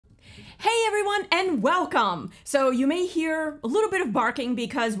everyone and welcome. So you may hear a little bit of barking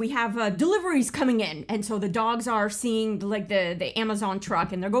because we have deliveries coming in, and so the dogs are seeing like the Amazon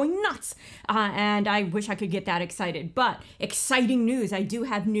truck and they're going nuts, and I wish I could get that excited. But exciting news, I do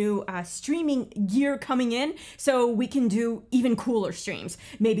have new streaming gear coming in, so we can do even cooler streams.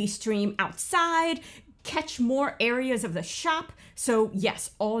 Maybe stream outside, catch more areas of the shop. So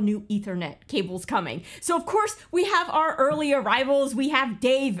yes, all new Ethernet cables coming. So of course we have our early arrivals. We have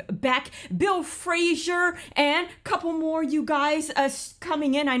Dave Beck, Bill Frazier, and a couple more you guys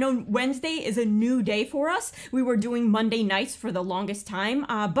coming in. I know Wednesday is a new day for us. We were doing Monday nights for the longest time,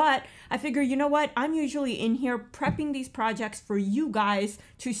 but I figure, you know what? I'm usually in here prepping these projects for you guys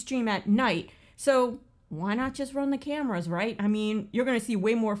to stream at night. So why not just run the cameras, right? I mean, you're gonna see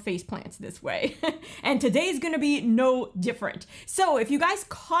way more face plants this way. And today's gonna be no different. So if you guys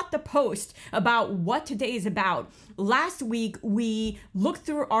caught the post about what today is about, last week we looked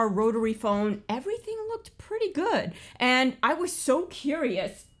through our rotary phone. Everything looked pretty good. And I was so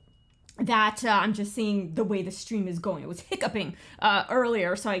curious that I'm just seeing the way the stream is going. It was hiccuping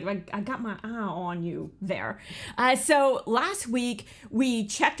earlier, so I got my eye on you there. So last week we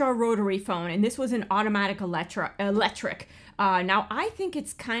checked our rotary phone, and this was an automatic electric. Now I think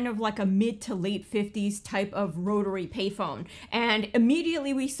it's kind of like a mid to late 50s type of rotary payphone, and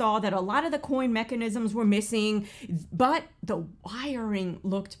immediately we saw that a lot of the coin mechanisms were missing, but the wiring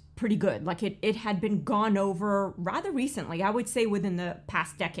looked pretty good. Like it had been gone over rather recently, I would say within the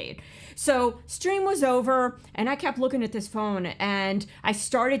past decade. So stream was over and I kept looking at this phone, and I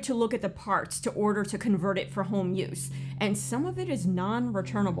started to look at the parts to order to convert it for home use, and some of it is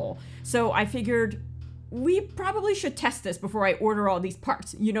non-returnable. So I figured we probably should test this before I order all these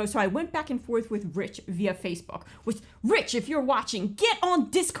parts, you know. So I went back and forth with Rich via Facebook. With Rich, if you're watching, get on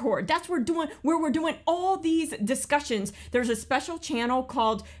Discord. That's where we're doing all these discussions. There's a special channel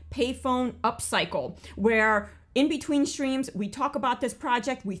called Payphone Upcycle, where in between streams, we talk about this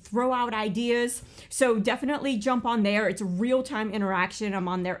project, we throw out ideas. So definitely jump on there. It's real-time interaction. I'm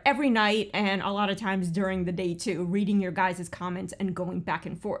on there every night and a lot of times during the day too, reading your guys' comments and going back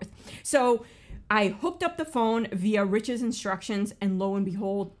and forth. So I hooked up the phone via Rich's instructions, and lo and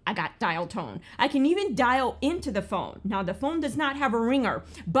behold, I got dial tone. I can even dial into the phone. Now, the phone does not have a ringer,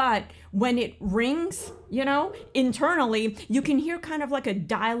 but when it rings, you know, internally, you can hear kind of like a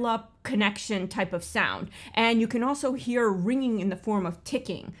dial-up connection type of sound. And you can also hear ringing in the form of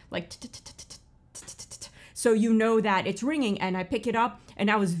ticking, like so you know that it's ringing. And I pick it up, and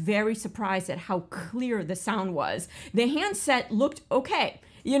I was very surprised at how clear the sound was. The handset looked okay.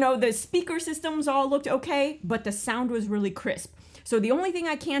 You know, the speaker systems all looked okay, but the sound was really crisp. So the only thing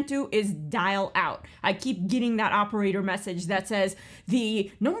I can't do is dial out. I keep getting that operator message that says,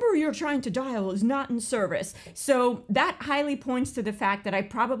 the number you're trying to dial is not in service. So that highly points to the fact that I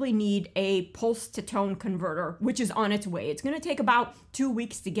probably need a pulse to tone converter, which is on its way. It's gonna take about 2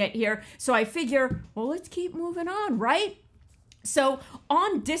 weeks to get here. So I figure, well, let's keep moving on, right? So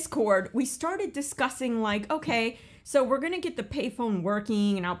on Discord, we started discussing like, okay, so we're gonna get the payphone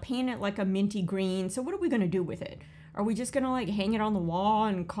working and I'll paint it like a minty green. So what are we gonna do with it? Are we just gonna like hang it on the wall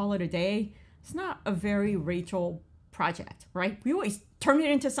and call it a day? It's not a very Rachel project, right? We always turn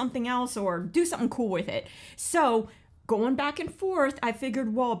it into something else or do something cool with it. So going back and forth, I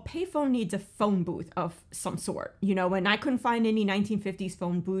figured, well, a payphone needs a phone booth of some sort, you know, and I couldn't find any 1950s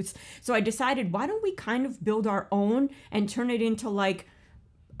phone booths. So I decided, why don't we kind of build our own and turn it into like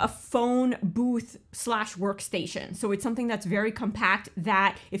a phone booth / workstation. So it's something that's very compact,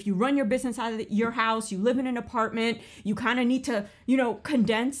 that if you run your business out of your house, you live in an apartment, you kind of need to, you know,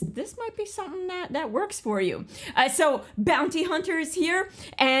 condense. This might be something that works for you. So Bounty Hunter is here,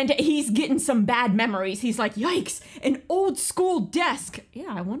 and he's getting some bad memories. He's like, yikes, an old school desk.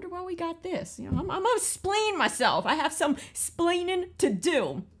 Yeah, I wonder why we got this. You know, I'm gonna explain myself. I have some splaining to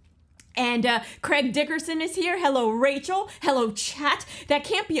do. And Craig Dickerson is here. Hello, Rachel. Hello, chat. That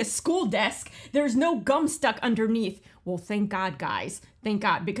can't be a school desk. There's no gum stuck underneath. Well, thank God, guys. Thank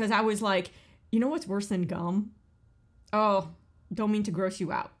God, because I was like, you know what's worse than gum? Oh, don't mean to gross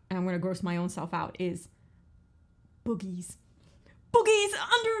you out, and I'm going to gross my own self out, is boogies. Boogies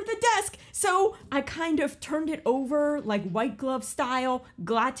under the desk. So I kind of turned it over like white glove style.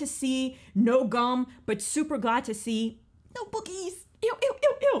 Glad to see no gum, but super glad to see no boogies. Ew, ew,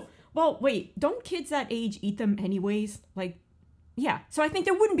 ew, ew. Well, wait, don't kids that age eat them anyways? Like, yeah. So I think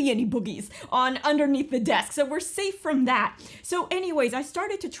there wouldn't be any boogies on underneath the desk. So we're safe from that. So anyways, I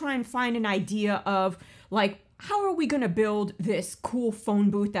started to try and find an idea of like, how are we going to build this cool phone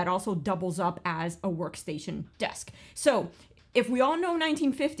booth that also doubles up as a workstation desk? So if we all know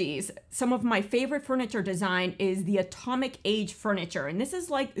 1950s, some of my favorite furniture design is the atomic age furniture. And this is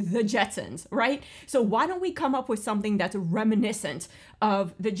like the Jetsons, right? So why don't we come up with something that's reminiscent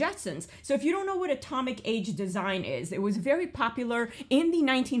of the Jetsons? So if you don't know what atomic age design is, it was very popular in the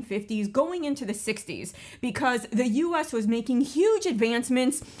 1950s going into the 60s because the US was making huge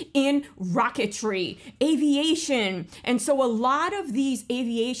advancements in rocketry, aviation. And so a lot of these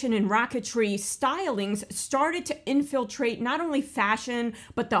aviation and rocketry stylings started to infiltrate not only fashion,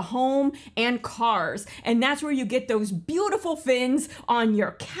 but the home and cars. And that's where you get those beautiful fins on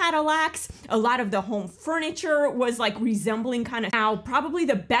your Cadillacs. A lot of the home furniture was like resembling kind of how probably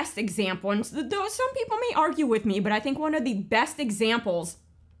the best example, and though some people may argue with me, but I think one of the best examples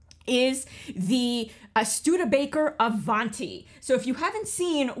is the Studebaker Avanti. So if you haven't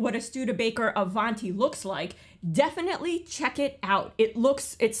seen what a Studebaker Avanti looks like, definitely check it out. It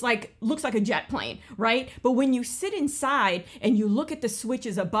looks like a jet plane, right? But when you sit inside and you look at the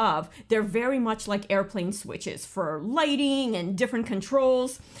switches above, they're very much like airplane switches for lighting and different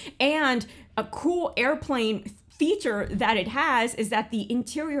controls. And a cool airplane feature that it has is that the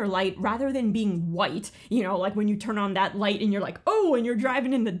interior light, rather than being white, you know, like when you turn on that light and you're like, oh, and you're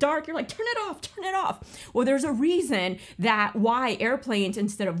driving in the dark, you're like, turn it off, turn it off. Well, there's a reason that why airplanes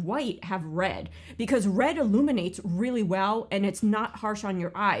instead of white have red, because red illuminates really well and it's not harsh on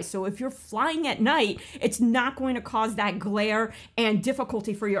your eyes. So if you're flying at night, it's not going to cause that glare and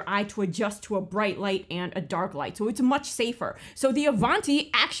difficulty for your eye to adjust to a bright light and a dark light. So it's much safer. So the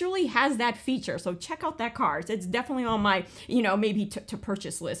Avanti actually has that feature. So check out that car. It's definitely on my, you know, maybe to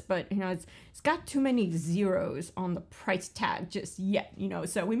purchase list, but you know, it's got too many zeros on the price tag just yet, you know,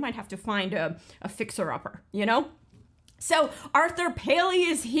 so we might have to find a fixer-upper, you know? So Arthur Paley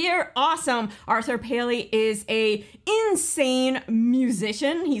is here. Awesome. Arthur Paley is a insane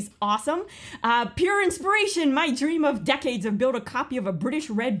musician. He's awesome. Pure inspiration. My dream of decades of build a copy of a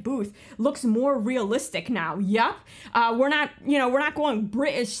British red booth looks more realistic now. Yup. We're not going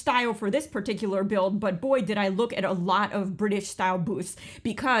British style for this particular build, but boy, did I look at a lot of British style booths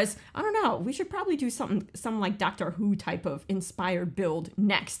because I don't know, we should probably do some like Doctor Who type of inspired build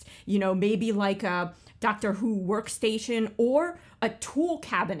next. You know, maybe like a Doctor Who workstation or a tool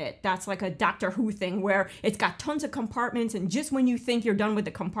cabinet. That's like a Doctor Who thing where it's got tons of compartments and just when you think you're done with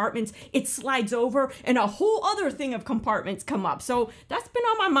the compartments, it slides over and a whole other thing of compartments come up. So that's been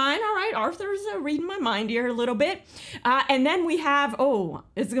on my mind. All right, Arthur's reading my mind here a little bit. And then we have, oh,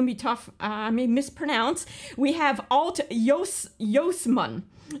 it's gonna be tough. I may mispronounce. We have Alt Josman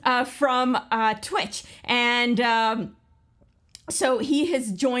from Twitch. And so he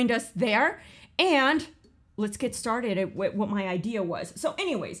has joined us there. And let's get started at what my idea was. So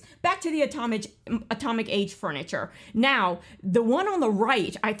anyways, back to the atomic age furniture. Now, the one on the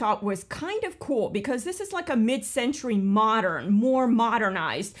right I thought was kind of cool because this is like a mid-century modern, more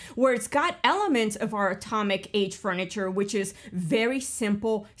modernized, where it's got elements of our atomic age furniture, which is very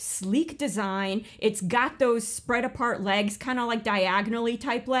simple, sleek design. It's got those spread apart legs, kind of like diagonally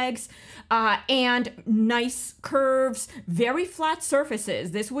type legs, and nice curves, very flat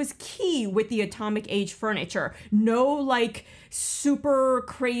surfaces. This was key with the atomic age furniture. No like super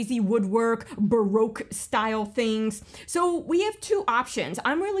crazy woodwork, Baroque style things. So we have two options.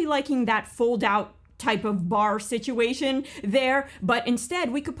 I'm really liking that fold out type of bar situation there, but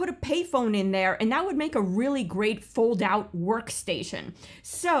instead we could put a payphone in there and that would make a really great fold out workstation.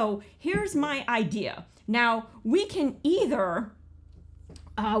 So here's my idea. Now we can either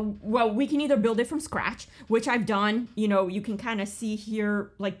we can either build it from scratch, which I've done. You know, you can kind of see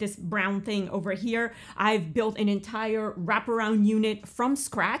here, like this brown thing over here. I've built an entire wraparound unit from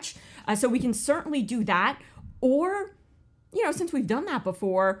scratch. So we can certainly do that. Or, you know, since we've done that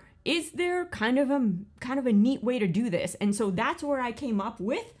before, is there kind of a neat way to do this? And so that's where I came up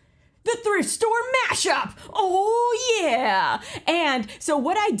with the thrift store mashup. Oh yeah. And so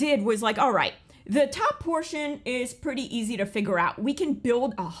what I did was like, all right, the top portion is pretty easy to figure out. We can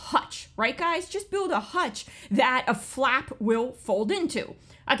build a hutch, right guys? Just build a hutch that a flap will fold into.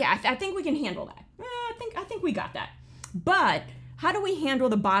 Okay, I think we can handle that. I think we got that. But how do we handle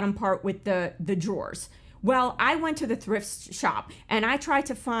the bottom part with the drawers? Well, I went to the thrift shop and I tried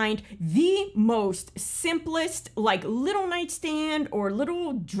to find the most simplest, like little nightstand or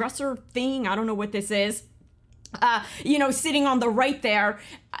little dresser thing. I don't know what this is. You know, sitting on the right there,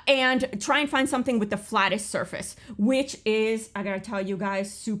 and try and find something with the flattest surface, which is, I gotta tell you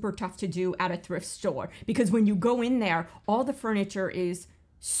guys, super tough to do at a thrift store because when you go in there, all the furniture is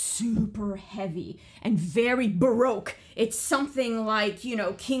super heavy and very Baroque. It's something like, you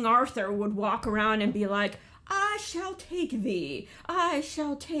know, King Arthur would walk around and be like, I shall take thee, I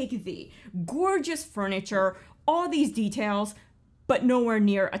shall take thee. Gorgeous furniture, all these details, but nowhere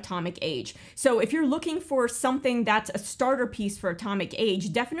near Atomic Age. So if you're looking for something that's a starter piece for Atomic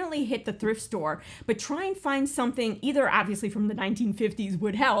Age, definitely hit the thrift store, but try and find something either obviously from the 1950s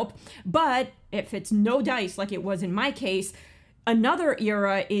would help, but if it's no dice like it was in my case, another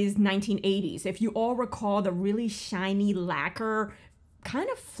era is 1980s. If you all recall the really shiny lacquer, kind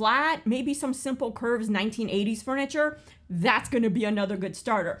of flat, maybe some simple curves 1980s furniture, that's going to be another good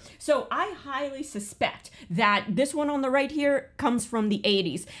starter. So I highly suspect that this one on the right here comes from the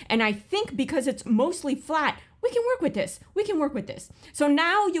 80s. And I think because it's mostly flat, we can work with this. We can work with this. So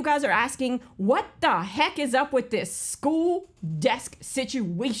now you guys are asking, what the heck is up with this school desk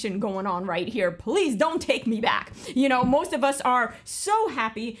situation going on right here? Please don't take me back. You know, most of us are so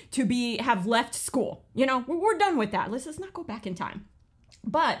happy to have left school. You know, we're done with that. Let's not go back in time.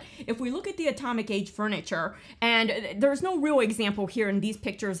 But if we look at the Atomic Age furniture, and there's no real example here in these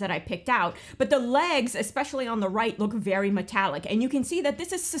pictures that I picked out, but the legs, especially on the right, look very metallic. And you can see that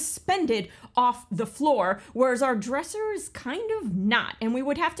this is suspended off the floor, whereas our dresser is kind of not. And we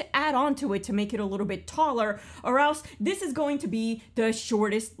would have to add on to it to make it a little bit taller, or else this is going to be the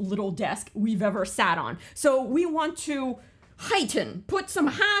shortest little desk we've ever sat on. So we want to put some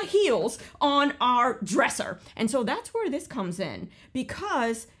high heels on our dresser. And so that's where this comes in.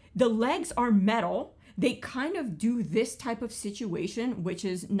 Because the legs are metal, they kind of do this type of situation, which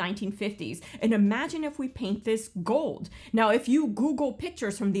is 1950s. And imagine if we paint this gold. Now, if you Google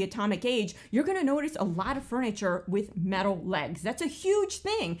pictures from the Atomic Age, you're going to notice a lot of furniture with metal legs. That's a huge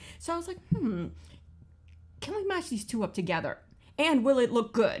thing. So I was like, can we match these two up together? And will it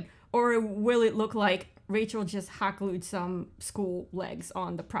look good? Or will it look like Rachel just hot glued some school legs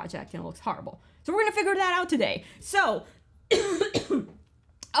on the project and it looks horrible? So we're going to figure that out today. So,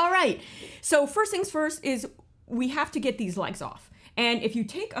 all right. So first things first is we have to get these legs off. And if you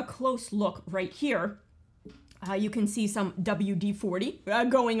take a close look right here, you can see some WD-40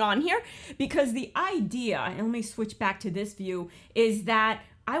 going on here, because the idea, and let me switch back to this view, is that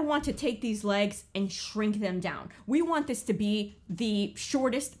I want to take these legs and shrink them down. We want this to be the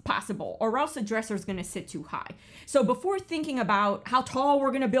shortest possible, or else the dresser is going to sit too high. So before thinking about how tall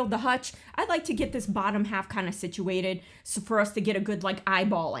we're going to build the hutch, I'd like to get this bottom half kind of situated so for us to get a good like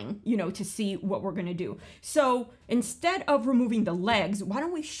eyeballing, you know, to see what we're going to do. So instead of removing the legs, why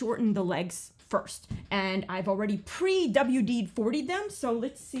don't we shorten the legs first? And I've already pre-WD-40'd them, so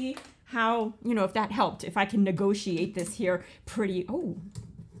let's see how, you know, if that helped, if I can negotiate this here pretty,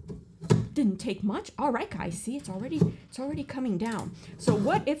 didn't take much. All right, guys, see, it's already coming down. So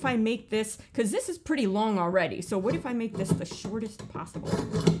what if I make this, because this is pretty long already, so what if I make this the shortest possible?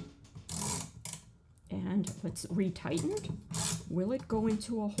 And let's retighten. Will it go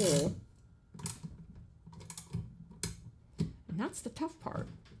into a hole? And that's the tough part.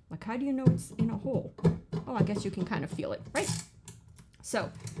 Like, how do you know it's in a hole? Oh, I guess you can kind of feel it, right?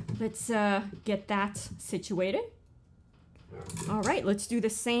 So let's get that situated. All right, let's do the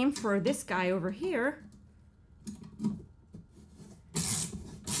same for this guy over here.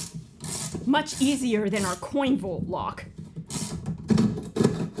 Much easier than our coin vault lock.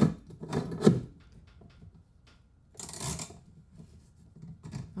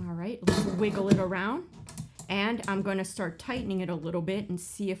 All right, let's wiggle it around. And I'm going to start tightening it a little bit and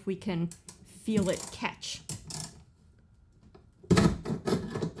see if we can feel it catch.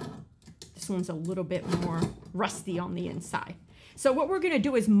 This one's a little bit more rusty on the inside. So what we're going to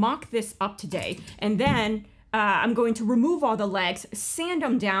do is mock this up today, and then I'm going to remove all the legs, sand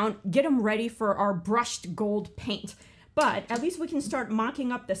them down, get them ready for our brushed gold paint. But at least we can start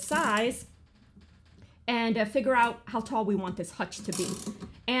mocking up the size and figure out how tall we want this hutch to be,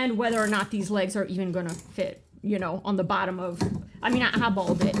 and whether or not these legs are even going to fit, you know, on the bottom of, I mean, I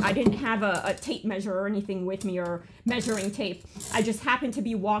eyeballed it. I didn't have a tape measure or anything with me, or measuring tape. I just happened to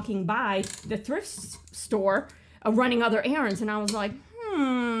be walking by the thrift store running other errands, and I was like,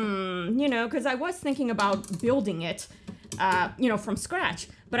 you know, because I was thinking about building it, you know, from scratch.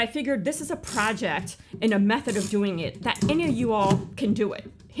 But I figured this is a project and a method of doing it that any of you all can do it.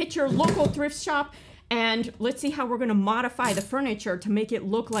 Hit your local thrift shop, and let's see how we're going to modify the furniture to make it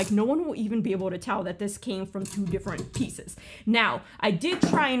look like no one will even be able to tell that this came from two different pieces. Now, I did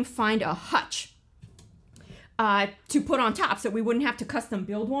try and find a hutch to put on top so we wouldn't have to custom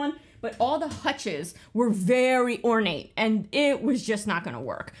build one, but all the hutches were very ornate and it was just not going to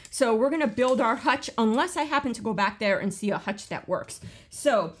work. So we're going to build our hutch unless I happen to go back there and see a hutch that works.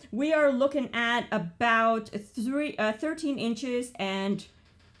 So we are looking at about 13 inches and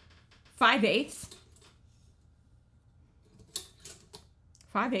 5/8.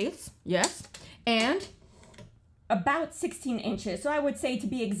 5/8, yes. And about 16 inches. So I would say, to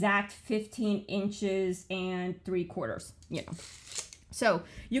be exact, 15 inches and 3/4, you know. So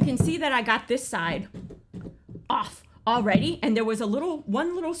you can see that I got this side off already, and there was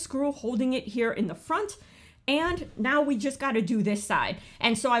one little screw holding it here in the front. And now we just got to do this side.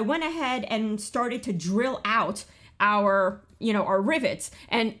 And so I went ahead and started to drill out our rivets.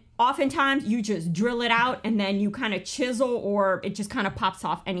 And oftentimes you just drill it out and then you kind of chisel, or it just kind of pops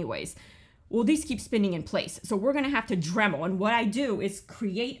off anyways. Well, these keep spinning in place. So we're going to have to Dremel. And what I do is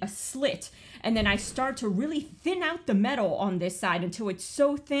create a slit, and then I start to really thin out the metal on this side until it's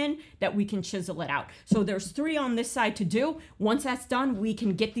so thin that we can chisel it out. So there's 3 on this side to do. Once that's done, we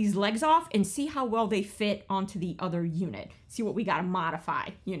can get these legs off and see how well they fit onto the other unit. See what we got to modify,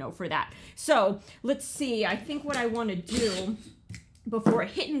 for that. So let's see. I think what I want to do before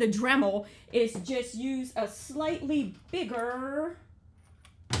hitting the Dremel is just use a slightly bigger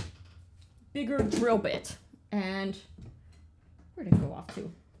drill bit. And where'd it go off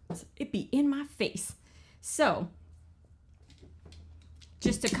to? It be in my face. So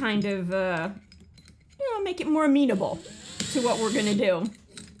just to kind of make it more amenable to what we're gonna do.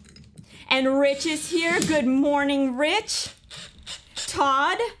 And Rich is here. Good morning, Rich.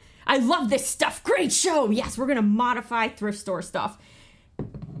 Todd, I love this stuff. Great show. Yes, we're gonna modify thrift store stuff,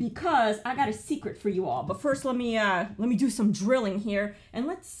 because I got a secret for you all. But first, let me do some drilling here, and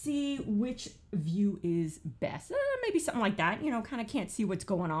let's see which view is best. Maybe something like that. Kind of can't see what's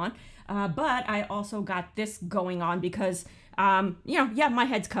going on. But I also got this going on because, my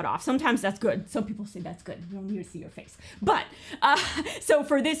head's cut off. Sometimes that's good. Some people say that's good. You don't need to see your face. But so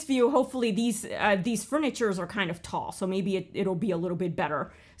for this view, hopefully these furnitures are kind of tall, so maybe it'll be a little bit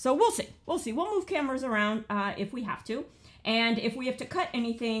better. So we'll see. We'll see. We'll move cameras around if we have to. And if we have to cut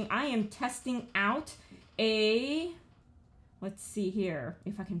anything, I am testing out let's see here,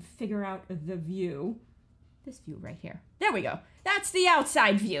 if I can figure out the view. This view right here. There we go. That's the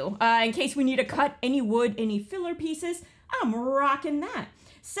outside view. In case we need to cut any wood, any filler pieces, I'm rocking that.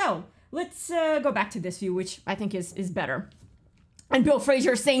 So let's go back to this view, which I think is better. And Bill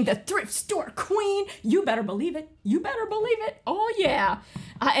Frazier saying the thrift store queen. You better believe it. You better believe it. Oh, yeah.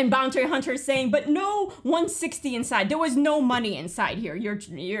 And Boundary Hunter saying, but no 160 inside. There was no money inside here.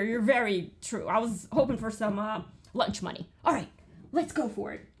 You're very true. I was hoping for some lunch money. All right, let's go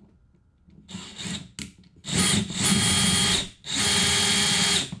for it.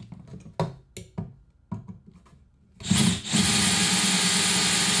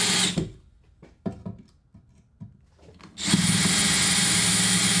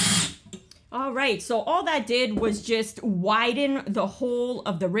 All right, so all that did was just widen the hole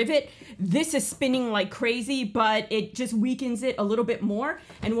of the rivet. This is spinning like crazy, but it just weakens it a little bit more.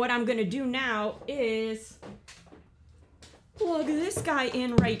 And what I'm gonna do now is plug this guy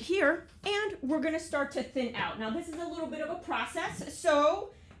in right here, and we're gonna start to thin out. Now this is a little bit of a process,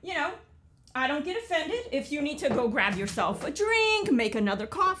 so, I don't get offended if you need to go grab yourself a drink, make another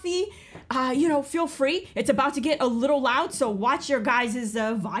coffee, feel free. It's about to get a little loud, so watch your guys'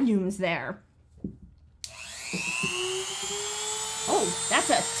 volumes there. Oh, that's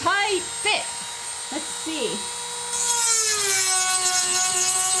a tight fit. Let's see.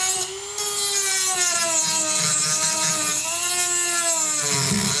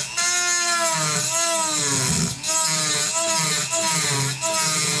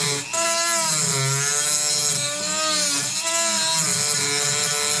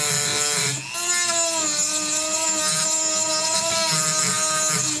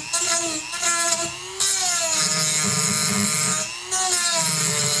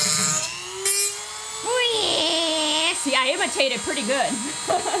 See, I imitated pretty good.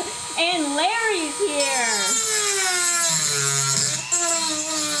 And Larry's here.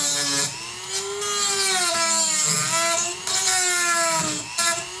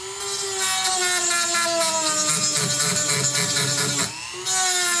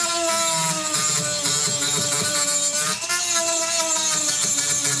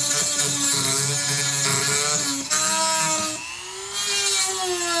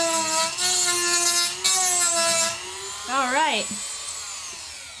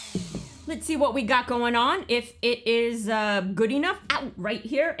 Let's see what we got going on, if it is good enough. Ow, right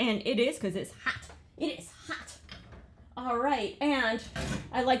here, and it is, because it's hot. It is hot. All right, and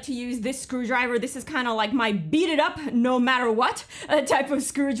I like to use this screwdriver. This is kind of like my beat it up no matter what type of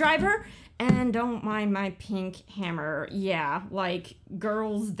screwdriver. And don't mind my pink hammer. Yeah, like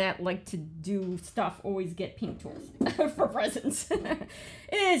girls that like to do stuff always get pink tools for presents.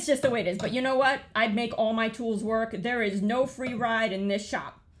 It's just the way it is. But you know what? I'd make all my tools work. There is no free ride in this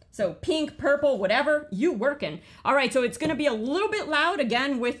shop. So pink, purple, whatever, you working. All right, so it's gonna be a little bit loud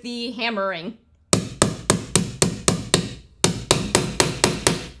again with the hammering.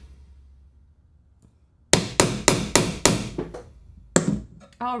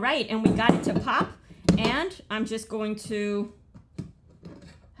 All right, and we got it to pop, and I'm just going to,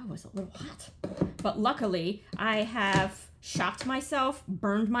 that was a little hot, but luckily I have shocked myself,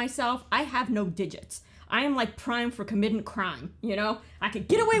 burned myself. I have no digits. I am like primed for committing crime, you know? I could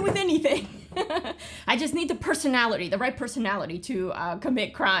get away with anything. I just need the personality, the right personality to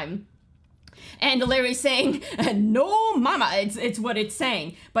commit crime. And Larry's saying, no mama, it's what it's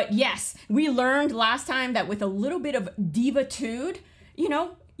saying. But yes, we learned last time that with a little bit of diva-tude, you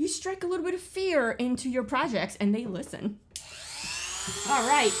know, you strike a little bit of fear into your projects and they listen. All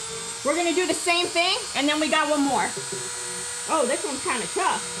right, we're gonna do the same thing and then we got one more. Oh, this one's kind of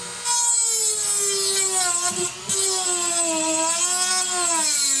tough.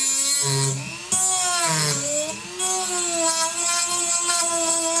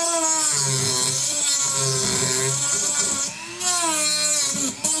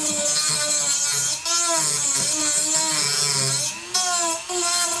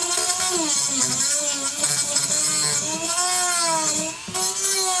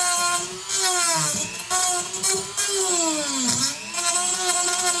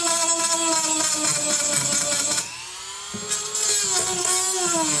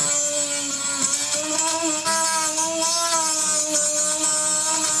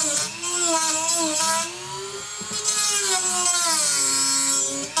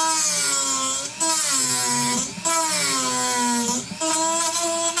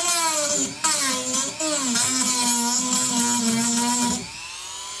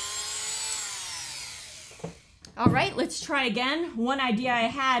 All right, let's try again. One idea I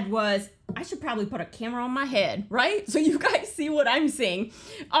had was I should probably put a camera on my head, right? So you guys see what I'm seeing.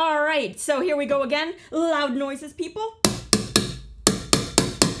 All right, so here we go again. Loud noises, people.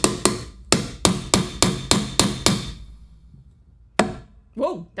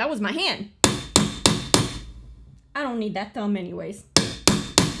 Whoa, that was my hand. I don't need that thumb anyways.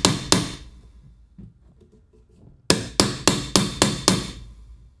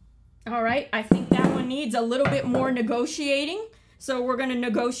 All right, I think that one needs a little bit more negotiating. So we're gonna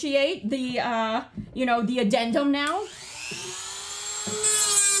negotiate the, you know, the addendum now.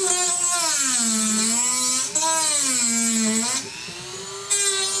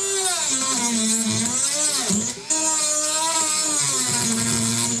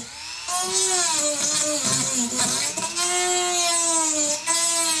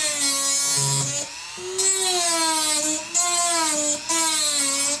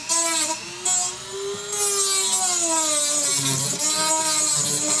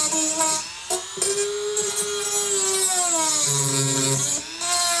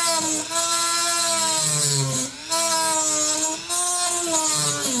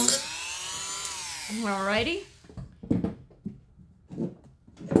 Alrighty.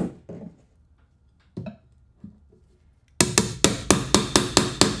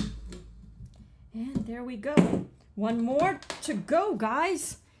 And there we go. One more to go,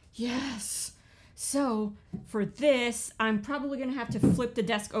 guys. Yes. So for this, I'm probably gonna have to flip the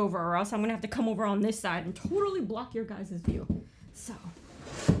desk over, or else I'm gonna have to come over on this side and totally block your guys' view. So.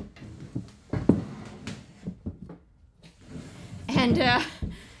 And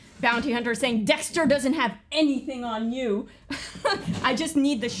Bounty Hunter is saying, Dexter doesn't have anything on you. I just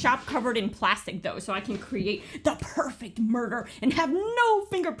need the shop covered in plastic, though, so I can create the perfect murder and have no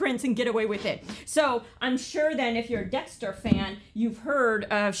fingerprints and get away with it. So I'm sure then if you're a Dexter fan, you've heard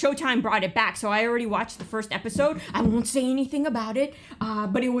Showtime brought it back. So I already watched the first episode. I won't say anything about it,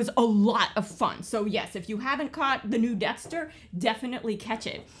 but it was a lot of fun. So yes, if you haven't caught the new Dexter, definitely catch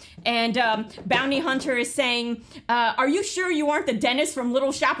it. And Bounty Hunter is saying, are you sure you aren't the dentist from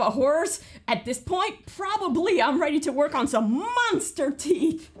Little Shop of Horrors? At this point, probably. I'm ready to work on some monster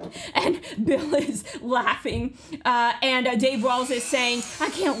teeth. And Bill is laughing. And Dave Wells is saying, I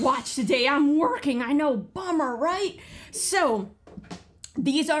can't watch today. I'm working. I know. Bummer, right? So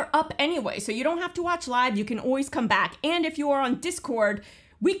these are up anyway. So you don't have to watch live. You can always come back. And if you are on Discord,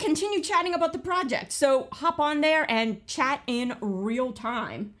 we continue chatting about the project. So hop on there and chat in real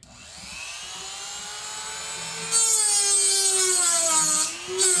time.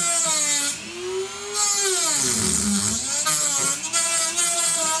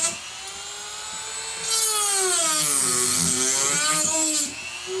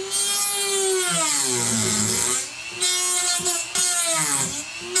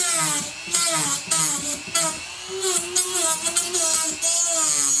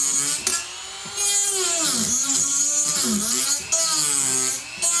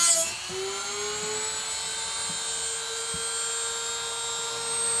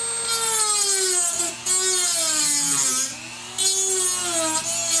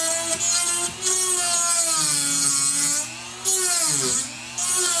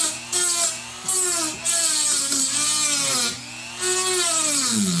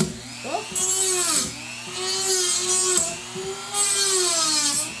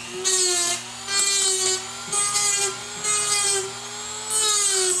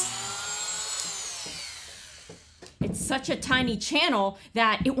 such a tiny channel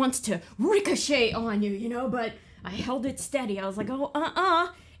that it wants to ricochet on you, you know, but I held it steady. I was like,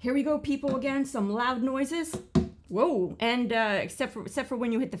 oh, here we go, people, again, some loud noises. Whoa, and except for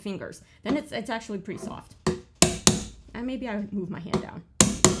when you hit the fingers. Then it's actually pretty soft. And maybe I move my hand down.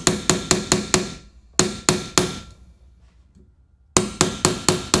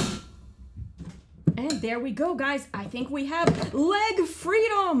 And there we go, guys. I think we have leg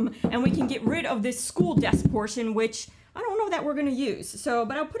freedom, and we can get rid of this school desk portion, which I don't know that we're gonna use. So,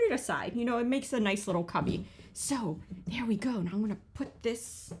 but I'll put it aside. You know, it makes a nice little cubby. So there we go. Now I'm gonna put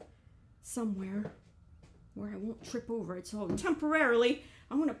this somewhere where I won't trip over it. So temporarily,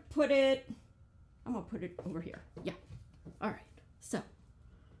 I'm gonna put it over here. Yeah. All right. So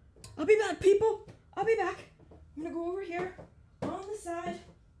I'll be back, people. I'll be back. I'm gonna go over here on the side.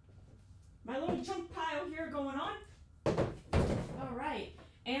 My little junk pile here going on. All right.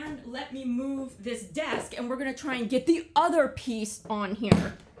 And let me move this desk, and we're gonna try and get the other piece on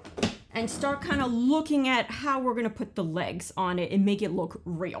here and start kind of looking at how we're gonna put the legs on it and make it look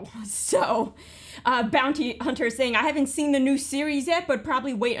real. So, Bounty Hunter is saying, I haven't seen the new series yet, but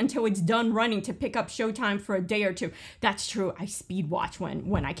probably wait until it's done running to pick up Showtime for a day or two. That's true. I speed watch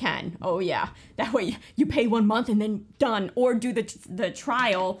when I can. Oh yeah, that way you pay 1 month and then done, or do the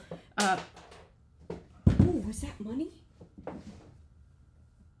trial. Ooh, was that money? I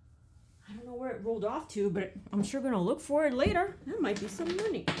don't know where it rolled off to, but I'm sure gonna look for it later. That might be some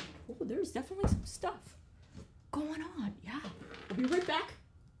money. Oh, there's definitely some stuff going on. Yeah, I'll be right back.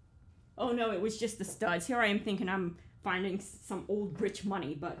 Oh no, it was just the studs. Here I am thinking I'm finding some old rich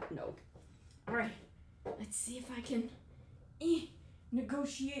money, but no. All right, let's see if I can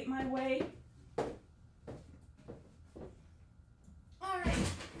negotiate my way. All right.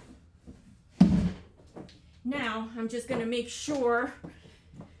 Now, I'm just gonna make sure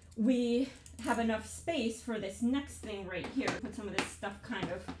we have enough space for this next thing right here. Put some of this stuff kind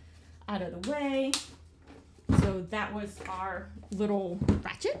of out of the way. So that was our little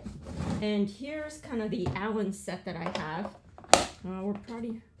ratchet. And here's kind of the Allen set that I have. We're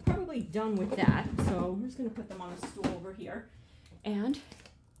probably done with that. So I'm just gonna put them on a stool over here. And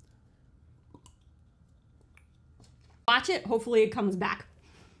watch it, hopefully it comes back.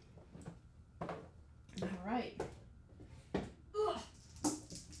 All right. Ugh.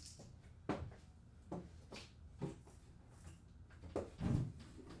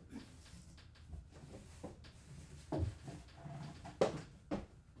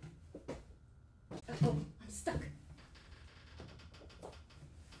 Oh, I'm stuck.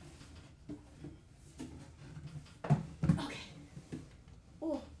 Okay.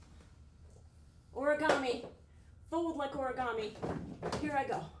 Oh. Origami. Fold like origami. Here I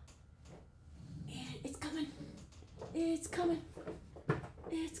go. It's coming. It's coming.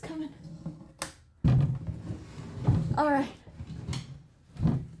 It's coming. All right.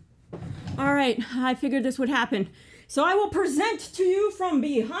 All right, I figured this would happen. So I will present to you from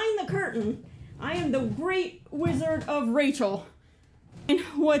behind the curtain. I am the great wizard of Rachel. And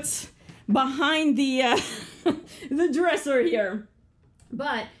what's behind the the dresser here.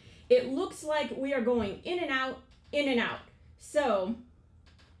 But it looks like we are going in and out, in and out. So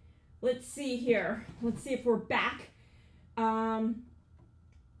let's see here. Let's see if we're back.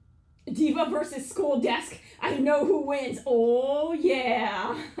 Diva versus school desk. I know who wins. Oh,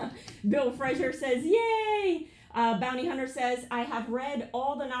 yeah. Bill Fraser says, yay. Bounty Hunter says, I have read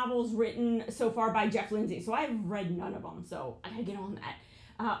all the novels written so far by Jeff Lindsay. So I've read none of them, so I gotta get on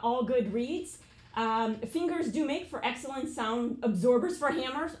that. All good reads. Fingers do make for excellent sound absorbers for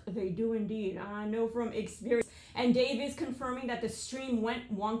hammers. They do indeed. I know from experience. And Dave is confirming that the stream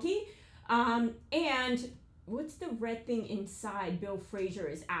went wonky. And what's the red thing inside? Bill Fraser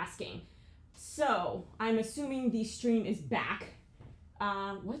is asking. So I'm assuming the stream is back.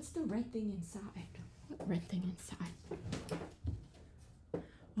 What's the red thing inside? What red thing inside?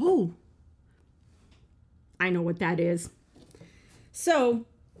 Oh, I know what that is. So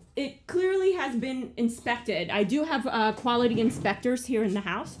it clearly has been inspected. I do have quality inspectors here in the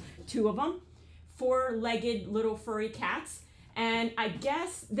house, 2 of them, 4-legged little furry cats. And I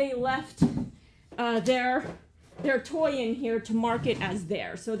guess they left their toy in here to mark it as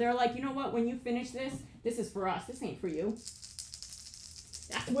theirs. So they're like, you know what, when you finish this, this is for us. This ain't for you.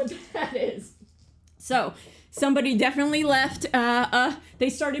 That's what that is. So somebody definitely left. They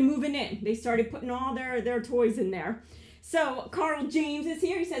started moving in. They started putting all their toys in there. So Carl James is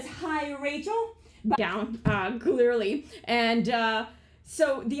here. He says, hi, Rachel. Down, clearly. And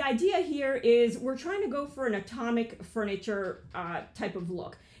so the idea here is we're trying to go for an atomic furniture type of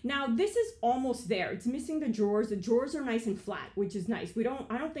look. Now this is almost there. It's missing the drawers. The drawers are nice and flat, which is nice.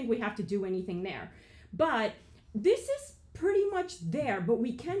 I don't think we have to do anything there. But this is pretty much there, but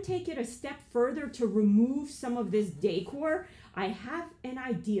we can take it a step further to remove some of this decor. I have an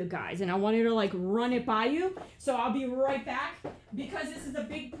idea, guys, and I wanted to like run it by you. So I'll be right back because this is a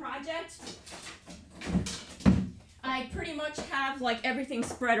big project. I pretty much have like everything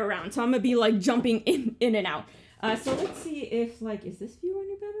spread around, so I'm gonna be like jumping in and out. So let's see if like, is this view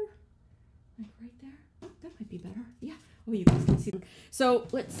any better? Like right there? Oh, that might be better. Yeah. Oh, you guys can see. So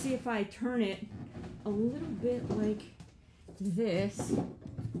let's see if I turn it a little bit like this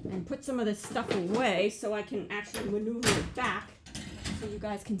and put some of this stuff away so I can actually maneuver it back so you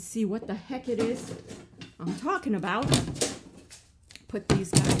guys can see what the heck it is I'm talking about. Put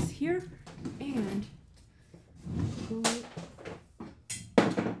these guys here and go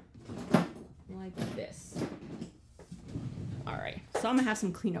like this. All right, so I'm gonna have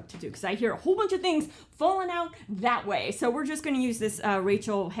some cleanup to do because I hear a whole bunch of things falling out that way. So we're just gonna use this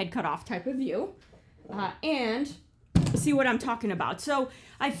Rachel head cut off type of view and see what I'm talking about. So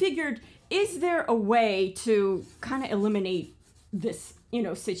I figured, is there a way to kind of eliminate this, you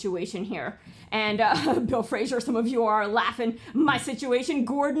know, situation here? And Bill Fraser, some of you are laughing my situation.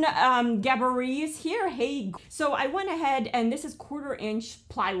 Gordon Gabory is here. Hey. So I went ahead and this is 1/4 inch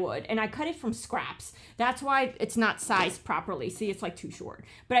plywood and I cut it from scraps. That's why it's not sized properly. See, it's like too short.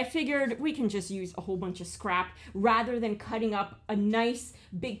 But I figured we can just use a whole bunch of scrap rather than cutting up a nice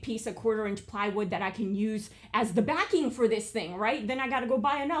big piece of 1/4 inch plywood that I can use as the backing for this thing, right? Then I got to go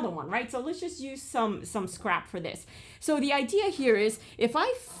buy another one, right? So let's just use some scrap for this. So the idea here is if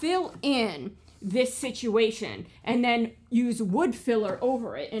I fill in this situation and then use wood filler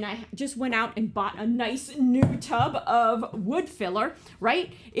over it, and I just went out and bought a nice new tub of wood filler,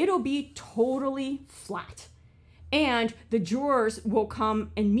 right? It'll be totally flat and the drawers will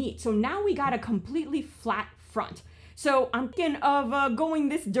come and meet. So now we got a completely flat front. So I'm thinking of going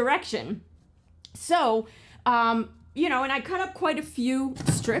this direction. So, you know, and I cut up quite a few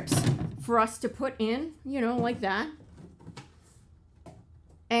strips for us to put in, you know, like that.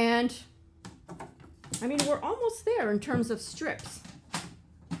 And I mean, we're almost there in terms of strips.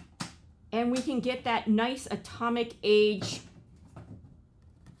 And we can get that nice atomic age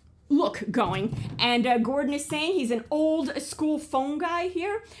look going. And Gordon is saying he's an old school phone guy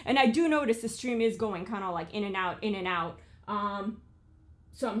here. And I do notice the stream is going kind of like in and out, in and out.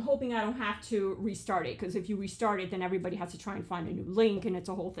 So I'm hoping I don't have to restart it, because if you restart it, then everybody has to try and find a new link and it's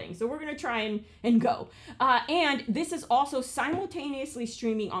a whole thing. So we're going to try and go. And this is also simultaneously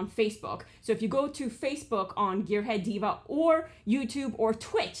streaming on Facebook. So if you go to Facebook on Gearhead Diva or YouTube or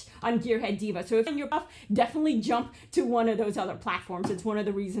Twitch on Gearhead Diva. So if you're off, definitely jump to one of those other platforms. It's one of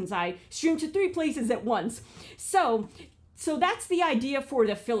the reasons I stream to 3 places at once. So that's the idea for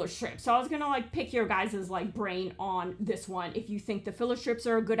the filler strips. So I was gonna like pick your guys' like brain on this one. If you think the filler strips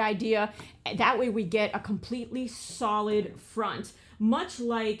are a good idea, that way we get a completely solid front, much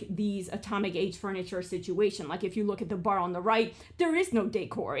like these atomic age furniture situation. Like if you look at the bar on the right, there is no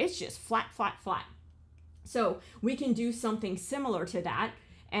decor. It's just flat, flat, flat. So we can do something similar to that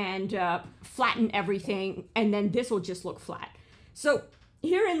and flatten everything, and then this will just look flat. So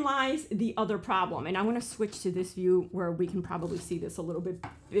herein lies the other problem, and I'm going to switch to this view where we can probably see this a little bit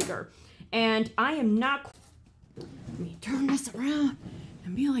bigger. And I am not... Let me turn this around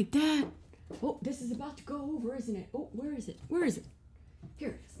and be like that. Oh, this is about to go over, isn't it? Oh, where is it? Where is it? Here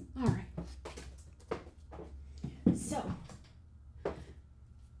it is. All right. So,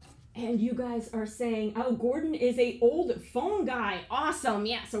 and you guys are saying, oh, Gordon is a old phone guy. Awesome.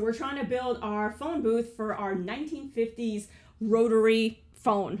 Yeah, so we're trying to build our phone booth for our 1950s rotary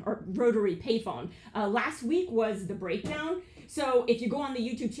phone or rotary payphone. Last week was the breakdown. So if you go on the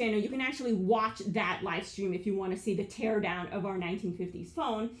YouTube channel, you can actually watch that live stream if you want to see the teardown of our 1950s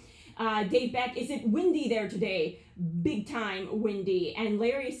phone. Dave Beck, is it windy there today? Big time windy. And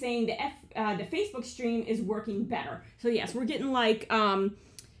Larry is saying the Facebook stream is working better. So yes, we're getting like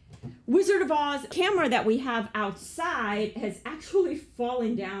Wizard of Oz camera that we have outside has actually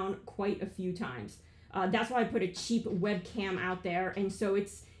fallen down quite a few times. That's why I put a cheap webcam out there, and so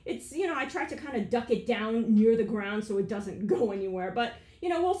it's you know, I try to kind of duck it down near the ground so it doesn't go anywhere, but you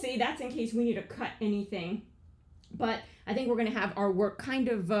know, we'll see. That's in case we need to cut anything, but I think we're gonna have our work kind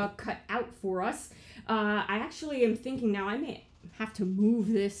of cut out for us. I actually am thinking now I may have to move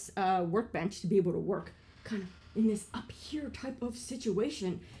this workbench to be able to work kind of in this up here type of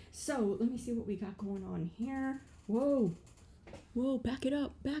situation. So let me see what we got going on here. Whoa, back it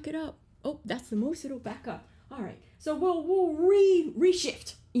up, back it up. Oh, that's the most it'll back up. All right, so we'll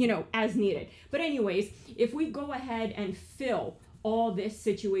reshift, you know, as needed. But anyways, if we go ahead and fill all this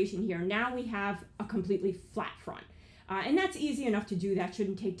situation here, now we have a completely flat front. And that's easy enough to do. That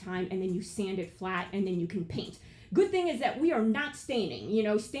shouldn't take time. And then you sand it flat and then you can paint. Good thing is that we are not staining. You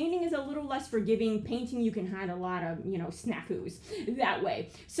know, staining is a little less forgiving. Painting, you can hide a lot of, you know, snafus that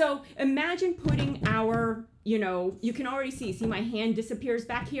way. So imagine putting our, you know, you can already see my hand disappears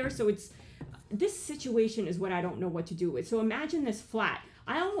back here. So it's, this situation is what I don't know what to do with. So imagine this flat.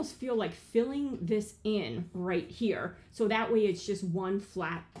 I almost feel like filling this in right here. So that way it's just one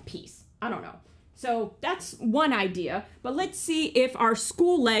flat piece. I don't know. So that's one idea. But let's see if our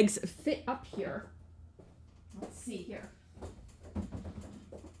school legs fit up here. Let's see here.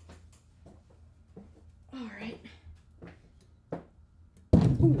 All right.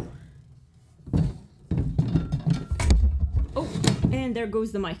 Ooh. Oh, and there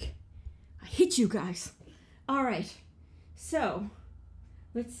goes the mic. I hit you guys. All right. So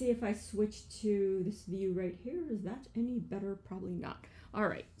let's see if I switch to this view right here. Is that any better? Probably not. All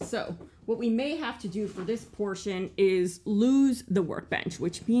right, so what we may have to do for this portion is lose the workbench,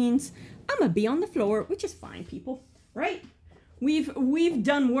 which means I'm gonna be on the floor, which is fine, people, right? We've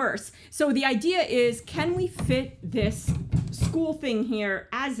done worse. So the idea is, can we fit this school thing here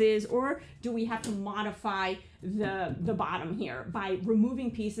as is, or do we have to modify the bottom here by removing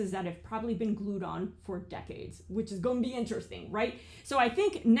pieces that have probably been glued on for decades, which is going to be interesting, right? So I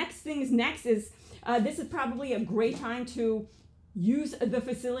think next things next is, this is probably a great time to use the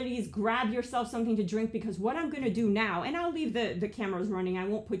facilities, grab yourself something to drink, because what I'm going to do now, and I'll leave the cameras running, I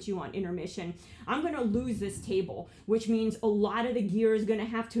won't put you on intermission, I'm going to lose this table, which means a lot of the gear is going to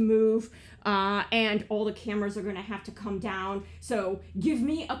have to move, and all the cameras are going to have to come down. So give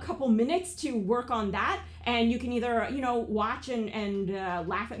me a couple minutes to work on that, and you can either, you know, watch and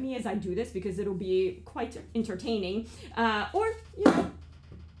laugh at me as I do this, because it'll be quite entertaining, or, you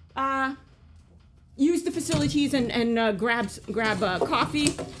know, use the facilities and grab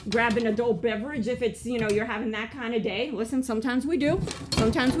coffee, grab an adult beverage if it's, you know, you're having that kind of day. Listen, sometimes we do.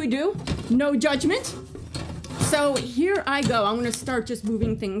 Sometimes we do. No judgment. So here I go. I'm going to start just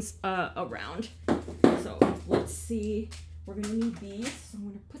moving things around. So let's see. We're going to need these. So I'm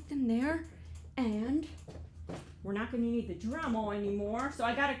going to put them there. And we're not going to need the Dremel anymore. So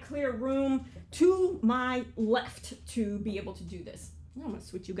I got to clear room to my left to be able to do this. I'm going to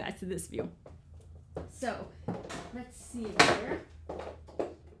switch you guys to this view. So, let's see here.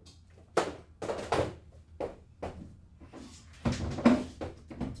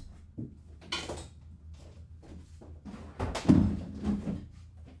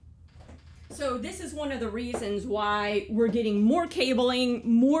 So this is one of the reasons why we're getting more cabling,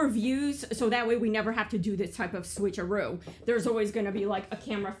 more views, so that way we never have to do this type of switcheroo. There's always going to be like a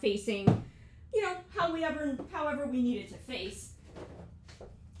camera facing, you know, however we need it to face.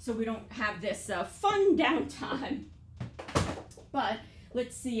 So we don't have this fun downtime. But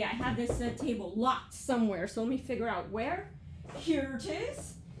let's see, I have this table locked somewhere. So let me figure out where. Here it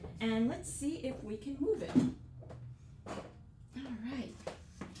is. And let's see if we can move it. All right.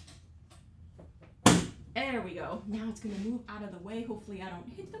 There we go. Now it's going to move out of the way. Hopefully I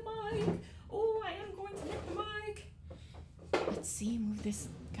don't hit the mic. Oh, I am going to hit the mic. Let's see, move this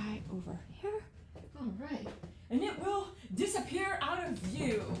guy over here. All right. And it will disappear out of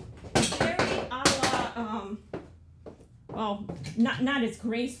view. Very a la, well, not as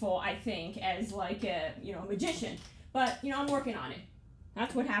graceful, I think, as like a, you know, magician. But, you know, I'm working on it.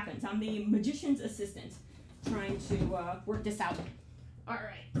 That's what happens. I'm the magician's assistant trying to work this out. All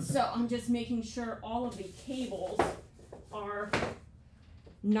right, so I'm just making sure all of the cables are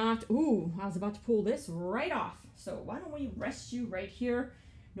not, ooh, I was about to pull this right off. So why don't we rest you right here?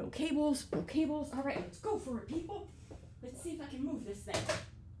 No cables, no cables. All right, let's go for it, people. Let's see if I can move this thing.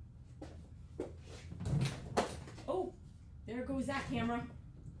 Oh, there goes that camera.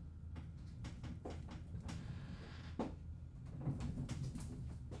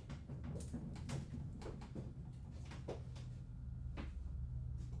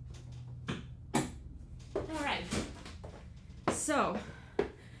 All right, so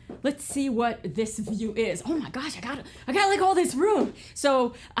let's see what this view is. Oh my gosh, I got like all this room.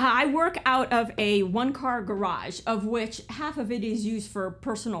 So I work out of a one-car garage, of which half of it is used for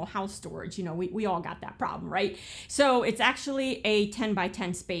personal house storage. You know, we all got that problem, right? So it's actually a 10 by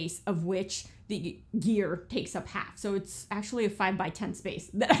 10 space, of which the gear takes up half. So it's actually a 5 by 10 space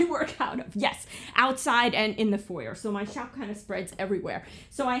that I work out of. Yes, outside and in the foyer. So my shop kind of spreads everywhere.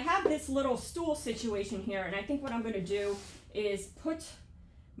 So I have this little stool situation here, and I think what I'm going to do is put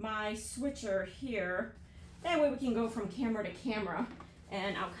my switcher here. That way we can go from camera to camera.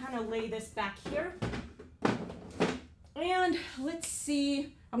 And I'll kind of lay this back here. And let's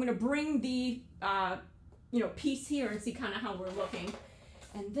see, I'm going to bring the you know, piece here and see kind of how we're looking.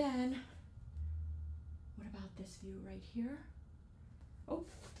 And then, what about this you right here. Oh,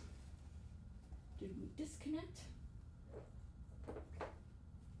 did we disconnect?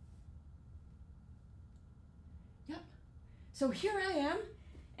 Yep. So here I am,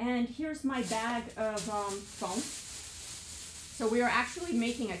 and here's my bag of foam. So we are actually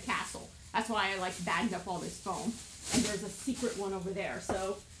making a castle. That's why I like bagged up all this foam. And there's a secret one over there.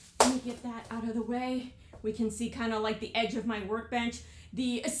 So let me get that out of the way. We can see kind of like the edge of my workbench,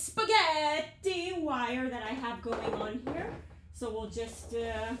 the spaghetti wire that I have going on here. So we'll just,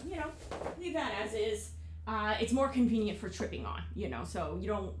 you know, leave that as is. It's more convenient for tripping on, you know, so you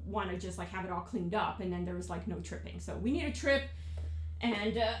don't want to just like have it all cleaned up and then there's like no tripping. So we need a trip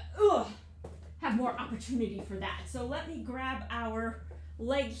and have more opportunity for that. So let me grab our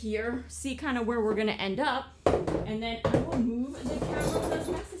leg here, see kind of where we're going to end up, and then I will move the cameras as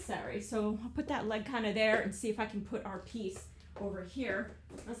necessary. So I'll put that leg kind of there and see if I can put our piece over here.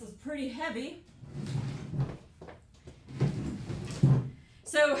 This is pretty heavy.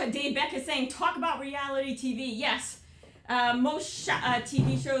 So Dave Beck is saying, talk about reality TV. Yes, most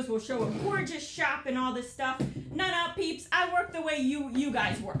TV shows will show a gorgeous shop and all this stuff. No, peeps, I work the way you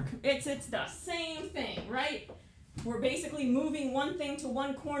guys work. It's the same thing, right? We're basically moving one thing to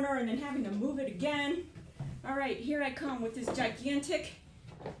one corner and then having to move it again. All right, here I come with this gigantic,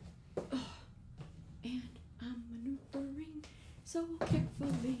 and I'm maneuvering so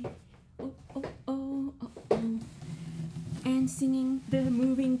carefully. Oh. And singing the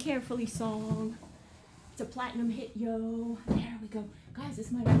Moving Carefully song. It's a platinum hit, yo. There we go. Guys,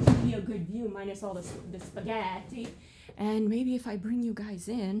 this might actually be a good view minus all the spaghetti. And maybe if I bring you guys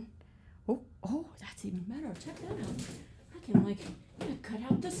in. Oh, that's even better. Check that out. I can like cut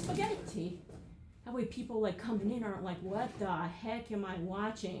out the spaghetti. That way people like coming in aren't like, what the heck am I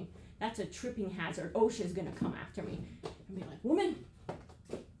watching? That's a tripping hazard. OSHA's gonna come after me and be like, woman,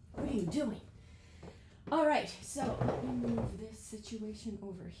 what are you doing? All right, so let me move this situation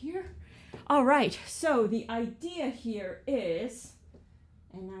over here. All right, so the idea here is,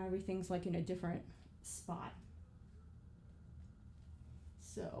 and now everything's like in a different spot.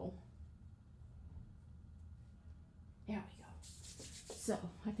 So, there we go. So,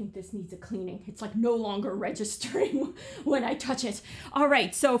 I think this needs a cleaning. It's like no longer registering when I touch it. All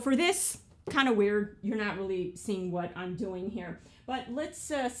right, so for this, kind of weird. You're not really seeing what I'm doing here. But let's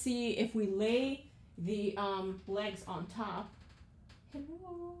see if we lay the legs on top.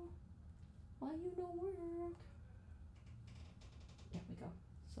 Hello, why you don't work? There we go.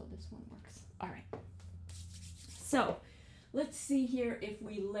 So this one works. All right. So let's see here if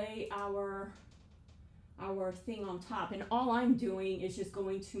we lay our thing on top. And all I'm doing is just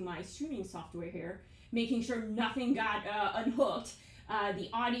going to my streaming software here, making sure nothing got unhooked. The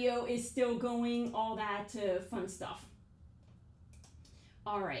audio is still going, all that fun stuff.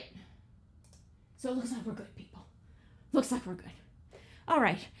 All right. So it looks like we're good, people. Looks like we're good. All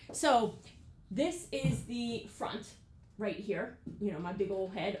right, so this is the front right here. You know, my big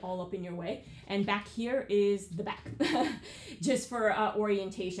old head all up in your way. And back here is the back, just for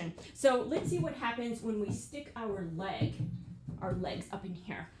orientation. So let's see what happens when we stick our legs up in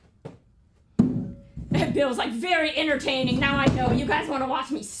here. Bill's like, very entertaining. Now I know you guys want to watch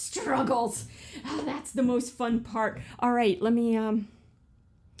me struggles. Oh, that's the most fun part. All right, let me...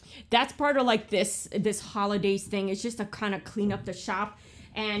 That's part of like this holidays thing. It's just to kind of clean up the shop.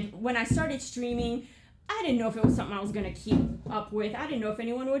 And when I started streaming, I didn't know if it was something I was going to keep up with. I didn't know if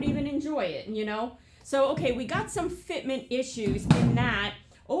anyone would even enjoy it, you know? So, okay, we got some fitment issues in that.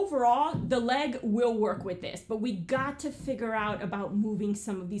 Overall, the leg will work with this, but we got to figure out about moving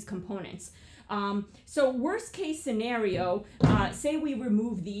some of these components. So worst case scenario, say we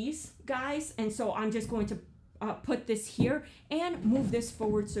remove these guys, and so I'm just going to put this here and move this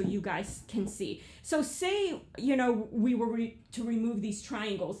forward so you guys can see. So say, you know, we were to remove these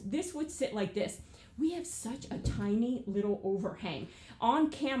triangles, this would sit like this. We have such a tiny little overhang.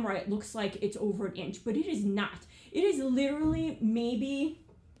 On camera, it looks like it's over an inch, but it is not. It is literally maybe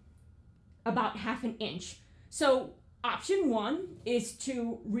about ½ an inch. So option one is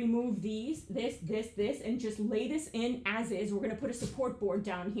to remove these, this, and just lay this in as is. We're gonna put a support board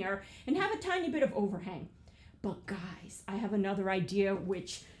down here and have a tiny bit of overhang. But guys, I have another idea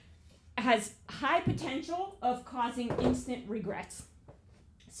which has high potential of causing instant regrets.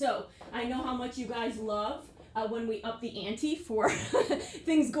 So I know how much you guys love when we up the ante for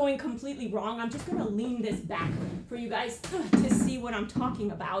things going completely wrong. I'm just gonna lean this back for you guys to see what I'm talking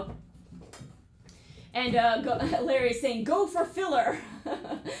about. And Larry is saying, go for filler.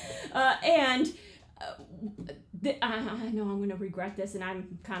 I know I'm gonna regret this, and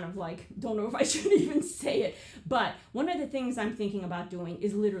I'm kind of like, don't know if I should even say it, but one of the things I'm thinking about doing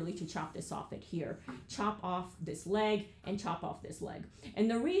is literally to chop this off at here. Chop off this leg and chop off this leg. And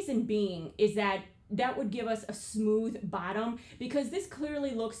the reason being is that would give us a smooth bottom, because this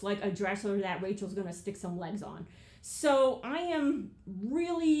clearly looks like a dresser that Rachel's gonna stick some legs on. So I am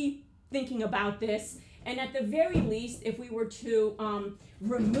really thinking about this, and at the very least, if we were to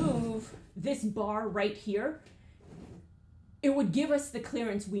remove this bar right here, it would give us the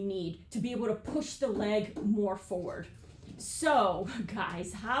clearance we need to be able to push the leg more forward. So,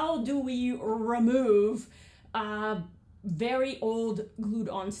 guys, how do we remove very old glued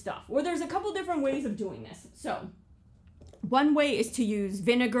on stuff? Well, there's a couple different ways of doing this. So, one way is to use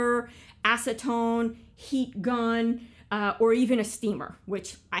vinegar, acetone, heat gun, or even a steamer,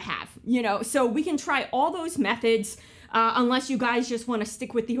 which I have, you know. So we can try all those methods, unless you guys just want to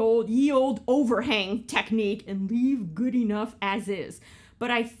stick with the old overhang technique and leave good enough as is.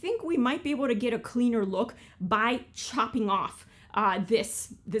 But I think we might be able to get a cleaner look by chopping off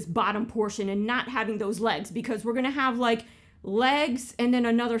this bottom portion and not having those legs, because we're gonna have like legs and then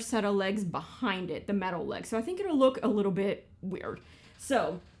another set of legs behind it, the metal legs. So I think it'll look a little bit weird.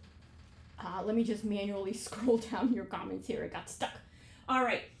 So let me just manually scroll down your comments here. It got stuck. All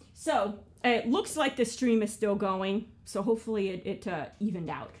right, so it looks like the stream is still going, so hopefully it evened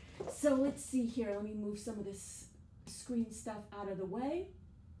out. So let's see here. Let me move some of this screen stuff out of the way.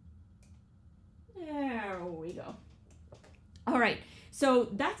 There we go. All right, so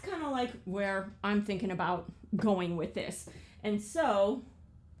that's kind of like where I'm thinking about going with this. And so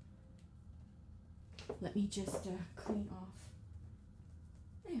let me just clean off.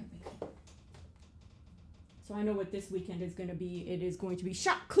 There we go. So I know what this weekend is going to be. It is going to be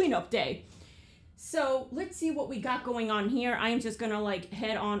shop cleanup day. So let's see what we got going on here. I am just going to like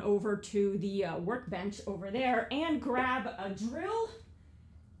head on over to the workbench over there and grab a drill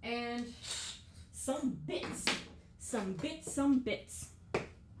and some bits. Some bits.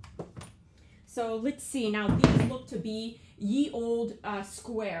 So let's see. Now these look to be ye old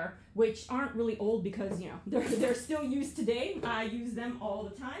square, which aren't really old because, you know, they're still used today. I use them all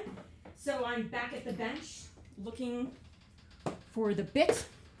the time. So I'm back at the bench looking for the bit,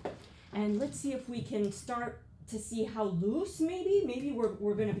 and let's see if we can start to see how loose maybe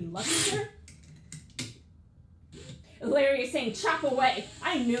we're gonna be lucky here. Larry is saying chop away.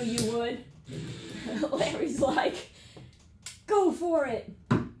 I knew you would. Larry's like, go for it.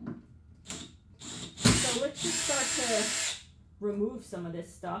 So let's just start to remove some of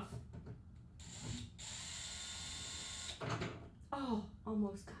this stuff. Oh,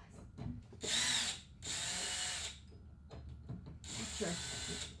 almost, guys. Sure.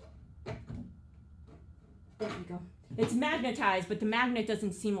 There we go. It's magnetized, but the magnet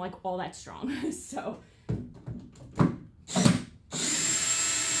doesn't seem like all that strong. So,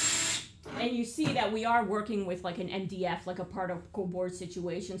 and you see that we are working with like an MDF, like a particle board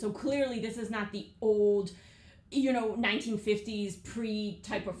situation. So clearly this is not the old, you know, 1950s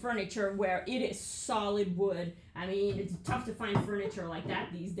pre-type of furniture where it is solid wood. I mean, it's tough to find furniture like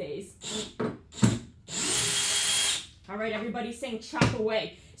that these days. All right, everybody's saying chop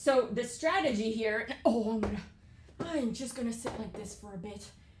away. So the strategy here, I'm just gonna sit like this for a bit,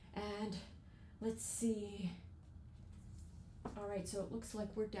 and let's see. All right, so it looks like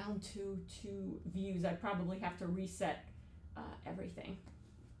we're down to 2 views. I probably have to reset everything,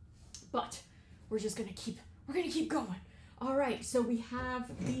 but we're gonna keep going. All right, so we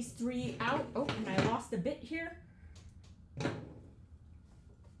have these 3 out. Oh, and I lost a bit here.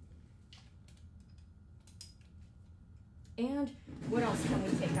 And what else can we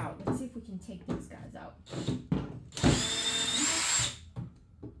take out? Let's see if we can take these guys out.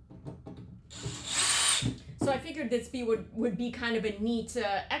 So I figured this would be kind of a neat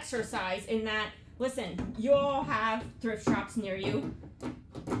exercise in that, listen, you all have thrift shops near you.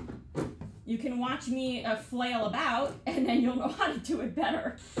 You can watch me flail about, and then you'll know how to do it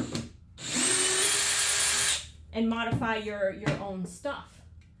better. And modify your own stuff.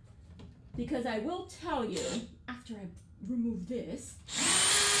 Because I will tell you, after I remove this,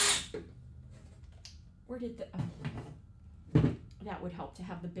 where did the, that would help to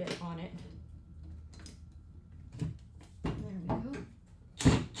have the bit on it. There we go.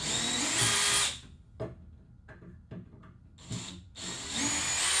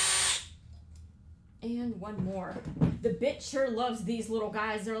 And one more. The bit sure loves these little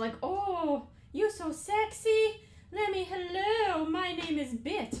guys. They're like, oh, you so sexy. Hello, my name is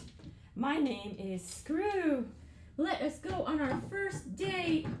Bit. My name is Screw. Let us go on our first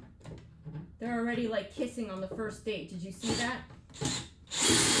date. They're already like kissing on the first date. Did you see that?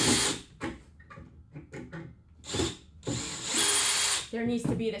 there needs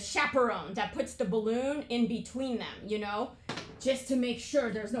to be the chaperone that puts the balloon in between them, you know, just to make sure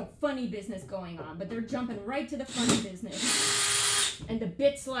there's no funny business going on. But they're jumping right to the funny business. And the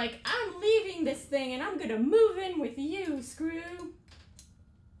bit's like, I'm leaving this thing and I'm gonna move in with you, Screw.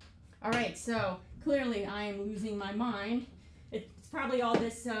 All right, so clearly I am losing my mind. It's probably all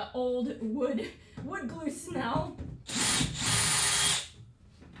this old wood glue smell.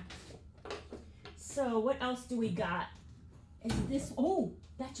 So what else do we got? Is this, oh,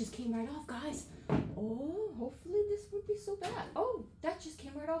 that just came right off, guys. Oh, hopefully this won't be so bad. Oh, that just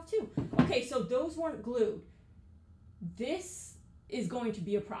came right off too. Okay, so those weren't glued. This is going to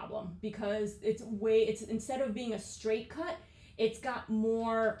be a problem because it's instead of being a straight cut, it's got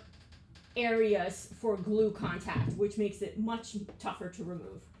more areas for glue contact, which makes it much tougher to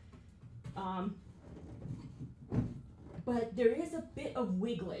remove. But there is a bit of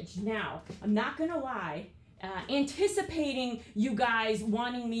wigglage. Now, I'm not gonna lie, anticipating you guys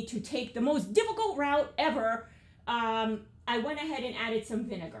wanting me to take the most difficult route ever, I went ahead and added some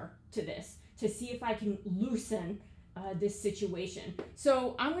vinegar to this to see if I can loosen this situation.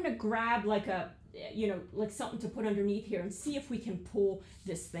 So I'm gonna grab like a, you know, like something to put underneath here and see if we can pull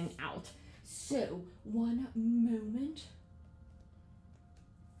this thing out. So, one moment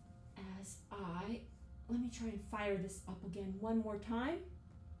as let me try and fire this up again one more time.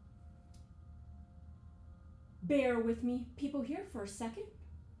 Bear with me, people, here for a second.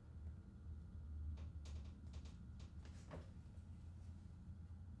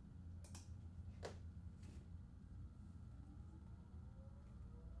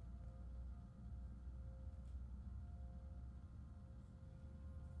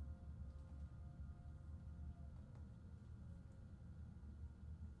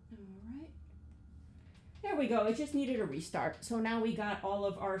 There we go, it just needed a restart. So now we got all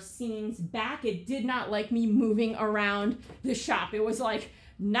of our scenes back. It did not like me moving around the shop. It was like,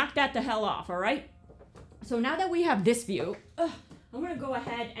 knock that the hell off, all right? So now that we have this view, I'm gonna go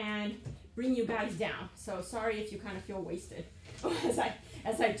ahead and bring you guys down. So sorry if you kind of feel wasted as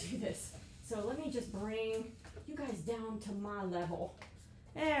I do this. So let me just bring you guys down to my level.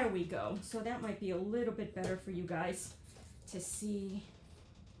 There we go. So that might be a little bit better for you guys to see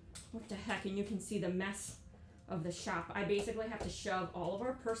what the heck, and you can see the mess of the shop. I basically have to shove all of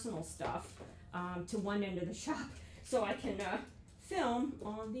our personal stuff to one end of the shop so I can film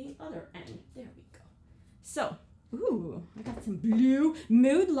on the other end. There we go. So, ooh, I got some blue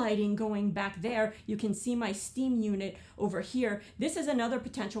mood lighting going back there. You can see my steam unit over here. This is another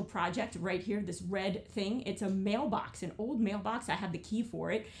potential project right here, this red thing. It's a mailbox, an old mailbox. I have the key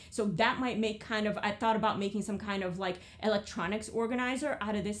for it. So that might make kind of, I thought about making some kind of like electronics organizer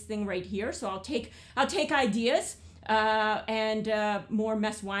out of this thing right here. So I'll take ideas and more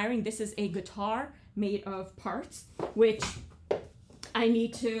mesh wiring. This is a guitar made of parts, which I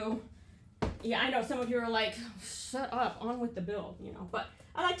need to, yeah, I know some of you are like, shut up, on with the build, you know, but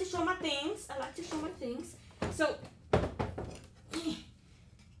I like to show my things. I like to show my things. So,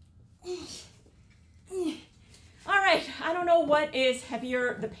 all right, I don't know what is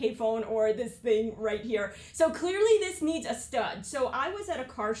heavier, the payphone or this thing right here. So clearly this needs a stud. So I was at a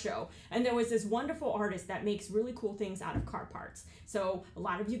car show and there was this wonderful artist that makes really cool things out of car parts. So a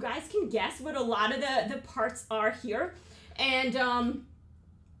lot of you guys can guess what a lot of the parts are here. And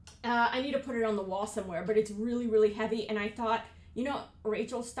I need to put it on the wall somewhere, but it's really, really heavy. And I thought, you know,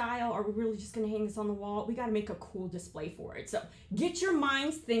 Rachel style, are we really just gonna hang this on the wall? We gotta make a cool display for it. So get your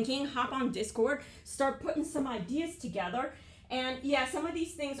minds thinking, hop on Discord, start putting some ideas together. And yeah, some of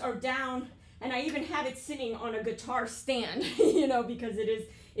these things are down, and I even have it sitting on a guitar stand, you know, because it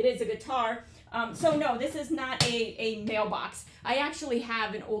is a guitar. So no, this is not a mailbox. I actually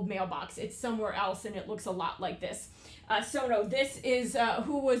have an old mailbox. It's somewhere else and it looks a lot like this. So no, this is,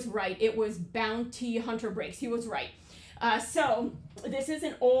 who was right? It was Bounty Hunter Brakes. He was right. So this is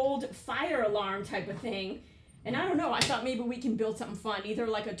an old fire alarm type of thing. And I don't know, I thought maybe we can build something fun, either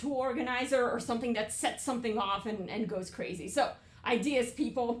like a tool organizer or something that sets something off and goes crazy. So ideas,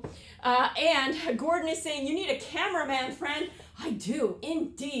 people. And Gordon is saying, you need a cameraman, friend. I do,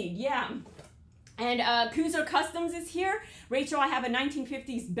 indeed, yeah. And Kuzer Customs is here. Rachel, I have a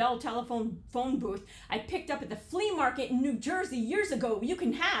 1950s Bell telephone phone booth I picked up at the flea market in New Jersey years ago. You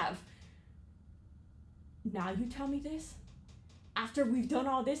can have. Now you tell me this? After we've done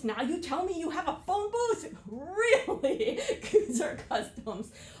all this, now you tell me you have a phone booth? Really? Kuzer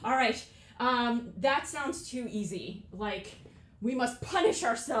Customs. All right, that sounds too easy. Like, we must punish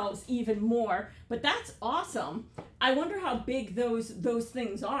ourselves even more. But that's awesome. I wonder how big those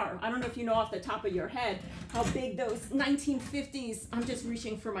things are. I don't know if you know off the top of your head how big those 1950s, I'm just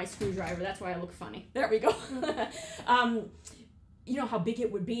reaching for my screwdriver. That's why I look funny. There we go. you know how big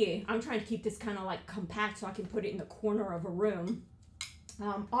it would be. I'm trying to keep this kind of like compact so I can put it in the corner of a room.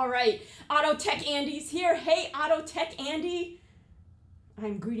 All right, Auto Tech Andy's here. Hey, Auto Tech Andy.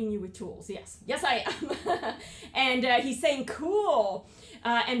 I'm greeting you with tools. Yes, yes I am. And he's saying cool.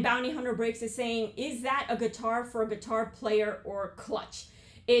 And Bounty Hunter Breaks is saying, is that a guitar for a guitar player or clutch?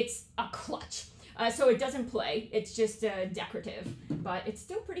 It's a clutch. So it doesn't play. It's just decorative, but it's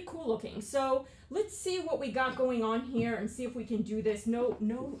still pretty cool looking. So let's see what we got going on here and see if we can do this. No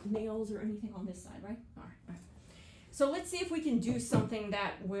nails or anything on this side, right? All right, all right. So let's see if we can do something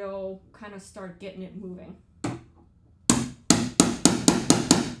that will kind of start getting it moving.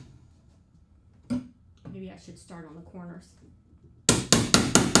 Maybe I should start on the corners.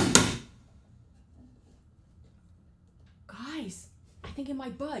 Guys, I think it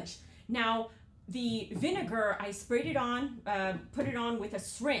might budge. Now, the vinegar, I sprayed it on, put it on with a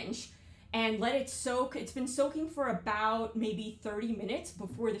syringe and let it soak. It's been soaking for about maybe 30 minutes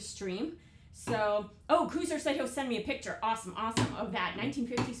before the stream. So, oh, Cruiser said he'll send me a picture. Awesome, awesome, of that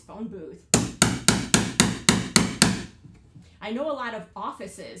 1950s phone booth. I know a lot of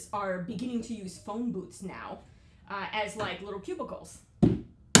offices are beginning to use phone booths now as like little cubicles.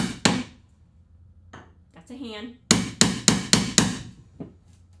 That's a hand.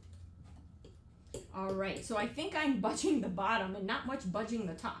 All right, so I think I'm budging the bottom and not much budging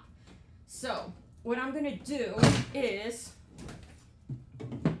the top. So what I'm gonna do is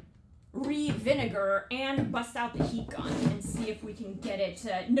re-vinegar and bust out the heat gun and see if we can get it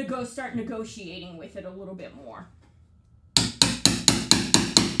to start negotiating with it a little bit more.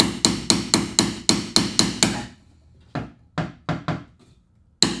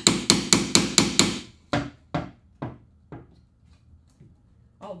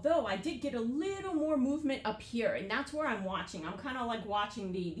 Although I did get a little more movement up here, and that's where I'm watching. I'm kind of like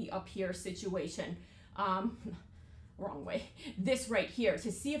watching the up here situation. Wrong way. This right here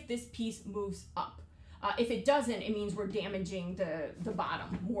to see if this piece moves up. If it doesn't, it means we're damaging the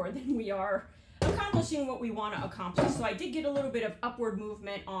bottom more than we are accomplishing what we want to accomplish. So I did get a little bit of upward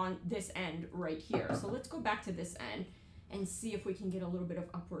movement on this end right here. So let's go back to this end and see if we can get a little bit of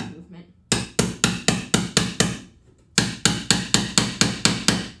upward movement.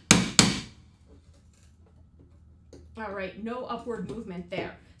 All right, no upward movement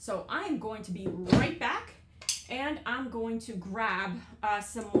there. So I am going to be right back, and I'm going to grab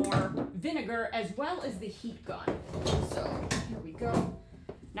some more vinegar as well as the heat gun. So here we go.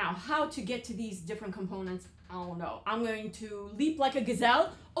 Now, how to get to these different components, I don't know. I'm going to leap like a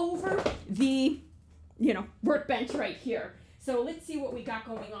gazelle over the, workbench right here. So let's see what we got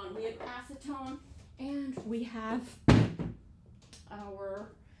going on. We have acetone, and we have our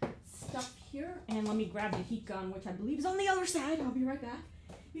stuff here. And let me grab the heat gun, which I believe is on the other side. I'll be right back.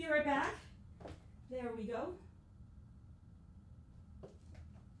 Be right back. There we go.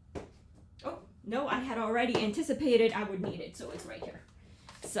 Oh, no, I had already anticipated I would need it, so it's right here.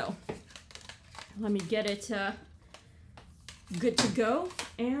 So let me get it good to go,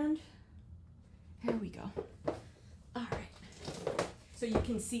 and here we go. All right. So you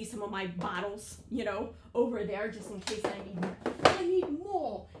can see some of my bottles, over there, just in case I need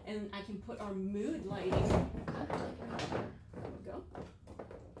more. And I can put our mood lighting. There we go.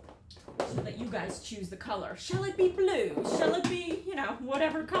 So that you guys choose the color. Shall it be blue? Shall it be,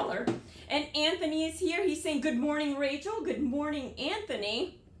 whatever color? And Anthony is here. He's saying, good morning, Rachel. Good morning,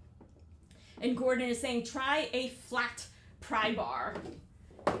 Anthony. And Gordon is saying, try a flat pry bar.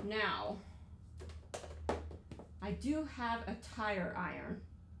 Now, I do have a tire iron.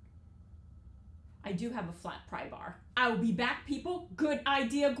 I do have a flat pry bar. I'll be back, people. Good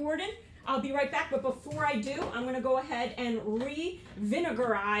idea, Gordon. I'll be right back, but before I do, I'm gonna go ahead and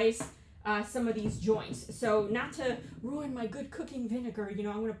re-vinegarize some of these joints. So not to ruin my good cooking vinegar,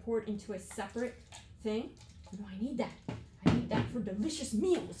 I'm gonna pour it into a separate thing. I need that. I need that for delicious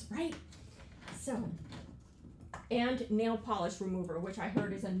meals, right? So, and nail polish remover, which I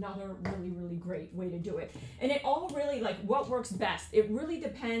heard is another really, really great way to do it. And it all really, what works best, it really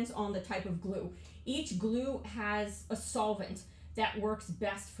depends on the type of glue. Each glue has a solvent that works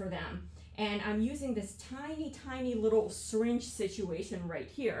best for them. And I'm using this tiny, tiny little syringe situation right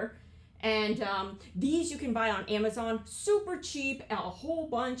here. And these you can buy on Amazon, super cheap, a whole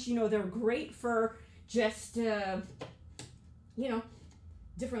bunch. They're great for just,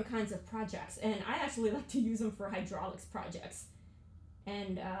 different kinds of projects. And I actually like to use them for hydraulics projects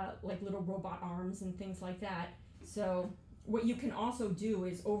and like little robot arms and things like that. So what you can also do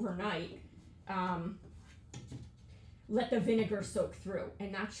is overnight, let the vinegar soak through,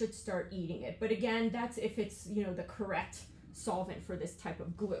 and that should start eating it. But again, that's if it's, the correct solvent for this type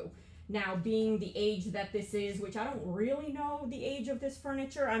of glue. Now, being the age that this is, which I don't really know the age of this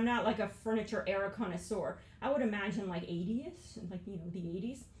furniture, I'm not like a furniture era connoisseur. I would imagine like 80s, like, you know, the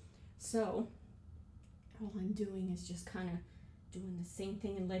 80s. So all I'm doing is just kind of doing the same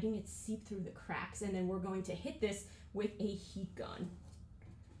thing and letting it seep through the cracks. And then we're going to hit this with a heat gun.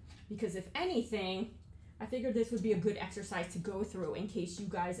 Because if anything, I figured this would be a good exercise to go through in case you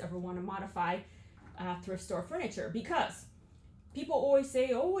guys ever want to modify thrift store furniture. Because people always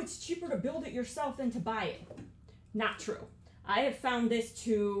say, oh, it's cheaper to build it yourself than to buy it. Not true. I have found this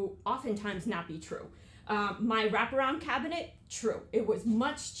to oftentimes not be true. My wraparound cabinet, true. It was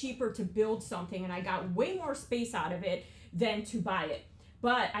much cheaper to build something and I got way more space out of it than to buy it.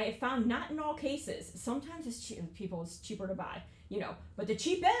 But I have found not in all cases. Sometimes it's cheaper to buy, you know. But the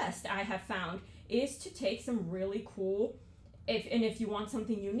cheapest I have found is to take some really cool, if you want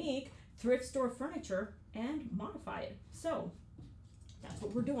something unique, thrift store furniture and modify it. So that's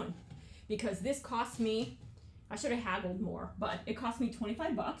what we're doing. Because this cost me, I should have haggled more, but it cost me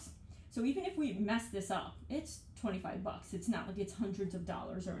 25 bucks. So even if we mess this up, it's 25 bucks. It's not like it's hundreds of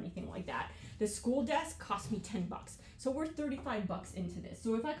dollars or anything like that. The school desk cost me 10 bucks. So we're 35 bucks into this.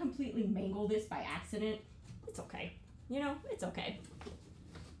 So if I completely mangle this by accident, it's okay. You know, it's okay.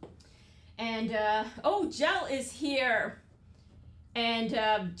 And, oh, Jell is here. And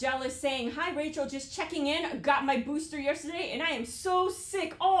Jell is saying, hi, Rachel, just checking in. Got my booster yesterday, and I am so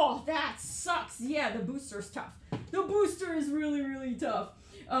sick. Oh, that sucks. Yeah, the booster's tough. The booster is really, really tough.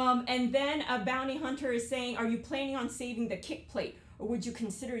 And then a bounty hunter is saying, are you planning on saving the kick plate? Or would you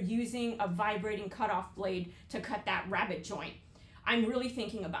consider using a vibrating cutoff blade to cut that rabbet joint? I'm really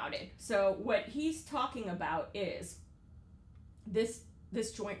thinking about it. So what he's talking about is this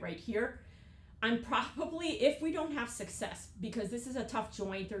joint right here. I'm probably, if we don't have success, because this is a tough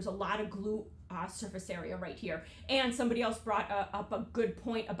joint, there's a lot of glue surface area right here. And somebody else brought up a good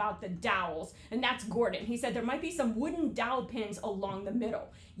point about the dowels, and that's Gordon. He said there might be some wooden dowel pins along the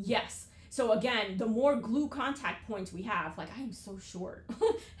middle. Yes. So again, the more glue contact points we have, like I am so short.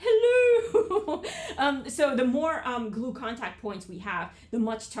 Hello. So the more glue contact points we have, the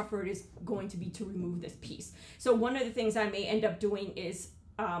much tougher it is going to be to remove this piece. So one of the things I may end up doing is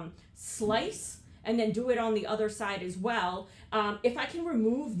slice and then do it on the other side as well. If I can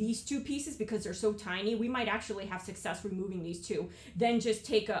remove these two pieces because they're so tiny, we might actually have success removing these two. Then just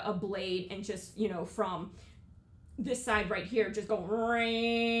take a blade and just, you know, from this side right here, just go,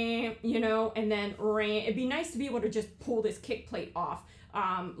 you know, and then it'd be nice to be able to just pull this kick plate off,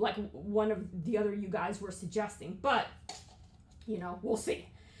 like one of the other you guys were suggesting. But, you know, we'll see.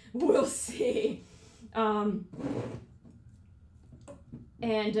 We'll see. And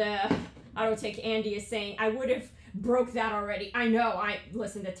Autotech Andy is saying, I would have broke that already. I know,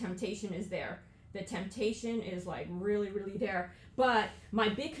 listen, the temptation is there. The temptation is like really, really there. But my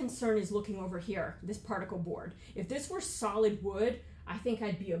big concern is looking over here, this particle board. If this were solid wood, I think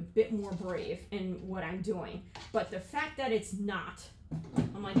I'd be a bit more brave in what I'm doing. But the fact that it's not,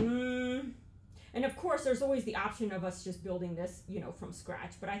 I'm like, And of course, there's always the option of us just building this, you know, from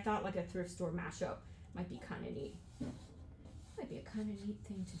scratch. But I thought like a thrift store mashup might be kind of neat. Might be a kind of neat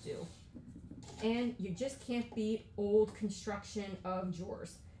thing to do. And you just can't beat old construction of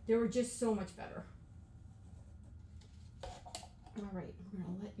drawers. They were just so much better. All right, I'm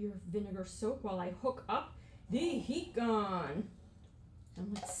gonna let your vinegar soak while I hook up the heat gun.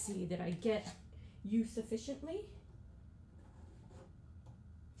 And let's see, did I get you sufficiently?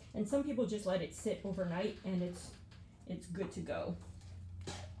 And some people just let it sit overnight and it's good to go.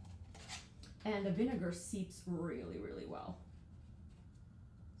 And the vinegar seeps really, really well.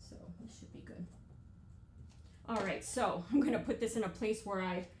 So this should be good. All right, so I'm gonna put this in a place where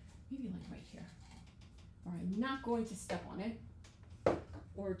maybe like right here, where I'm not going to step on it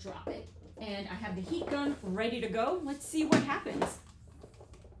or drop it. And I have the heat gun ready to go. Let's see what happens.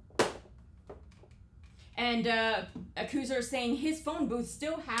 And Akuzer is saying his phone booth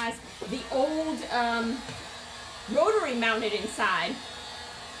still has the old rotary mounted inside.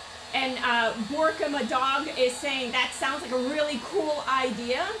 And Borkum, a dog, is saying that sounds like a really cool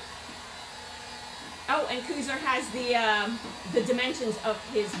idea. Oh, and Kuzer has the dimensions of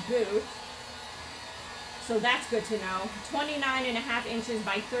his booth. So that's good to know. 29.5 inches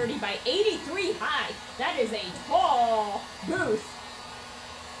by 30 by 83 high. That is a tall booth.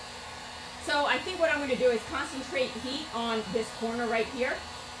 So I think what I'm going to do is concentrate heat on this corner right here.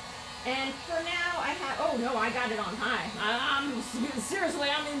 And for now, I have, oh no, I got it on high. Seriously,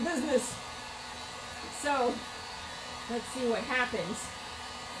 I'm in business. So, let's see what happens.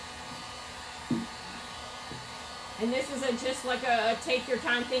 And this is just like a take your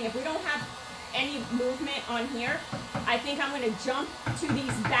time thing. If we don't have any movement on here, I think I'm going to jump to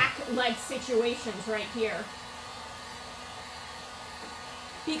these back leg situations right here.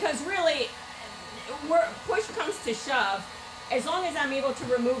 Because really, where push comes to shove, as long as I'm able to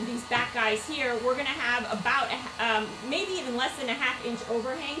remove these back guys here, we're going to have about, maybe even less than a ½ inch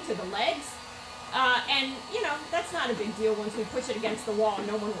overhang to the legs. And, you know, that's not a big deal once we push it against the wall.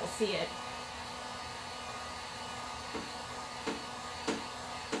 No one will see it.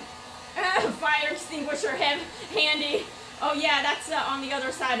 Fire extinguisher handy. Oh yeah, that's on the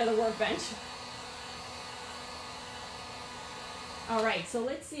other side of the workbench. All right, so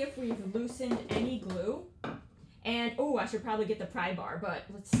let's see if we've loosened any glue. And, oh, I should probably get the pry bar, but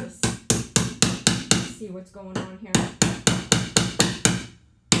let's just see what's going on here.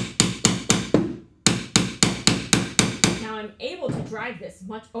 Now I'm able to drive this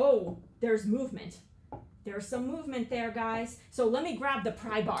much. Oh, there's movement. There's some movement there, guys. So let me grab the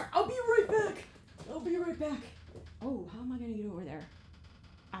pry bar. I'll be right back. I'll be right back. Oh, how am I going to get over there?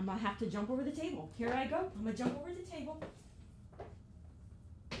 I'm going to have to jump over the table. Here I go. I'm going to jump over the table.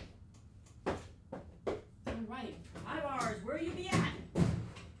 All right. Pry bars, where you be at?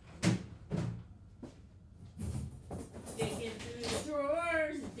 Digging through the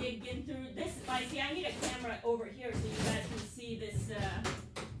drawers. Digging through this. See, I need a camera over here so you guys can see this,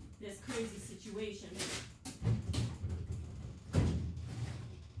 this crazy situation.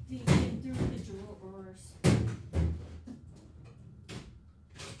 Digging through the drawers.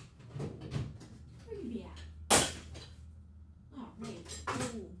 Where you be at? Oh, wait.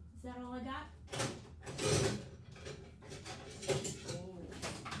 Ooh, is that all I got? Oh,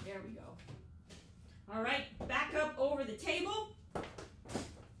 there we go. All right, back up over the table.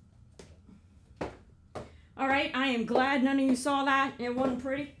 All right, I am glad none of you saw that. It wasn't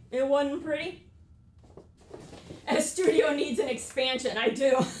pretty. It wasn't pretty. A studio needs an expansion. I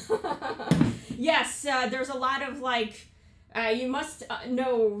do. Yes, there's a lot of like, you must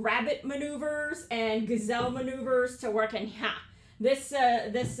know rabbit maneuvers and gazelle maneuvers to work in. This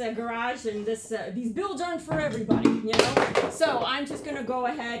garage and these builds aren't for everybody, you know? So I'm just gonna go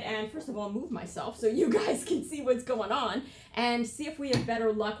ahead and first of all move myself so you guys can see what's going on and see if we have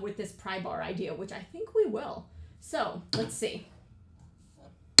better luck with this pry bar idea, which I think we will. So let's see.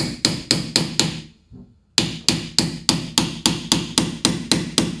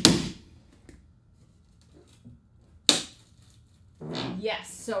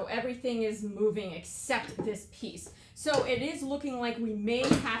 Yes, so everything is moving except this piece. So it is looking like we may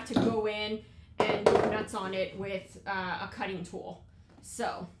have to go in and go nuts on it with a cutting tool.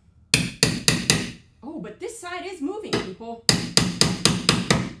 So, oh, but this side is moving, people.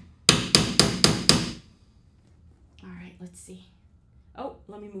 All right, let's see. Oh,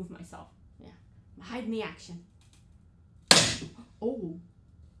 let me move myself. Yeah, I'm hiding the action. Oh,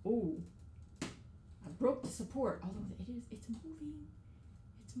 oh, I broke the support, although it's moving.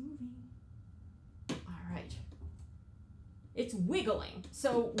 It's moving. All right. It's wiggling.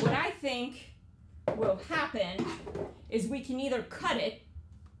 So what I think will happen is we can either cut it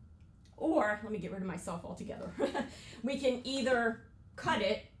or, let me get rid of myself altogether. We can either cut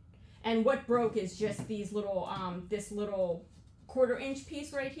it, and what broke is just these little, this little 1/4 inch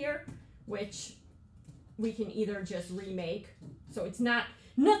piece right here, which we can either just remake. So it's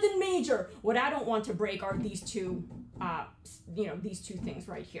nothing major. What I don't want to break are these two, you know, these two things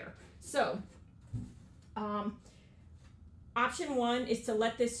right here. So, option one is to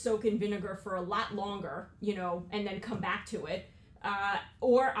let this soak in vinegar for a lot longer, you know, and then come back to it.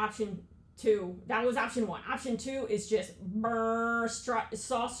 Or option two, that was option one. Option two is just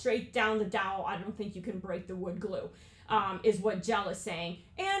saw straight down the dowel. I don't think you can break the wood glue, is what Gel is saying.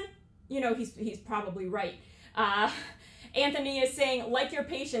 And, you know, he's probably right. Anthony is saying, like your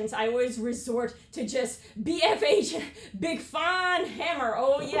patience, I always resort to just BFH, big fine hammer.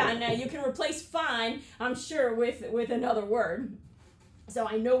 Oh yeah, now you can replace fine, I'm sure, with another word. So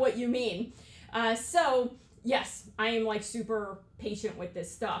I know what you mean. So yes, I am like super patient with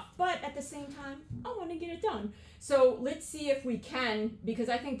this stuff, but at the same time, I want to get it done. So let's see if we can, because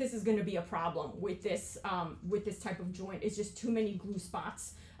I think this is going to be a problem with this type of joint. It's just too many glue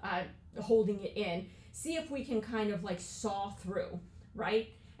spots holding it in. See if we can kind of like saw through,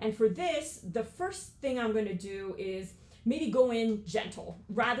 right? And for this, the first thing I'm going to do is maybe go in gentle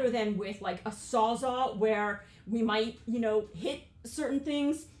rather than with like a sawzall where we might, you know, hit certain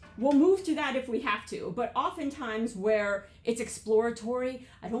things. We'll move to that if we have to, but oftentimes where it's exploratory,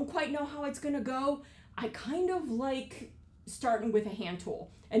 I don't quite know how it's going to go. I kind of like starting with a hand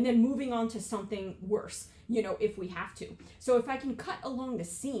tool and then moving on to something worse, you know, if we have to. So if I can cut along the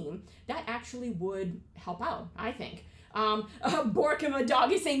seam, that actually would help out, I think. Bork and my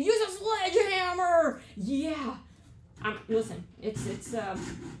dog is saying, use a sledgehammer. Yeah. Listen,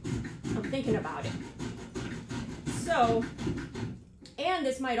 I'm thinking about it. So, and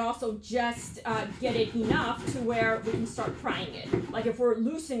this might also just get it enough to where we can start prying it. Like if we're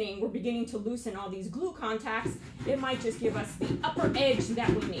beginning to loosen all these glue contacts, it might just give us the upper edge that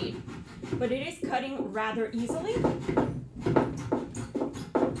we need. But it is cutting rather easily.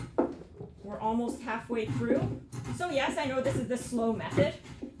 We're almost halfway through. So yes, I know this is the slow method,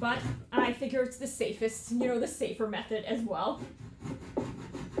 but I figure it's the safest, you know, the safer method as well.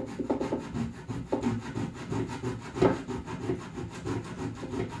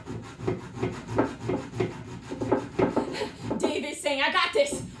 Dave is saying, I got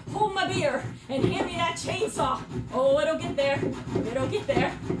this. Hold my beer and hand me that chainsaw. Oh, it'll get there. It'll get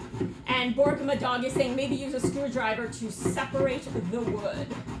there. And Bork, my dog, is saying maybe use a screwdriver to separate the wood.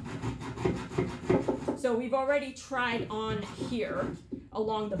 So we've already tried on here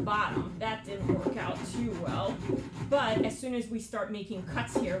along the bottom. That didn't work out too well. But as soon as we start making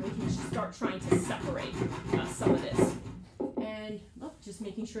cuts here, we can start trying to separate some of this. And just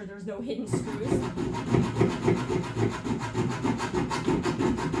making sure there's no hidden screws.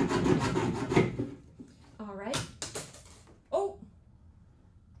 All right. Oh!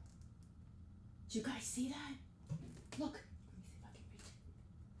 Did you guys see that? Look.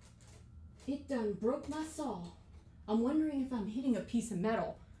 It done broke my saw. I'm wondering if I'm hitting a piece of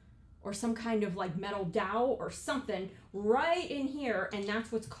metal or some kind of like metal dowel or something right in here, and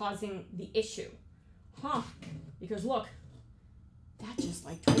that's what's causing the issue. Huh, because look, that just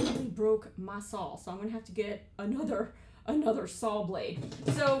like totally broke my saw. So I'm gonna have to get another saw blade.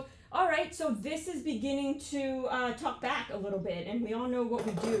 So, all right, so this is beginning to talk back a little bit, and we all know what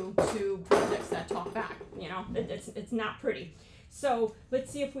we do to projects that talk back. You know, it's not pretty. So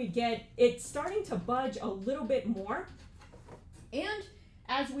let's see if we get it starting to budge a little bit more. And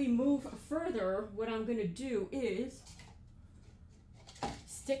as we move further, what I'm going to do is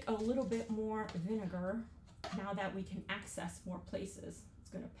stick a little bit more vinegar now that we can access more places. It's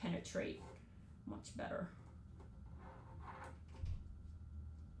going to penetrate much better.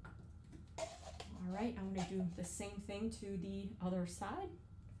 All right, I'm going to do the same thing to the other side.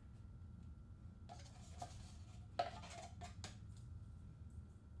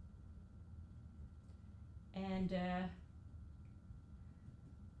 And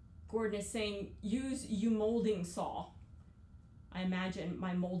Gordon is saying, use your molding saw. I imagine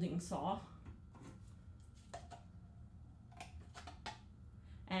my molding saw.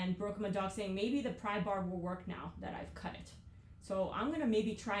 And Brooke, my dog, saying, maybe the pry bar will work now that I've cut it. So I'm going to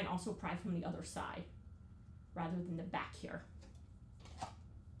maybe try and also pry from the other side rather than the back here.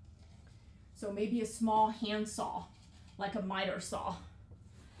 So maybe a small hand saw, like a miter saw.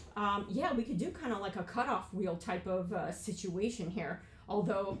 Yeah, we could do kind of like a cutoff wheel type of situation here,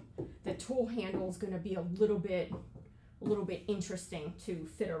 although the tool handle is going to be a little bit interesting to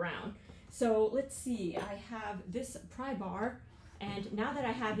fit around. So let's see, I have this pry bar, and now that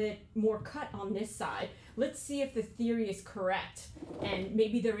I have it more cut on this side, let's see if the theory is correct, and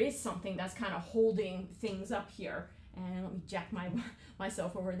maybe there is something that's kind of holding things up here. And let me jack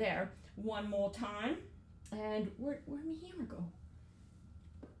myself over there one more time. And where'd my hammer go?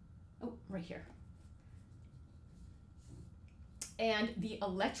 Oh, right here. And the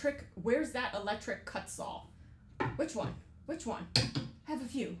electric, where's that electric cut saw? Which one? Which one? I have a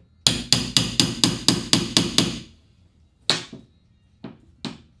few.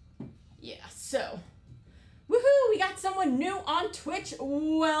 Yeah, so, woohoo, we got someone new on Twitch.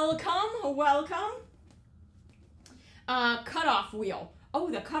 Welcome, welcome. Cutoff wheel.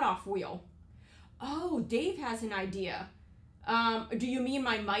 Oh, the cutoff wheel. Oh, Dave has an idea. Do you mean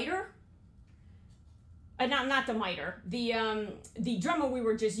my miter? Not the miter. The Dremel we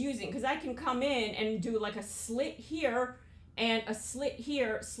were just using, because I can come in and do like a slit here and a slit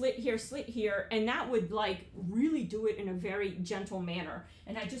here, slit here, slit here, and that would like really do it in a very gentle manner.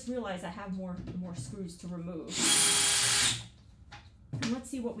 And I just realized I have more screws to remove. And let's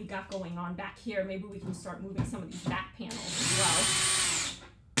see what we got going on back here. Maybe we can start moving some of these back panels as well.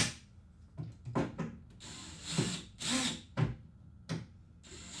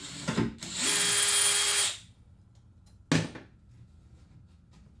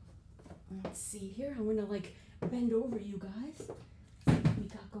 Let's see here. I'm gonna like bend over you guys. See what we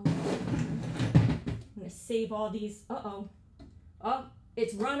got going on. I'm gonna save all these. Uh-oh. Oh,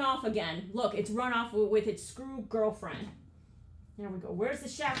 it's run off again. Look, it's run off with its screw girlfriend. There we go. Where's the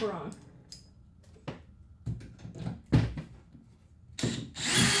chaperone?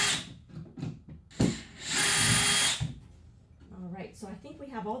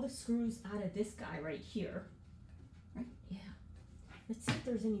 have all the screws out of this guy right here. Right? Yeah. Let's see if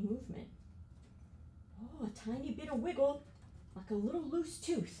there's any movement. Oh, a tiny bit of wiggle, like a little loose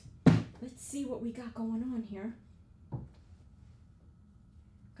tooth. Let's see what we got going on here.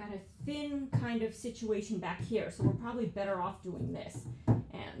 Got a thin kind of situation back here, so we're probably better off doing this.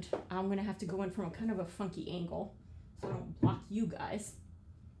 And I'm gonna have to go in from a kind of a funky angle so I don't block you guys.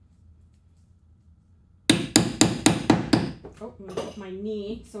 Oh, I'm gonna put my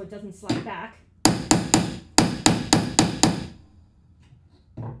knee so it doesn't slide back.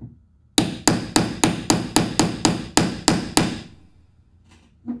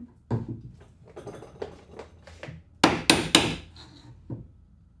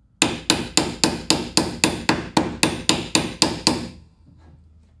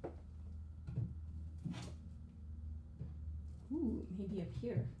 Ooh, maybe up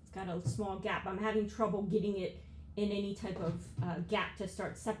here. It's got a small gap. I'm having trouble getting it in any type of gap to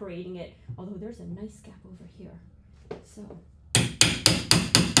start separating it, although there's a nice gap over here. So,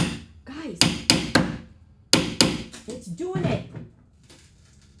 guys, it's doing it.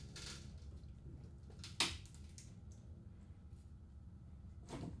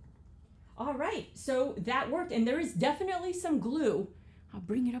 All right, so that worked, and there is definitely some glue. I'll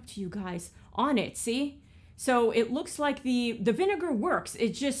bring it up to you guys on it, see? So it looks like the vinegar works.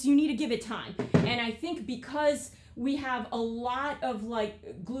 It's just, you need to give it time. And I think because we have a lot of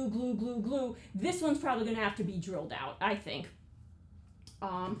like glue, this one's probably gonna have to be drilled out, I think.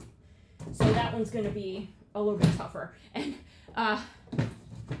 So that one's gonna be a little bit tougher. And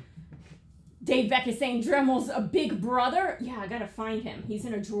Dave Beck is saying Dremel's a big brother. Yeah, I gotta find him. He's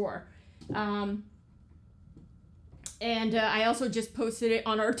in a drawer. And I also just posted it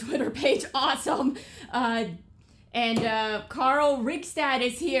on our Twitter page. Awesome. And Carl Rigstad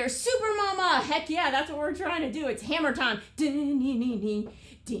is here. Super Mama. Heck yeah, that's what we're trying to do. It's hammer time.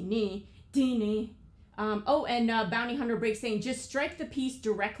 Oh, and Bounty Hunter Break saying, just strike the piece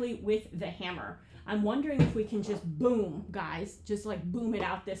directly with the hammer. I'm wondering if we can just boom, guys. Just like boom it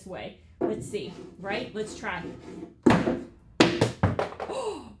out this way. Let's see, right? Let's try.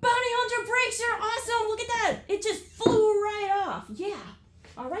 Bounty Hunter breaks, you're awesome. Look at that. It just flew right off. Yeah.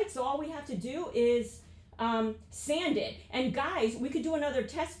 All right, so all we have to do is sand it. And guys, we could do another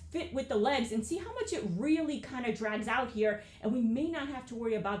test fit with the legs and see how much it really kind of drags out here. And we may not have to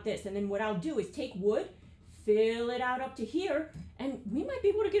worry about this. And then what I'll do is take wood, fill it out up to here, and we might be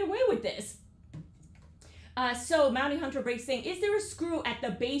able to get away with this. So Bounty Hunter Breaks saying, is there a screw at the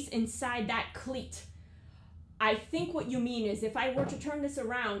base inside that cleat? I think what you mean is if I were to turn this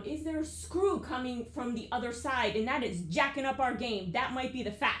around, is there a screw coming from the other side? And that is jacking up our game. That might be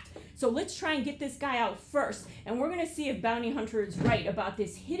the fact. So let's try and get this guy out first. And we're going to see if Bounty Hunter is right about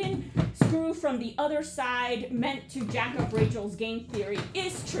this hidden screw from the other side meant to jack up Rachel's game theory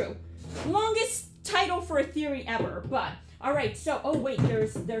is true. Longest title for a theory ever. But, all right. So, oh, wait,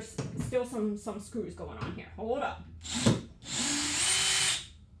 there's still some screws going on here. Hold up.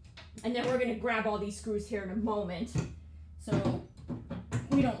 And then we're going to grab all these screws here in a moment so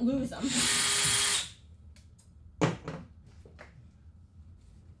we don't lose them.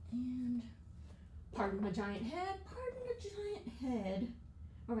 And pardon my giant head, pardon the giant head.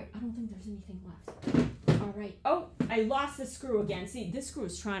 All right, I don't think there's anything left. All right. Oh, I lost the screw again. See, this screw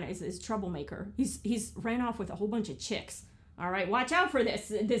is is troublemaker. He's ran off with a whole bunch of chicks. All right, watch out for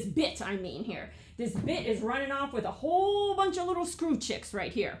this bit, I mean here. This bit is running off with a whole bunch of little screw chicks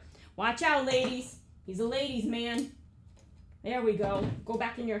right here. Watch out, ladies. He's a ladies' man. There we go. Go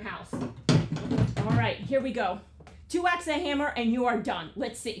back in your house. All right, here we go. 2x a hammer and you are done.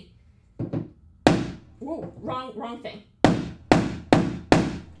 Let's see. Whoa, wrong thing.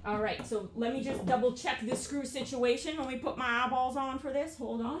 All right, so let me just double check this screw situation. Let me put my eyeballs on for this.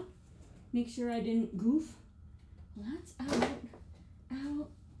 Hold on. Make sure I didn't goof. That's out.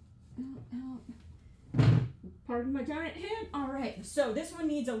 Pardon my giant hand. All right, so this one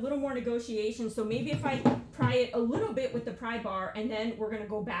needs a little more negotiation. So maybe if I pry it a little bit with the pry bar, and then we're gonna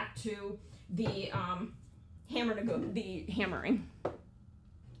go back to the hammering.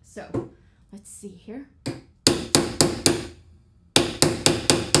 So let's see here.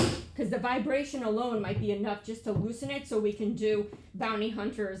 Because the vibration alone might be enough just to loosen it, so we can do Bounty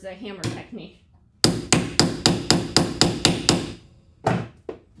Hunter's hammer technique.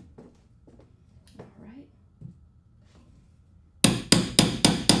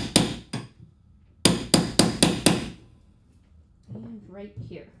 Right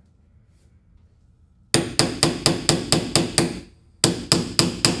here.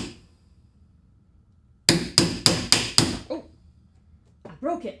 Oh, I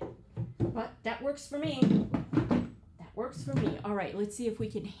broke it, but that works for me. That works for me. All right, let's see if we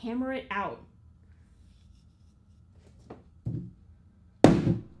can hammer it out.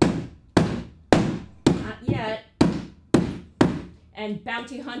 Not yet. And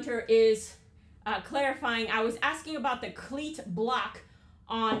Bounty Hunter is clarifying, I was asking about the cleat block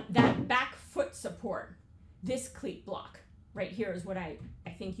on that back foot support. This cleat block right here is what I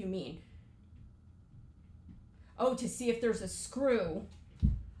think you mean. Oh, to see if there's a screw.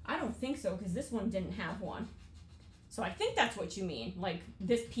 I don't think so, because this one didn't have one. So I think that's what you mean, like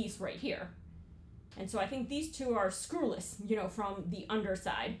this piece right here. And so I think these two are screwless, you know, from the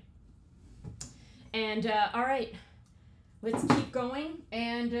underside. And all right, let's keep going.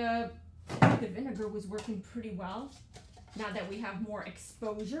 And the vinegar was working pretty well. Now that we have more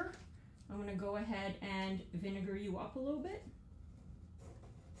exposure, I'm gonna go ahead and vinegar you up a little bit.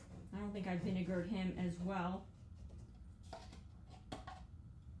 I don't think I vinegared him as well.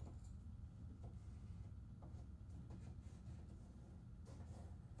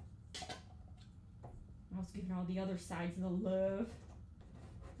 I was giving all the other sides the love.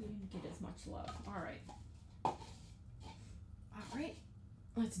 You didn't get as much love. All right. All right,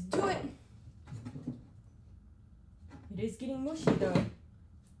 let's do it. It is getting mushy though.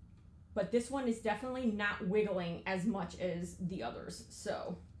 But this one is definitely not wiggling as much as the others.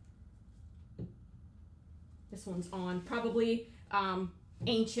 So this one's on. Probably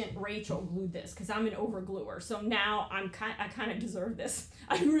ancient Rachel glued this because I'm an overgluer. So now I kind of deserve this.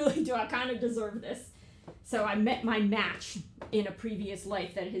 I really do. I kind of deserve this. So I met my match in a previous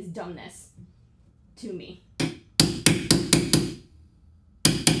life that has done this to me.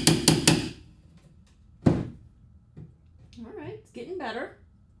 All right, it's getting better.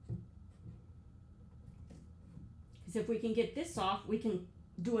 Because if we can get this off, we can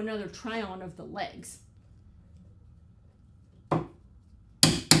do another try on of the legs.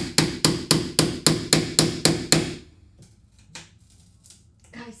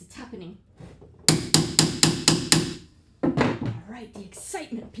 Guys, it's happening. All right, the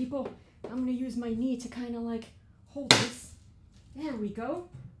excitement, people. I'm gonna use my knee to kind of like hold this. There we go.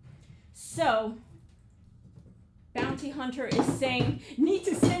 So, Bounty Hunter is saying, need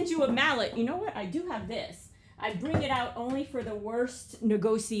to send you a mallet. You know what? I do have this. I bring it out only for the worst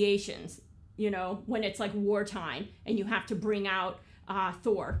negotiations, you know, when it's like wartime and you have to bring out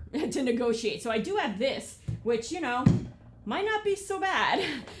Thor to negotiate. So I do have this, which, you know, might not be so bad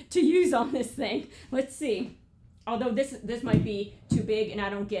to use on this thing. Let's see. Although this might be too big and I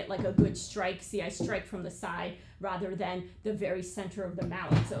don't get like a good strike. See, I strike from the side rather than the very center of the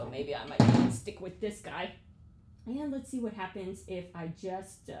mallet. So maybe I might stick with this guy. And let's see what happens if I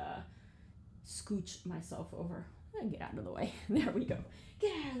just scooch myself over. Get out of the way. There we go.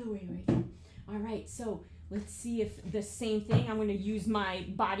 Get out of the way, Rachel. All right, so let's see if the same thing. I'm going to use my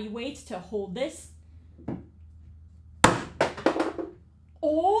body weight to hold this.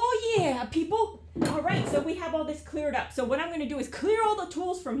 Oh, yeah, people. All right, so we have all this cleared up. So what I'm going to do is clear all the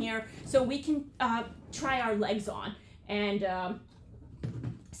tools from here so we can try our legs on and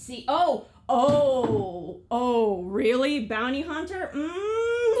see. Oh, really? Bounty Hunter?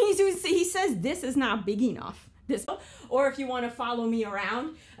 He says this is not big enough. This, or if you want to follow me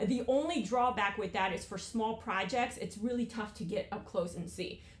around, the only drawback with that is for small projects, it's really tough to get up close and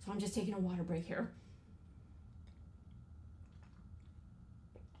see. So I'm just taking a water break here.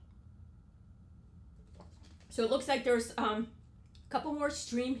 So it looks like there's a couple more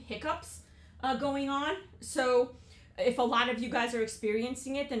stream hiccups going on. So if a lot of you guys are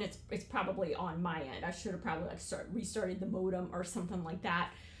experiencing it, then it's probably on my end. I should have probably like restarted the modem or something like that.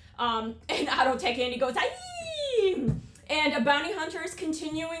 And Auto Tech Andy goes, aye! And a Bounty Hunter is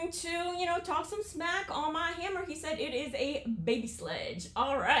continuing to, you know, talk some smack on my hammer. He said it is a baby sledge.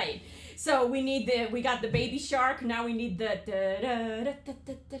 All right. So we got the baby shark. Now we need the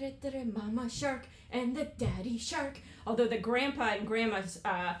mama shark and the daddy shark. Although the grandpa and grandma's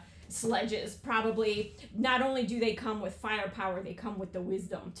sledges probably, not only do they come with firepower, they come with the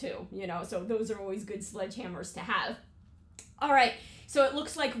wisdom too, you know, so those are always good sledgehammers to have. All right, so it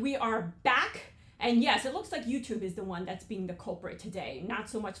looks like we are back. And yes, it looks like YouTube is the one that's being the culprit today, not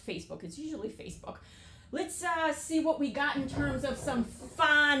so much Facebook. It's usually Facebook. Let's see what we got in terms of some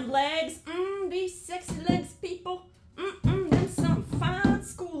fine legs. These sexy legs, people. Them some fine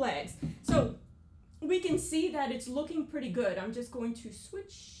school legs. So we can see that it's looking pretty good. I'm just going to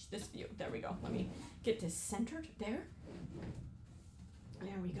switch this view. There we go. Let me get this centered there.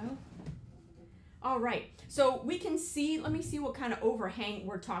 There we go. All right, so we can see, let me see what kind of overhang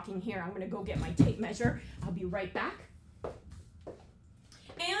we're talking here. I'm gonna go get my tape measure. I'll be right back.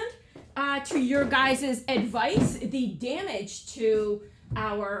 And to your guys' advice, the damage to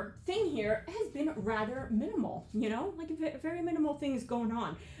our thing here has been rather minimal, you know, like very minimal things going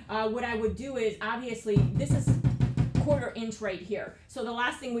on. What I would do is, obviously, this is 1/4 inch right here. So the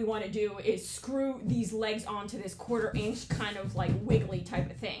last thing we want to do is screw these legs onto this 1/4 inch kind of like wiggly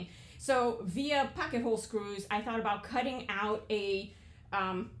type of thing. So via pocket hole screws, I thought about cutting out a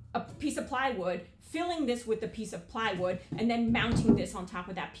piece of plywood, filling this with the piece of plywood, and then mounting this on top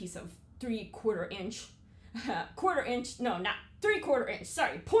of that piece of 3/4 inch, 1/4 inch, no, not 3/4 inch,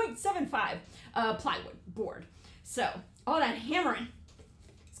 sorry, 0.75 plywood board. So all that hammering,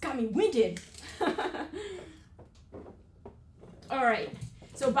 it's got me winded. All right,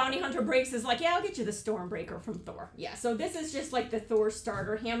 so Bounty Hunter Breaks is like, yeah, I'll get you the Stormbreaker from Thor. Yeah, so this is just like the Thor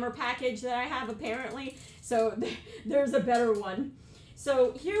starter hammer package that I have apparently. So there's a better one.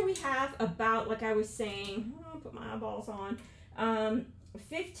 So here we have about, like I was saying, I'll put my eyeballs on,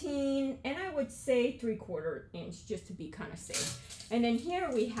 15, and I would say 3/4 inch just to be kind of safe. And then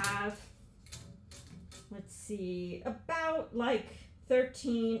here we have, let's see, about like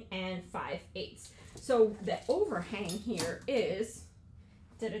 13 and 5/8. So the overhang here is,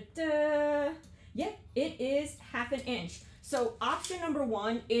 yep, it is 1/2 inch. So option number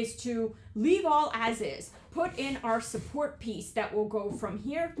 1 is to leave all as is. Put in our support piece that will go from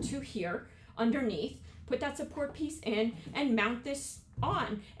here to here underneath. Put that support piece in and mount this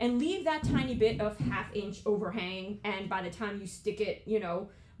on and leave that tiny bit of 1/2 inch overhang. And by the time you stick it, you know,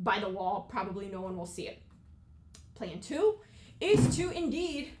 by the wall, probably no one will see it. Plan 2 is to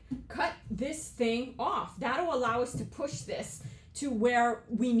indeed cut this thing off. That'll allow us to push this to where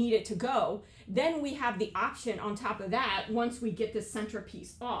we need it to go. Then we have the option on top of that, once we get this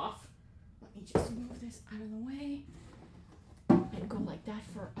centerpiece off, let me just move this out of the way and go like that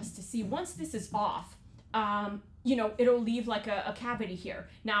for us to see. Once this is off, you know, it'll leave like a cavity here.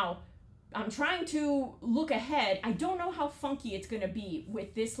 Now, I'm trying to look ahead. I don't know how funky it's gonna be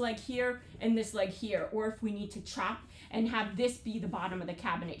with this leg here and this leg here, or if we need to chop and have this be the bottom of the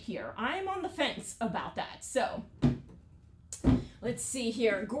cabinet here. I'm on the fence about that. So let's see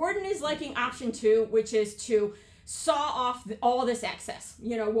here. Gordon is liking option 2, which is to saw off all this excess.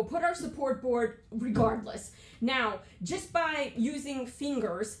 You know, we'll put our support board regardless. Now, just by using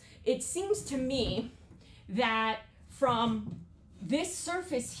fingers, it seems to me that from this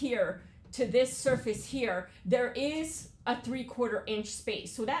surface here to this surface here, there is a 3/4 inch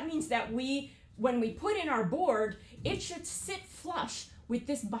space. So that means that when we put in our board, it should sit flush with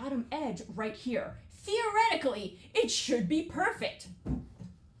this bottom edge right here. Theoretically, it should be perfect.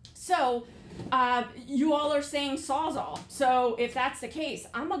 So you all are saying Sawzall. So if that's the case,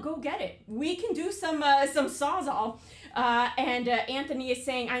 I'm gonna go get it. We can do some Sawzall. And Anthony is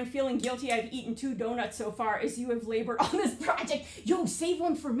saying, I'm feeling guilty. I've eaten 2 donuts so far as you have labored on this project. Yo, save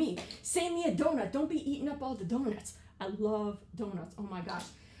one for me. Save me a donut. Don't be eating up all the donuts. I love donuts. Oh my gosh.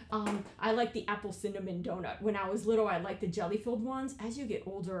 I like the apple cinnamon donut. When I was little, I liked the jelly-filled ones. As you get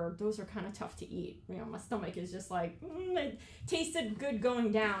older, those are kind of tough to eat. You know, my stomach is just like, it tasted good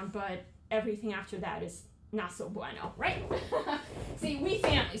going down, but everything after that is not so bueno, right? See, we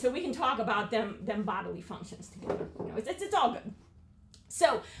family, so we can talk about them bodily functions together. You know, it's all good.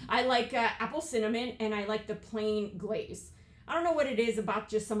 So I like apple cinnamon, and I like the plain glaze. I don't know what it is about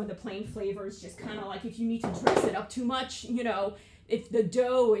just some of the plain flavors, just kind of like if you need to dress it up too much, you know, if the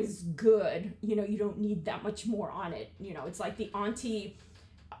dough is good, you know, you don't need that much more on it. You know, it's like the Auntie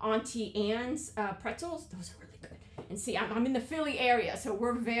Anne's pretzels. Those are really good. And see, I'm in the Philly area, so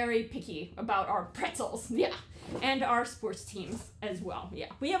we're very picky about our pretzels. Yeah. And our sports teams as well. Yeah.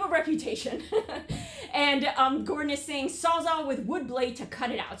 We have a reputation. And Gordon is saying Sawzall with wood blade to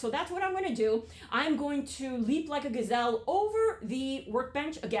cut it out. So that's what I'm going to do. I'm going to leap like a gazelle over the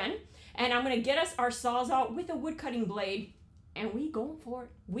workbench again. And I'm going to get us our Sawzall with a wood cutting blade. And we going for it.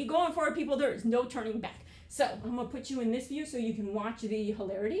 We going for it, people. There is no turning back. So I'm going to put you in this view so you can watch the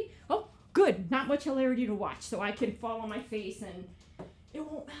hilarity. Oh, good. Not much hilarity to watch. So I can fall on my face and it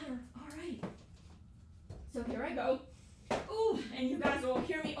won't matter. All right. So here I go. Ooh, and you guys will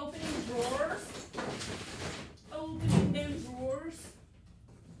hear me opening drawers. Opening them drawers.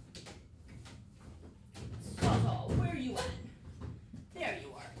 Sawzall, where are you at? There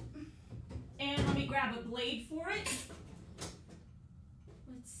you are. And let me grab a blade for it.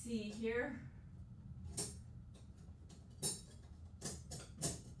 Let's see here.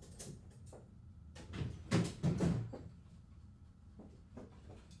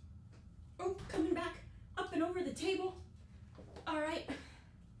 Oh, coming back up and over the table. All right.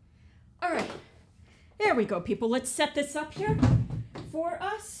 All right. There we go, people. Let's set this up here for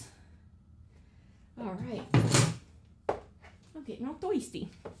us. All right. I'm getting all thirsty.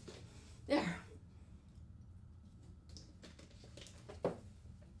 There.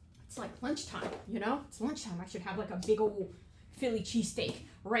 like lunchtime, you know? It's lunchtime. I should have like a big old Philly cheesesteak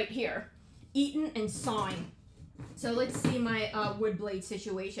right here, eating and sawing. So let's see my wood blade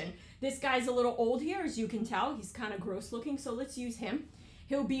situation. This guy's a little old here, as you can tell. He's kind of gross looking, so let's use him.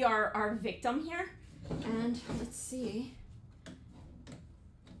 He'll be our victim here. And let's see.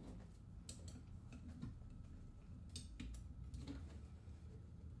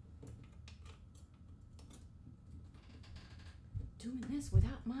 Doing this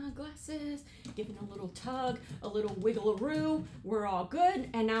without my glasses, giving a little tug, a little wiggle-a-roo. We're all good.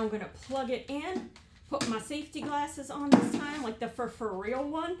 And now I'm gonna plug it in. Put my safety glasses on this time, like the for real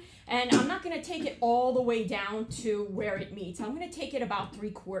one. And I'm not gonna take it all the way down to where it meets. I'm gonna take it about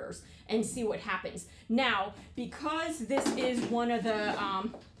 3/4 and see what happens. Now, because this is one of the, I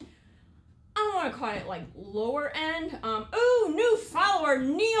don't wanna call it like lower end. Ooh, new follower,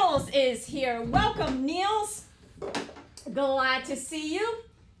 Niels is here. Welcome, Niels. Glad to see you.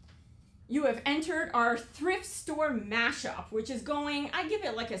 You have entered our thrift store mashup, which is going, I give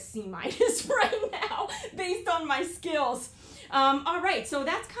it like a C- right now, based on my skills. All right, so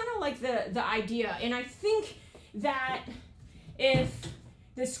that's kind of like the idea. And I think that if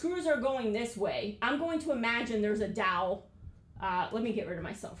the screws are going this way, I'm going to imagine there's a dowel. Let me get rid of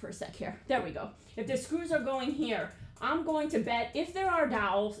myself for a sec here. There we go. If the screws are going here, I'm going to bet if there are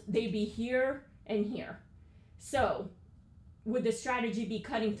dowels, they'd be here and here. So would the strategy be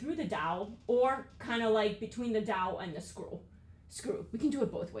cutting through the dowel or kind of like between the dowel and the screw? We can do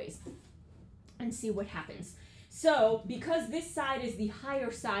it both ways and see what happens. So because this side is the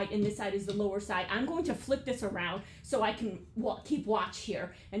higher side and this side is the lower side, I'm going to flip this around so I can keep watch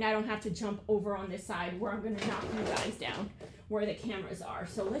here and I don't have to jump over on this side where I'm going to knock you guys down where the cameras are.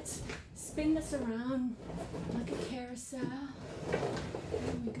 So let's spin this around like a carousel. There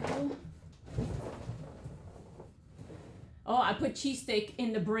we go. Oh, I put cheesesteak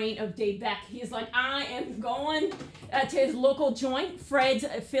in the brain of Dave Beck. He's like, I am going to his local joint, Fred's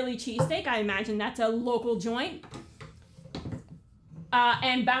Philly cheesesteak. I imagine that's a local joint.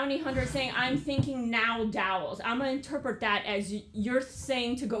 And Bounty Hunter saying, I'm thinking now dowels. I'm going to interpret that as you're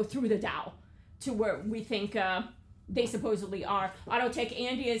saying to go through the dowel to where we think they supposedly are. Autotech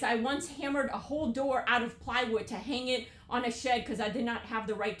Andy is, I once hammered a whole door out of plywood to hang it on a shed because I did not have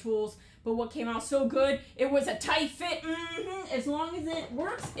the right tools. But what came out so good, it was a tight fit. As long as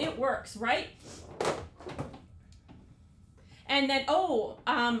it works, right? And then,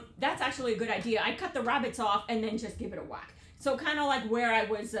 that's actually a good idea. I cut the rabbets off and then just give it a whack. So kind of like where I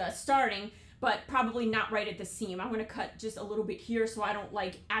was starting, but probably not right at the seam. I'm gonna cut just a little bit here so I don't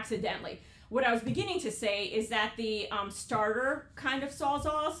like accidentally. What I was beginning to say is that the starter kind of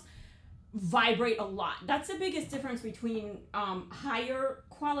sawzalls vibrate a lot. That's the biggest difference between higher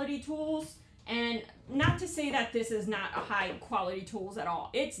quality tools, and not to say that this is not a high quality tools at all.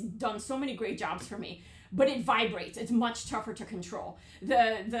 It's done so many great jobs for me, but it vibrates. It's much tougher to control.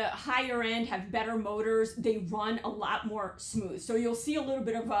 The higher end have better motors. They run a lot more smooth. So you'll see a little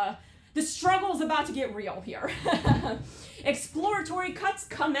bit of the struggle is about to get real here. Exploratory cuts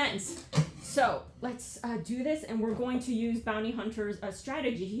commence. So let's do this, and we're going to use Bounty Hunter's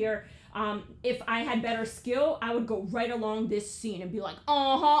strategy here. If I had better skill, I would go right along this seam and be like,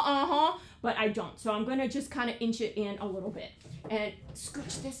 but I don't. So I'm gonna just kind of inch it in a little bit and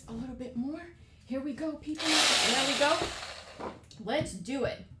scooch this a little bit more. Here we go, people. There we go. Let's do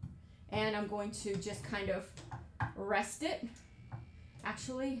it. And I'm going to just kind of rest it.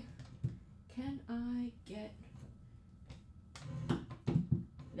 Actually, can I get...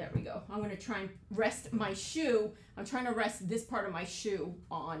 There we go. I'm going to try and rest my shoe. I'm trying to rest this part of my shoe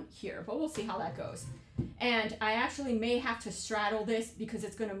on here, but we'll see how that goes. And I actually may have to straddle this because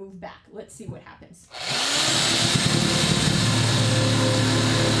it's going to move back. Let's see what happens.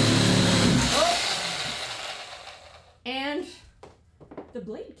 Oh! And the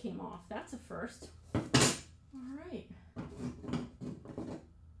blade came off. That's a first. All right.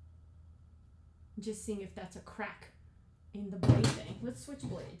 Just seeing if that's a crack in the blade thing. Let's switch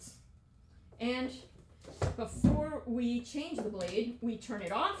blades. And before we change the blade, we turn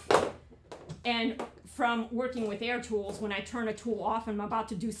it off. And from working with air tools, when I turn a tool off and I'm about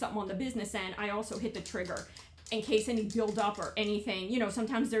to do something on the business end, I also hit the trigger in case any buildup or anything. You know,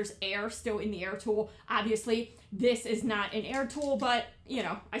 sometimes there's air still in the air tool. Obviously, this is not an air tool, but, you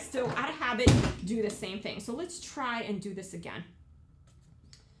know, I still, out of habit, do the same thing. So let's try and do this again.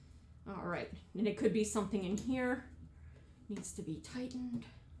 All right, and it could be something in here. Needs to be tightened.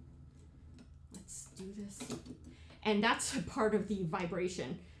 Let's do this. And that's a part of the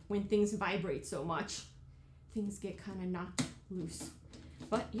vibration. When things vibrate so much, things get kind of knocked loose.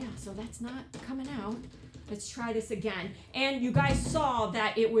 But yeah, so that's not coming out. Let's try this again. And you guys saw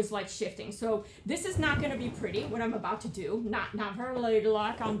that it was like shifting. So this is not gonna be pretty, what I'm about to do. Not very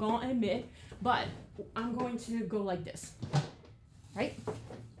ladylike, I'm gonna admit, but I'm going to go like this, right?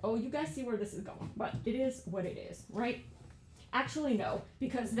 Oh, you guys see where this is going, but it is what it is, right? Actually, no,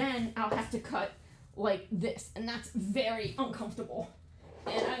 because then I'll have to cut like this, and that's very uncomfortable.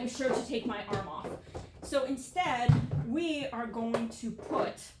 And I'm sure to take my arm off. So instead, we are going to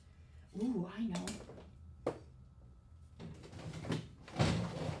put, ooh, I know.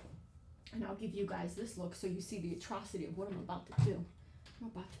 And I'll give you guys this look so you see the atrocity of what I'm about to do. I'm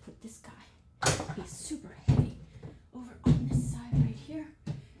about to put this guy, he's super heavy, over on this side right here.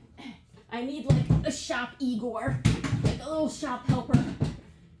 I need like a shop Igor, like a little shop helper.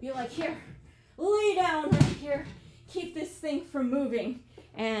 Be like, here, lay down right here, keep this thing from moving.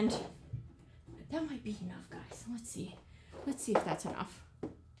 And that might be enough, guys. Let's see if that's enough.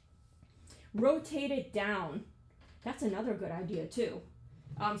 Rotate it down. That's another good idea too.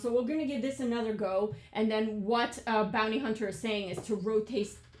 So we're gonna give this another go, and then what Bounty Hunter is saying is to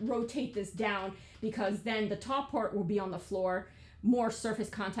rotate this down, because then the top part will be on the floor, more surface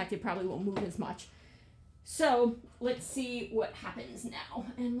contact, it probably won't move as much. So let's see what happens now.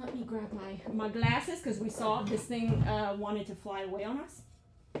 And let me grab my glasses, because we saw this thing wanted to fly away on us.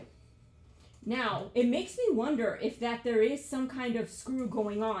 Now, it makes me wonder if there is some kind of screw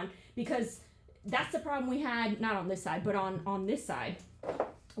going on, because that's the problem we had, not on this side, but on this side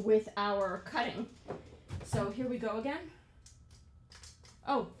with our cutting. So here we go again.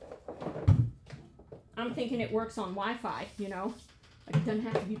 Oh, I'm thinking it works on Wi-Fi, you know, like it doesn't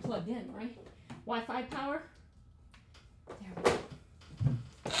have to be plugged in, right? Wi-Fi power. There we go.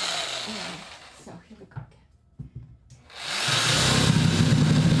 So here we go again.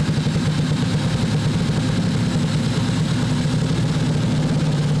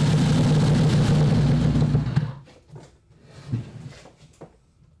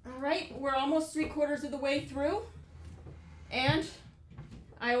 We're almost 3/4 of the way through, and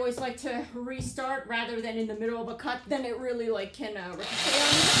I always like to restart rather than in the middle of a cut, then it really like can ricochet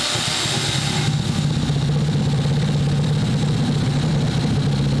on you.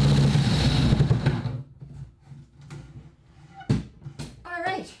 All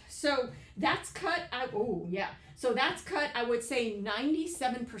right, so that's cut. So that's cut, I would say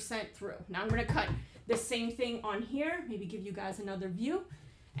 97% through. Now I'm gonna cut the same thing on here, maybe give you guys another view.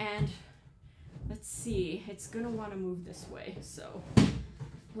 And let's see, it's gonna want to move this way, so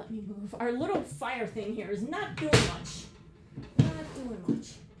let me move. Our little fire thing here is not doing much. Not doing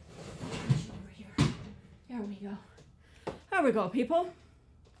much. Over here. There we go. There we go, people.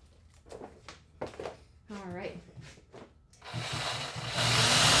 All right.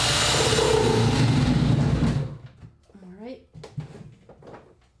 All right.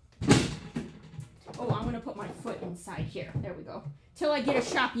 Oh, I'm gonna put my foot inside here. There we go. Till I get a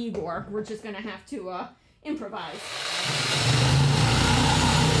shop Igor, we're just gonna have to improvise.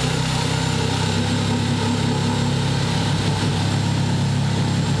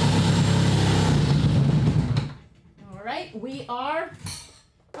 All right, we are,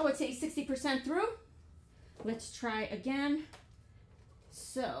 I would say 60% through. Let's try again.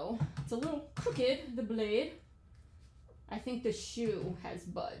 So it's a little crooked, the blade. I think the shoe has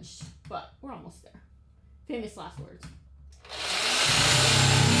budged, but we're almost there. Famous last words.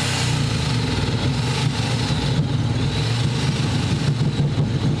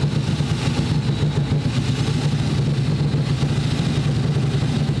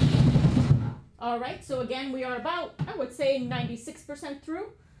 All right, so again, we are about, I would say 96%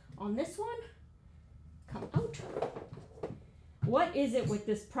 through on this one. Come out. What is it with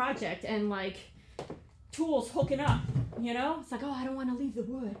this project and like tools hooking up, you know? It's like, oh, I don't want to leave the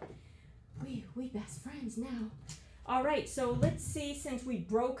wood. We best friends now. All right, so let's see, since we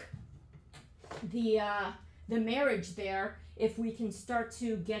broke the marriage there, if we can start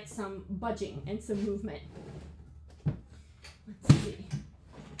to get some budging and some movement. Let's see.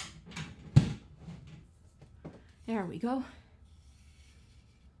 There we go.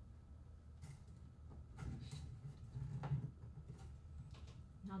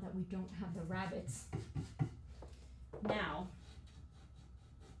 Now that we don't have the rabbits. Now,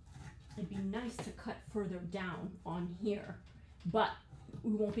 it'd be nice to cut further down on here, but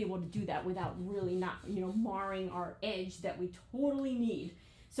we won't be able to do that without really not, you know, marring our edge that we totally need.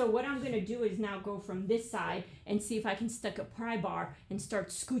 So what I'm gonna do is now go from this side and see if I can stick a pry bar and start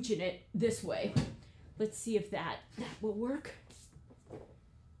scooching it this way. Let's see if that will work.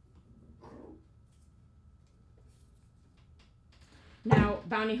 Now,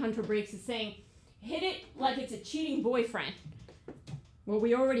 Bounty Hunter Breaks is saying, hit it like it's a cheating boyfriend. Well,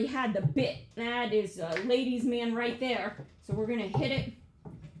 we already had the bit. That is a ladies' man right there. So we're gonna hit it.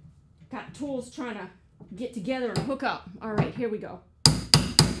 Got tools trying to get together and hook up. All right, here we go.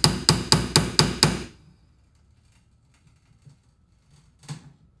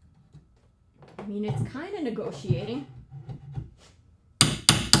 I mean, it's kind of negotiating.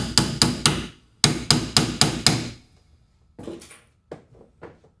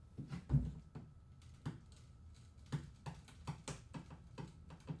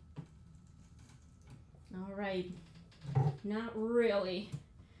 All right, not really.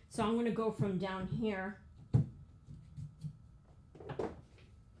 So I'm going to go from down here.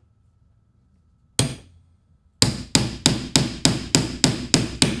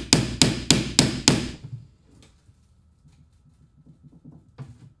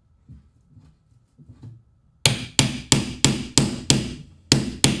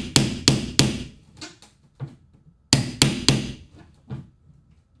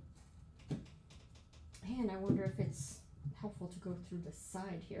 And I wonder if it's helpful to go through the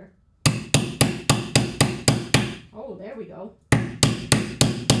side here. Oh, there we go.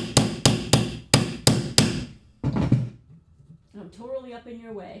 I'm totally up in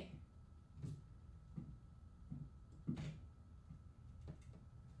your way.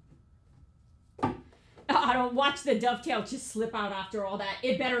 I don't watch the dovetail just slip out after all that.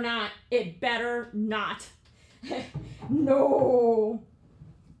 It better not. It better not. No.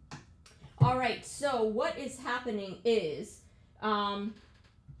 All right, so what is happening is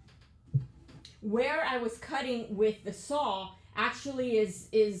where I was cutting with the saw actually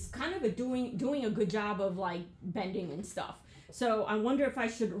is kind of doing a good job of like bending and stuff. So I wonder if I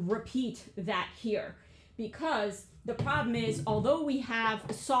should repeat that here, because the problem is, although we have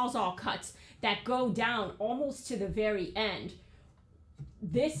sawzall cuts that go down almost to the very end,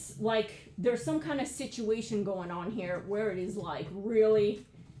 this, like, there's some kind of situation going on here where it is like really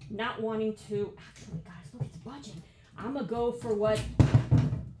not wanting to. Actually, guys, look, it's budging. I'm gonna go for what,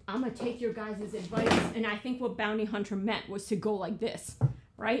 I'm gonna take your guys' advice, and I think what Bounty Hunter meant was to go like this,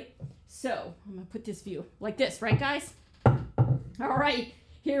 right? So I'm gonna put this view like this, right, guys? All right,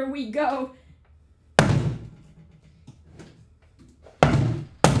 here we go.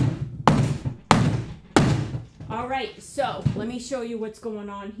 All right, so let me show you what's going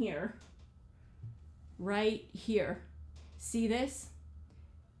on here. Right here. See this?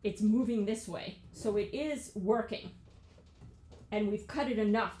 It's moving this way. So it is working. And we've cut it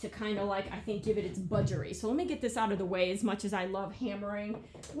enough to kind of like, I think, give it its budgery. So let me get this out of the way, as much as I love hammering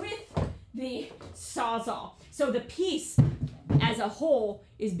with the Sawzall. So the piece as a whole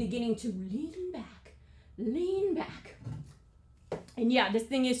is beginning to lean back, lean back. And yeah, this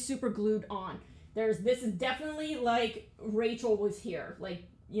thing is super glued on. This is definitely like Rachel was here, like,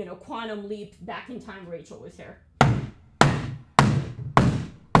 you know, quantum leap back in time, Rachel was here.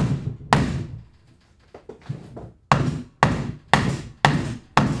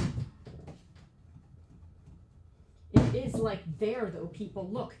 It is like there though, people,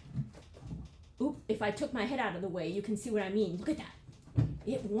 look. Oop, if I took my head out of the way, you can see what I mean. Look at that.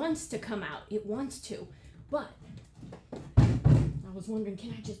 It wants to come out, it wants to, but I was wondering,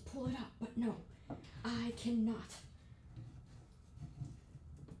 can I just pull it up? But no. I cannot.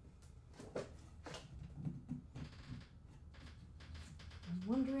 I'm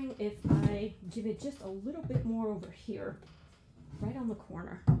wondering if I give it just a little bit more over here, right on the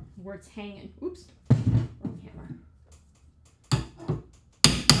corner where it's hanging. Oops, wrong hammer.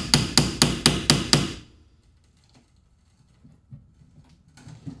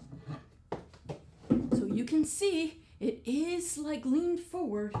 So you can see it is like leaned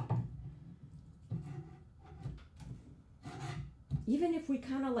forward. Even if we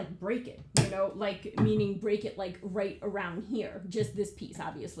kind of like break it, you know, like meaning break it like right around here, just this piece,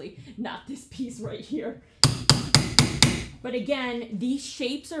 obviously, not this piece right here. But again, these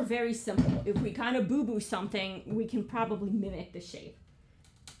shapes are very simple. If we kind of boo-boo something, we can probably mimic the shape.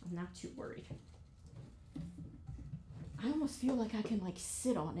 I'm not too worried. I almost feel like I can like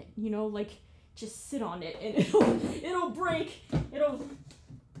sit on it, you know, like just sit on it and it'll break. It'll.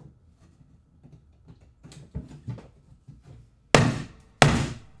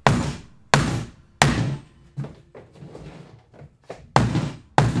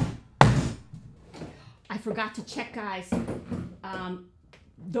 I forgot to check, guys,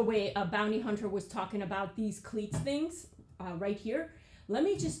 the way a Bounty Hunter was talking about these cleats things right here. Let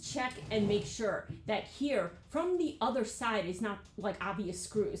me just check and make sure that here from the other side is not like obvious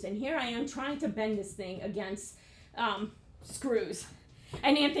screws. And here I am trying to bend this thing against screws.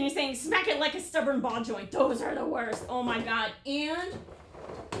 And Anthony's saying, smack it like a stubborn ball joint. Those are the worst. Oh my God. And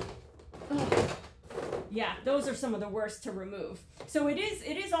Yeah, those are some of the worst to remove. So it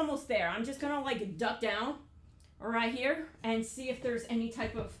is almost there. I'm just gonna like duck down right here and see if there's any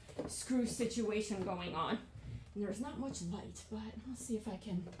type of screw situation going on. And there's not much light, but let's see if I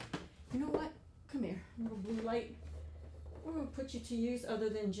can, you know what? Come here, a little blue light. We're gonna put you to use other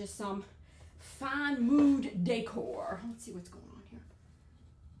than just some fine mood decor. Let's see what's going on here.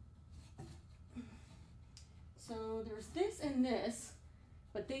 So there's this and this,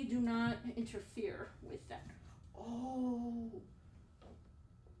 but they do not interfere with that. Oh,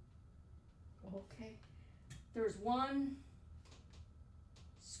 okay. There's one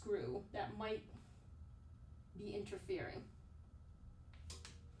screw that might be interfering.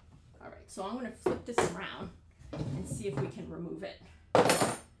 All right, so I'm gonna flip this around and see if we can remove it.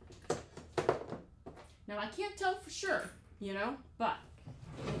 Now I can't tell for sure, you know, but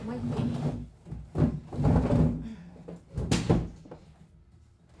it might be.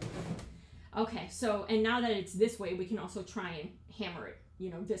 Okay, so, and now that it's this way, we can also try and hammer it, you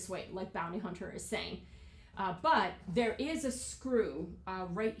know, this way, like Bounty Hunter is saying. But there is a screw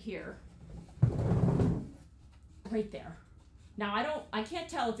right here, right there. Now, I can't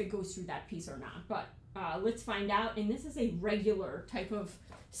tell if it goes through that piece or not, but let's find out. And this is a regular type of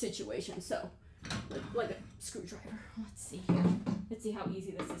situation, so like a screwdriver. Let's see here. Let's see how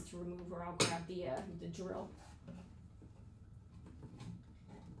easy this is to remove, or I'll grab the drill.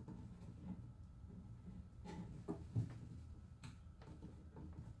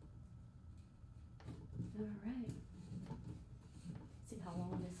 All right. Let's see how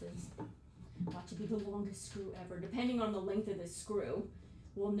long this is. Watch it be the longest screw ever. Depending on the length of this screw,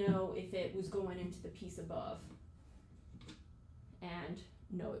 we'll know if it was going into the piece above. And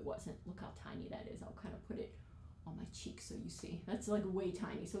no, it wasn't. Look how tiny that is. I'll kind of put it on my cheek so you see. That's like way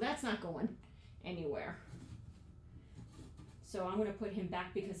tiny. So that's not going anywhere. So I'm going to put him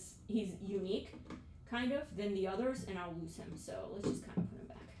back because he's unique, kind of, than the others, and I'll lose him. So let's just kind of put him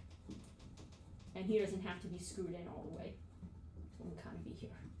back. And he doesn't have to be screwed in all the way. So we'll kind of be here.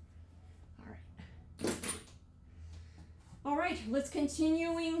 All right, let's continue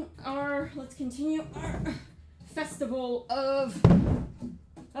our festival of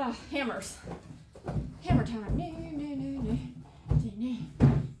hammers. Hammer time.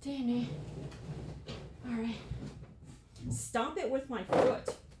 All right. Stomp it with my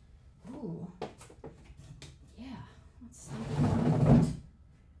foot. Ooh. Yeah, let's stomp it with my foot.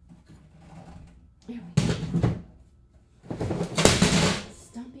 There we go.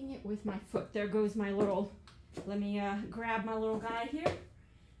 Stomping it with my foot. There goes my little, let me grab my little guy here.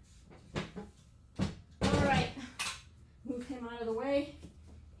 All right, move him out of the way.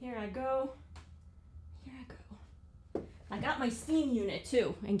 Here I go. Here I go. I got my steam unit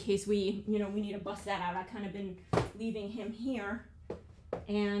too, in case we need to bust that out. I've kind of been leaving him here.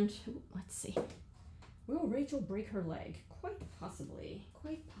 And let's see. Will Rachel break her leg? Quite possibly.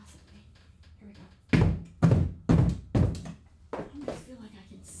 Quite possibly. Here we go. I almost feel like I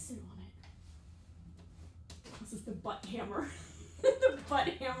can sit on it. This is the butt hammer. The butt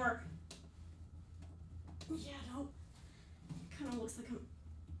hammer. Yeah, no. It kind of looks like I'm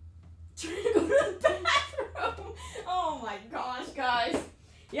trying to go to the bathroom. Oh my gosh, guys.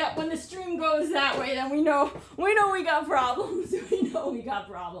 Yeah, when the stream goes that way, then we know we got problems. We know we got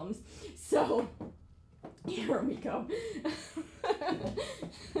problems. So, here we go.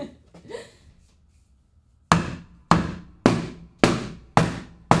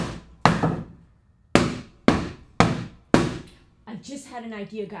 I just had an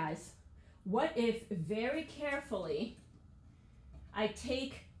idea, guys. What if very carefully I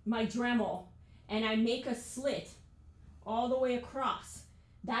take my Dremel and I make a slit all the way across?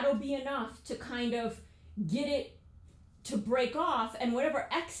 That'll be enough to kind of get it to break off, and whatever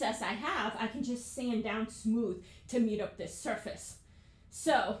excess I have, I can just sand down smooth to meet up this surface.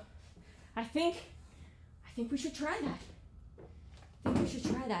 So, I think we should try that. I think we should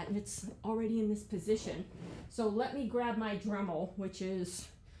try that, and it's already in this position. So let me grab my Dremel, which is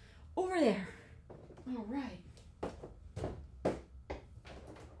over there. All right.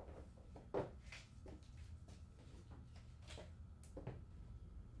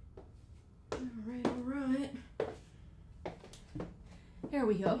 All right. There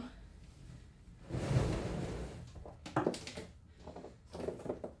we go.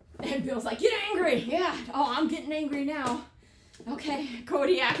 And Bill's like, get angry. Yeah. Oh, I'm getting angry now. Okay.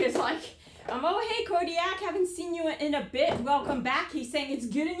 Kodiak is like, oh, hey, Kodiak. Haven't seen you in a bit. Welcome back. He's saying it's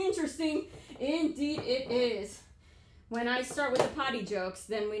getting interesting. Indeed it is. When I start with the potty jokes,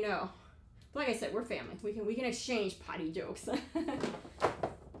 then we know. Like I said, we're family. We can exchange potty jokes.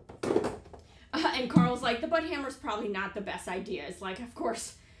 And Carl's like, the butt hammer's probably not the best idea. It's like, of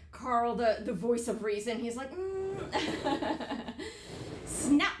course Carl, the voice of reason, he's like,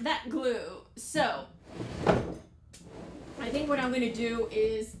 snap that glue. So, I think what I'm going to do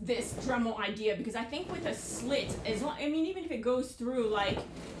is this Dremel idea, because I think with a slit, as long, I mean, even if it goes through like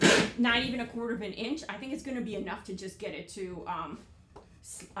not even 1/4 of an inch, I think it's going to be enough to just get it to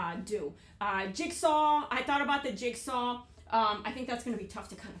do. Jigsaw, I thought about the jigsaw. I think that's going to be tough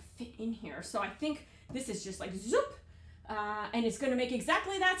to kind of fit in here. So I think this is just like zoop, and it's going to make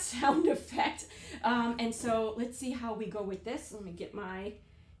exactly that sound effect. And so let's see how we go with this. Let me get my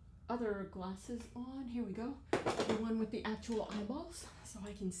other glasses on. Here we go. The one with the actual eyeballs so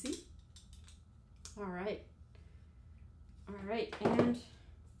I can see. All right. All right, and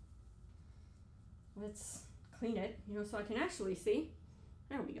let's clean it, you know, so I can actually see.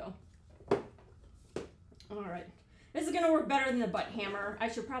 There we go. All right. This is going to work better than the butt hammer. I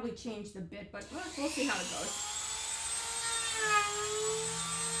should probably change the bit, but we'll see how it goes.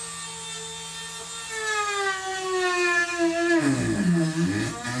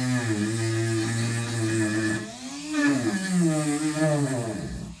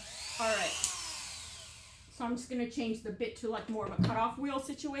 All right. So I'm just going to change the bit to like more of a cutoff wheel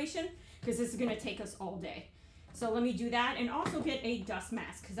situation, because this is going to take us all day. So let me do that, and also get a dust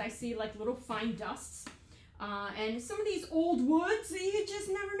mask, because I see like little fine dusts. And some of these old woods, you just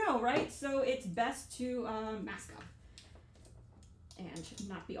never know, right? So it's best to mask up and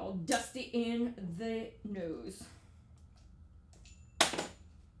not be all dusty in the nose.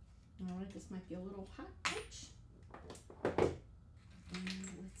 All right, this might be a little hot. Ouch. And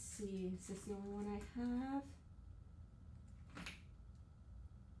let's see, is this the only one I have?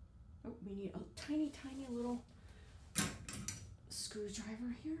 Oh, we need a tiny, tiny little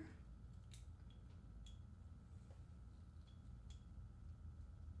screwdriver here.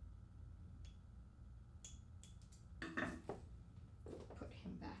 Put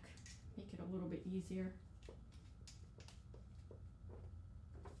him back, make it a little bit easier.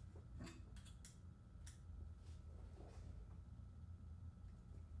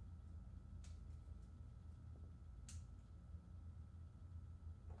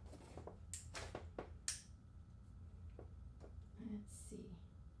 Let's see.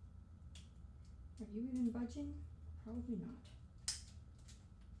 Are you even budging? Probably not.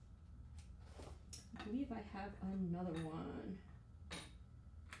 I believe I have another one.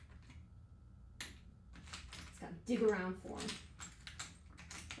 It's got to dig around for him.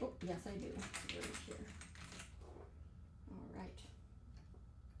 Oh, yes, I do. Right here. All right.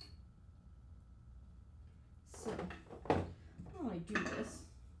 So, while I do this,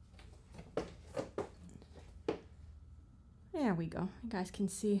 there we go. You guys can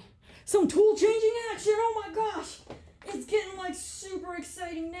see some tool changing action. Oh my gosh. It's getting like super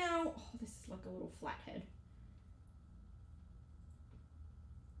exciting now. Oh, this is like a little flathead.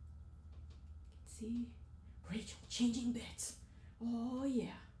 See? Rachel changing bits. Oh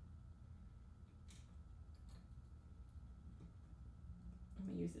yeah. I'm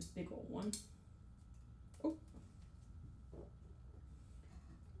gonna use this big old one. Oh.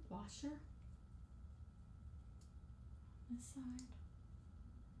 Washer. This side.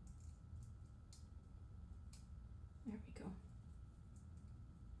 There we go.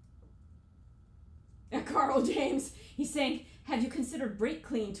 Carl James, he's saying, have you considered brake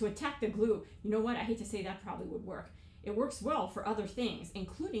clean to attack the glue? You know what? I hate to say that probably would work. It works well for other things,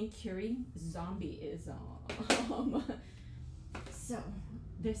 including curing zombieism. So,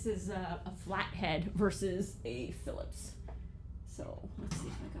 this is a flathead versus a Phillips. So, let's see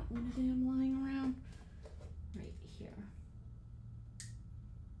if I got one of them lying around right here.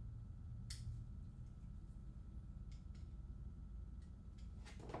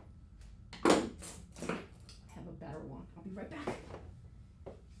 Better one. I'll be right back.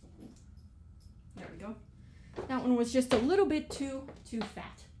 There we go. That one was just a little bit too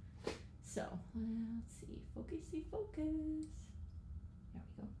fat. So let's see. Focusy focus. There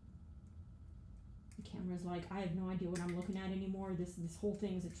we go. The camera's like, I have no idea what I'm looking at anymore. This whole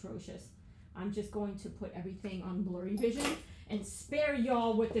thing is atrocious. I'm just going to put everything on blurry vision and spare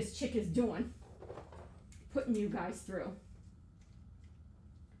y'all what this chick is doing. Putting you guys through.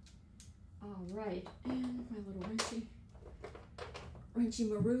 All right, and my little wrenchy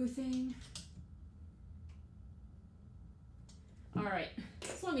maroo thing. All right,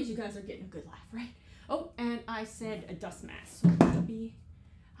 as long as you guys are getting a good laugh, right? Oh, and I said a dust mask, so I'll be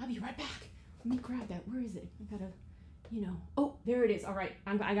right back. Let me grab that. Where is it? I gotta, you know. Oh, there it is. All right,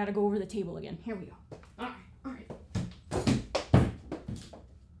 I gotta go over the table again. Here we go. All right, all right.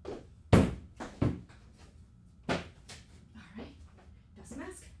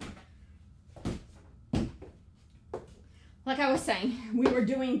 Like I was saying, saying, we were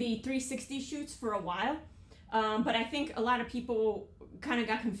doing the 360 shoots for a while, but I think a lot of people kind of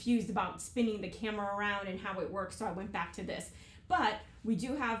got confused about spinning the camera around and how it works, so I went back to this. But we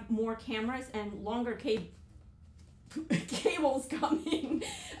do have more cameras and longer cables coming,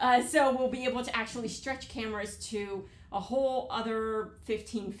 so we'll be able to actually stretch cameras to a whole other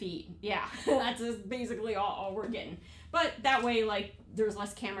 15 feet. Yeah, that's just basically all we're getting. But that way, like, there's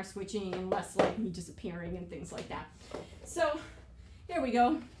less camera switching and less, like, me disappearing and things like that. So, here we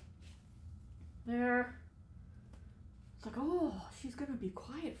go. There. It's like, oh, she's gonna be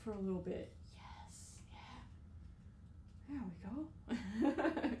quiet for a little bit. Yes, yeah. There we go.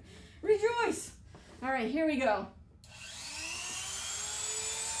 Rejoice! All right, here we go.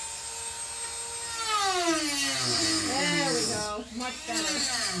 There we go, much better.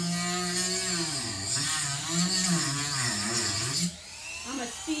 I'm gonna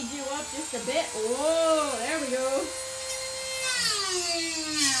speed you up just a bit. Whoa, there we go.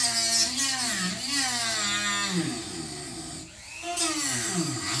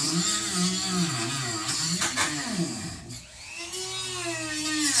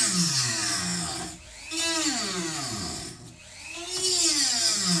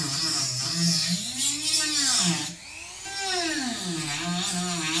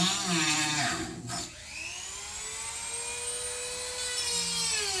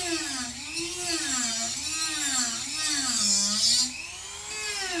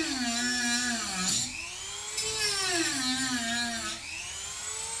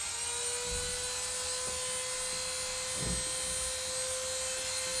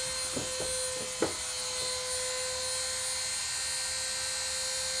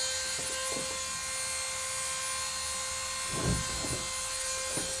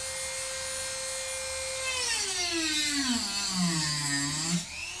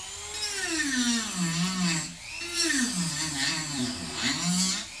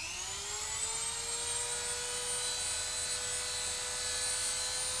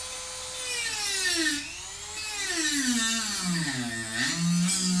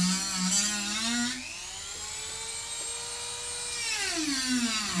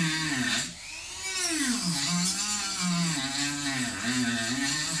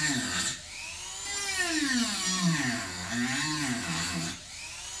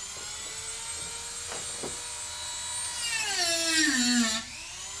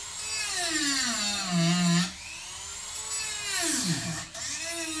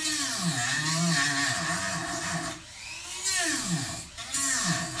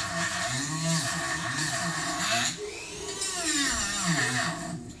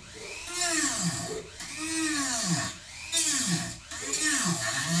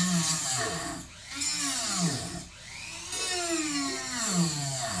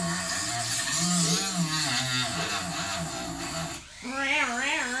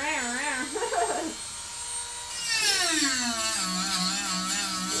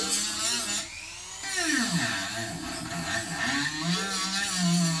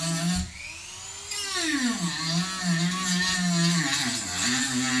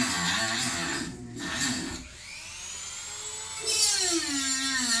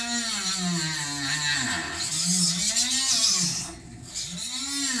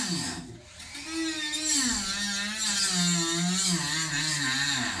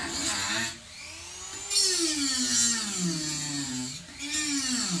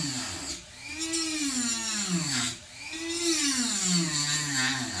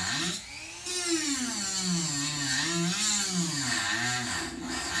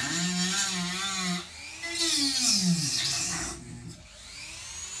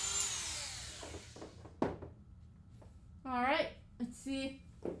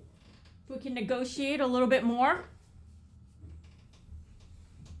 We can negotiate a little bit more.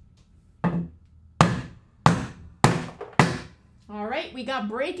 All right, we got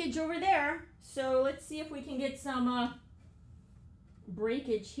breakage over there. So let's see if we can get some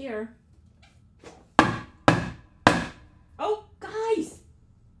breakage here. Oh, guys!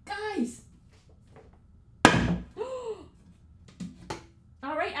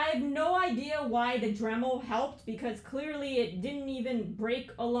 All right, I have no idea why the Dremel helped, because clearly it didn't even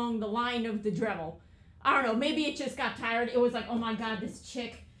break along the line of the Dremel. I don't know, maybe it just got tired. It was like, oh my God, this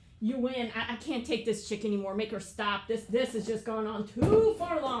chick, you win. I can't take this chick anymore. Make her stop. This has just gone on too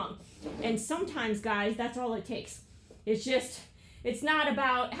far long. And sometimes, guys, that's all it takes. It's not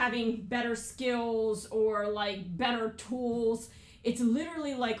about having better skills or like better tools. It's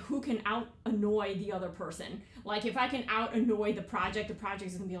literally like who can out-annoy the other person. Like if I can out-annoy the project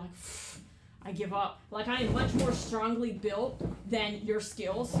is gonna be like, I give up. Like, I am much more strongly built than your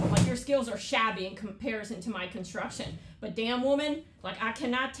skills. Like, your skills are shabby in comparison to my construction. But damn, woman, like, I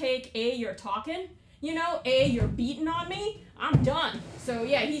cannot take A, you're talking, you know, A, you're beating on me, I'm done. So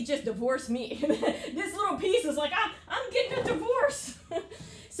yeah, he just divorced me. This little piece is like, I'm getting a divorce.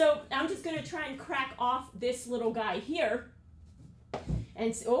 So I'm just gonna try and crack off this little guy here.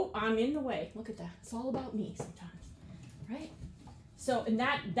 And oh, I'm in the way. Look at that. It's all about me sometimes, right? So, and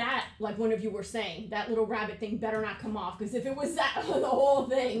that, like one of you were saying, that little rabbit thing better not come off, because if it was that, the whole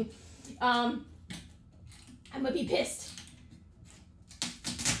thing, I'm gonna be pissed.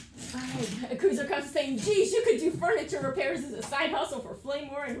 Alright, Cruiser comes saying, geez, you could do furniture repairs as a side hustle for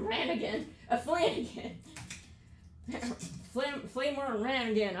Flamore and Ranigan. Flanagan. Flamore and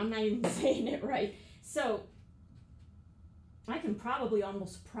Ranigan, I'm not even saying it right. So, I can probably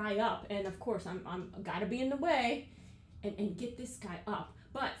almost pry up, and of course, I'm gotta be in the way. And get this guy up.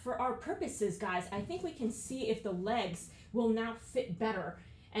 But for our purposes, guys, I think we can see if the legs will now fit better.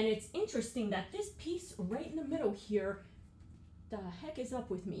 And it's interesting that this piece right in the middle here, the heck is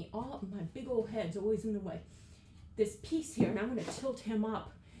up with me? All my big old head's always in the way. This piece here, and I'm gonna tilt him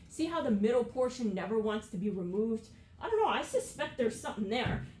up. See how the middle portion never wants to be removed? I don't know, I suspect there's something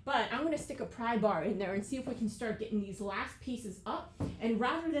there. But I'm gonna stick a pry bar in there and see if we can start getting these last pieces up. And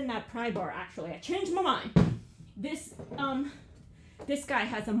rather than that pry bar, actually, I changed my mind. This guy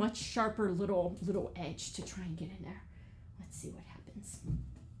has a much sharper little edge to try and get in there. Let's see what happens.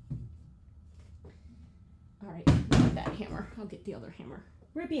 All right, not that hammer. I'll get the other hammer.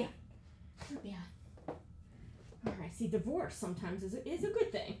 Where be at? Where be at? All right, see, divorce sometimes is a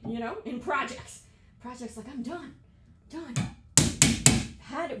good thing, you know, in projects. Projects like, I'm done.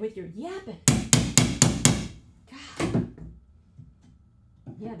 Had it with your yapping. God.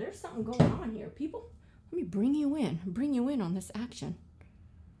 Yeah, there's something going on here, people. Let me bring you in on this action.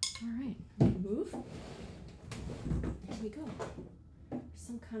 All right, move. There we go.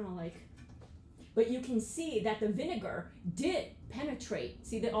 Some kind of like, but you can see that the vinegar did penetrate.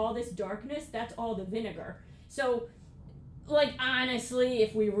 See that all this darkness, that's all the vinegar. So, like, honestly,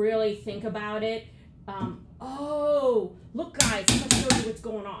 if we really think about it, oh, look guys, I'm gonna show you what's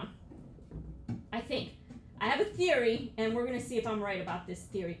going on. I have a theory, and we're gonna see if I'm right about this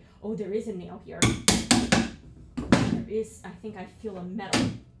theory. Oh, there is a nail here. I think I feel a metal.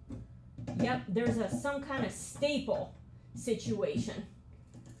 Yep, there's some kind of staple situation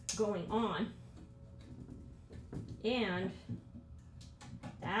going on. And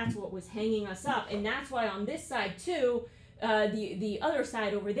that's what was hanging us up. And that's why on this side too, the other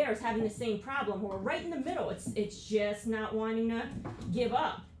side over there is having the same problem. We're right in the middle. It's just not wanting to give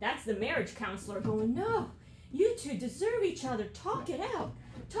up. That's the marriage counselor going, no, you two deserve each other. Talk it out.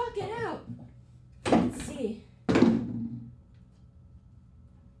 Talk it out. Let's see.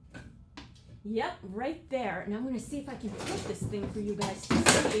 Yep, right there. And I'm going to see if I can flip this thing for you guys to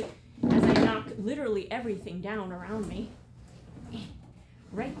see as I knock literally everything down around me.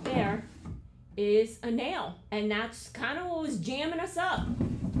 Right there is a nail. And that's kind of what was jamming us up.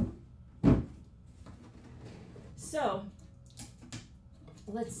 So,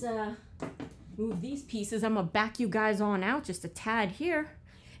 let's move these pieces. I'm going to back you guys on out just a tad here.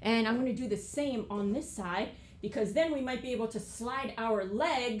 And I'm going to do the same on this side, because then we might be able to slide our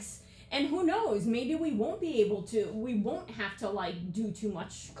legs. And who knows, maybe we won't be able to, we won't have to like do too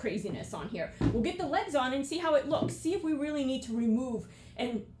much craziness on here. We'll get the legs on and see how it looks. See if we really need to remove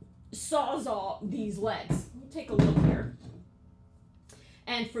and sawzall these legs. We'll take a look here.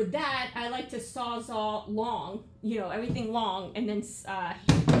 And for that, I like to sawzall long, you know, everything long, and then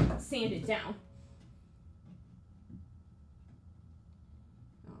sand it down.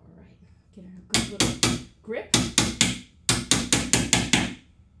 All right, get a good little grip.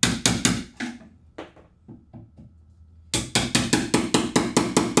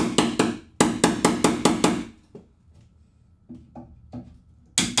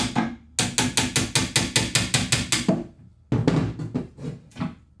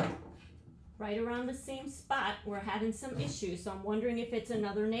 Right around the same spot, we're having some issues, so I'm wondering if it's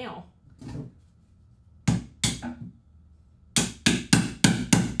another nail.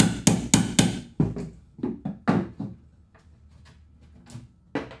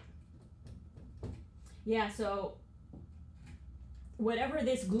 Yeah, so whatever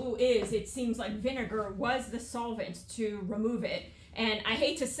this glue is, it seems like vinegar was the solvent to remove it. And I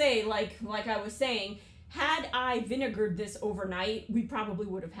hate to say, like I was saying, had I vinegared this overnight, we probably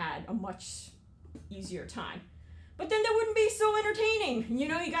would have had a much easier time. But then that wouldn't be so entertaining. You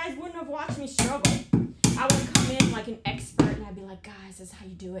know, you guys wouldn't have watched me struggle. I would come in like an expert and I'd be like, guys, this is how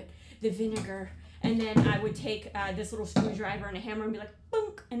you do it. The vinegar. And then I would take this little screwdriver and a hammer and be like,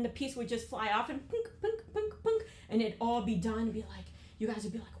 bunk, and the piece would just fly off and bunk, bunk, bunk, bunk, and it'd all be done and be like, you guys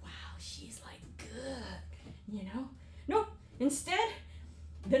would be like, wow, she's like good, you know? Nope. Instead,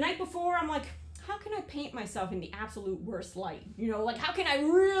 the night before, I'm like, how can I paint myself in the absolute worst light? You know, like how can I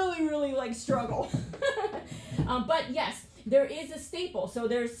really, really like struggle? But yes, there is a staple. So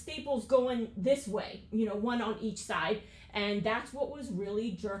there's staples going this way, you know, one on each side. And that's what was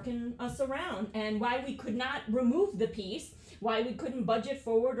really jerking us around and why we could not remove the piece, why we couldn't budge it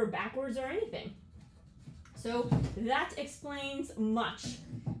forward or backwards or anything. So that explains much.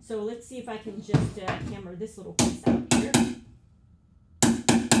 So let's see if I can just hammer this little piece out here.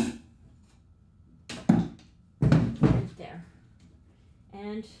 Right there.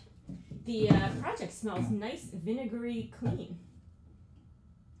 And the project smells nice, vinegary, clean.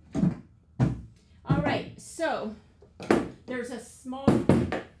 All right, so there's a small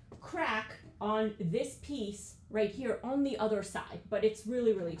crack on this piece right here on the other side, but it's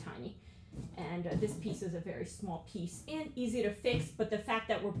really, really tiny. And this piece is a very small piece and easy to fix, but the fact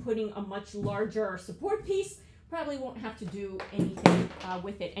that we're putting a much larger support piece probably won't have to do anything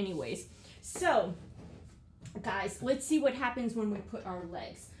with it anyways. So, guys, let's see what happens when we put our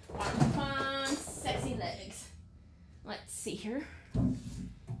legs. Our fun, sexy legs. Let's see here.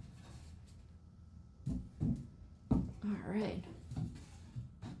 All right.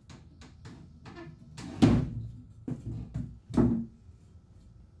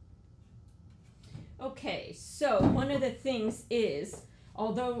 Okay, so one of the things is,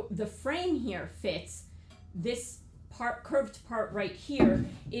 although the frame here fits, this part, curved part right here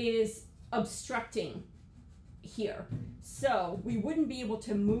is obstructing here. So we wouldn't be able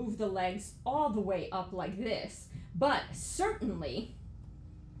to move the legs all the way up like this, but certainly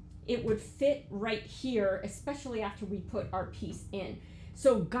it would fit right here, especially after we put our piece in.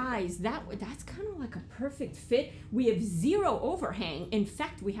 So guys, that's kind of like a perfect fit. We have zero overhang. In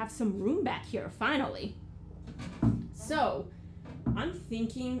fact, we have some room back here finally. So I'm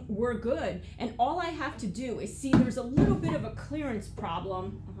thinking we're good. And all I have to do is see there's a little bit of a clearance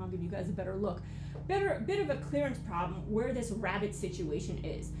problem. I'll give you guys a better look. Bit of a clearance problem where this rabbit situation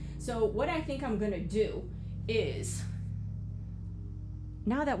is. So what I think I'm gonna do is,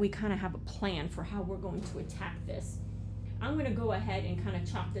 now that we kind of have a plan for how we're going to attack this, I'm gonna go ahead and kind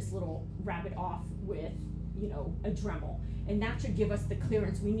of chop this little rabbit off with, you know, a Dremel. And that should give us the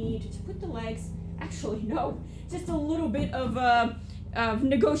clearance we need to put the legs, actually no, just a little bit of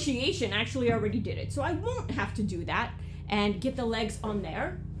negotiation actually already did it. So I won't have to do that and get the legs on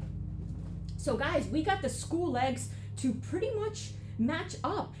there. So guys, we got the school legs to pretty much match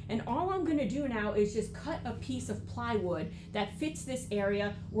up, and all I'm gonna do now is just cut a piece of plywood that fits this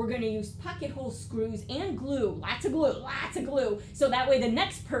area. We're gonna use pocket hole screws and glue, lots of glue, so that way the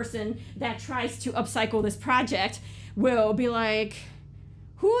next person that tries to upcycle this project will be like,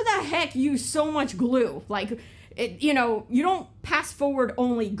 who the heck used so much glue? Like, you know, you don't pass forward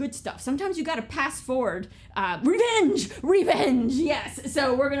only good stuff. Sometimes you gotta pass forward revenge, yes.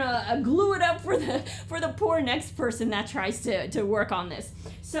 So we're gonna glue it up for the poor next person that tries to work on this.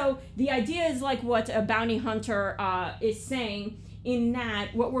 So the idea is like what a bounty hunter is saying, in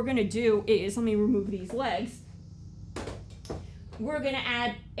that what we're gonna do is, let me remove these legs. We're gonna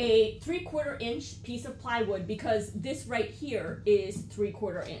add a 3/4 inch piece of plywood because this right here is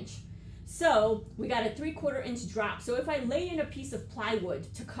 3/4 inch. So we got a 3/4 inch drop. So if I lay in a piece of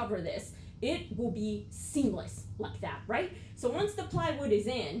plywood to cover this, it will be seamless like that, right? So once the plywood is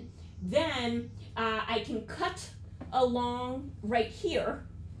in, then I can cut along right here,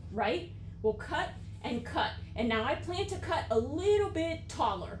 right? We'll cut and cut. And now I plan to cut a little bit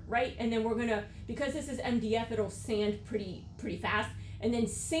taller, right? And then we're gonna, because this is MDF, it'll sand pretty fast, and then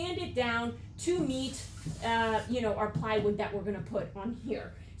sand it down to meet, you know, our plywood that we're gonna put on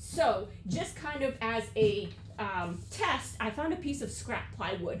here. So just kind of as a test, I found a piece of scrap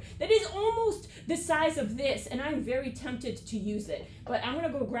plywood that is almost the size of this, and I'm very tempted to use it. But I'm gonna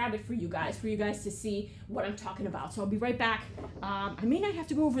go grab it for you guys to see what I'm talking about. So I'll be right back. I may not have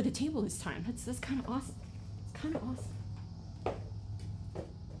to go over the table this time. That's kind of awesome. It's kind of awesome.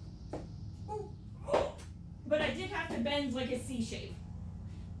 But I did have to bend like a C shape.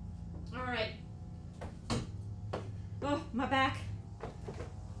 All right. Oh, my back.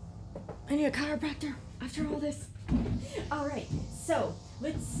 I need a chiropractor after all this. All right, so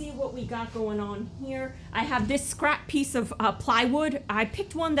let's see what we got going on here. I have this scrap piece of plywood. I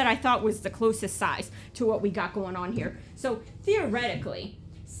picked one that I thought was the closest size to what we got going on here. So theoretically,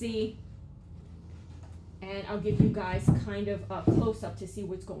 see, and I'll give you guys kind of a close up to see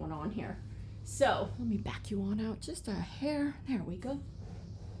what's going on here. So let me back you on out just a hair. There we go.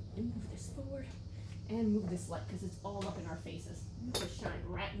 And move this forward and move this light because it's all up in our faces. Just shine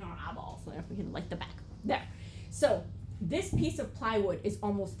right in our eyeballs so we can light the back. There. So this piece of plywood is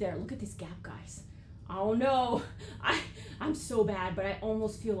almost there. Look at this gap, guys. Oh no, I'm so bad, but I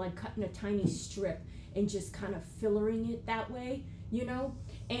almost feel like cutting a tiny strip and just kind of fillering it that way, you know?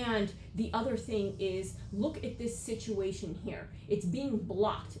 And the other thing is, look at this situation here. It's being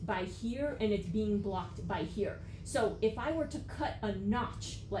blocked by here and it's being blocked by here. So if I were to cut a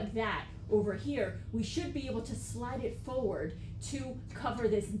notch like that over here, we should be able to slide it forward to cover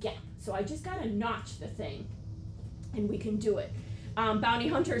this gap. So I just gotta notch the thing and we can do it. Bounty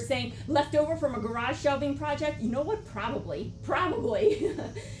Hunter is saying, leftover from a garage shelving project? You know what? Probably.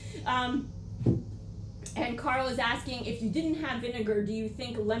 And Carl is asking, if you didn't have vinegar, do you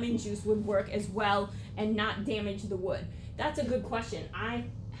think lemon juice would work as well and not damage the wood? That's a good question. I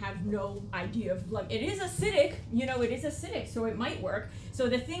have no idea of lemon. It is acidic, you know, it is acidic, so it might work. So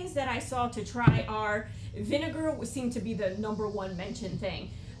the things that I saw to try are vinegar seemed to be the #1 mentioned thing.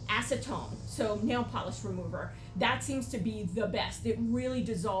 Acetone, so nail polish remover, that seems to be the best. It really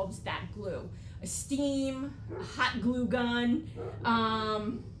dissolves that glue. A steam, a hot glue gun,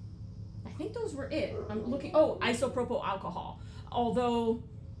 I think those were it. I'm looking, oh, isopropyl alcohol. Although,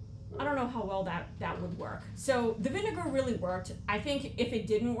 I don't know how well that would work. So the vinegar really worked. I think if it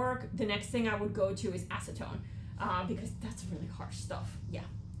didn't work, the next thing I would go to is acetone, because that's really harsh stuff. Yeah,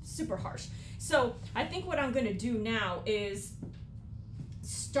 super harsh. So I think what I'm gonna do now is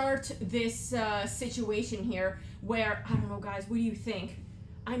start this situation here where, I don't know guys, what do you think?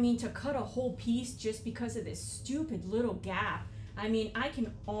 I mean, to cut a whole piece just because of this stupid little gap, I mean, I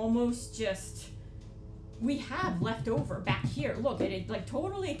can almost just, we have left over back here. Look, it like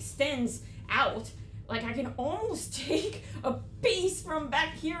totally extends out. Like I can almost take a piece from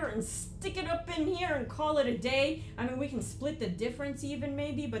back here and stick it up in here and call it a day. I mean, we can split the difference even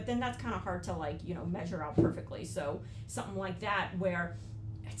maybe, but then that's kind of hard to like, you know, measure out perfectly. So something like that where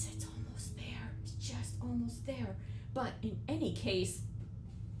it's almost there. It's just almost there. But in any case,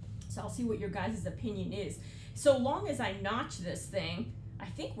 so I'll see what your guys' opinion is. So long as I notch this thing, I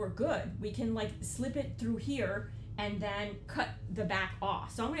think we're good. We can like slip it through here and then cut the back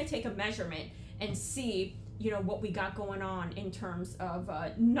off. So I'm gonna take a measurement and see, you know, what we got going on in terms of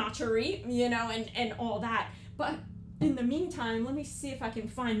notchery, you know, and all that. But in the meantime, let me see if I can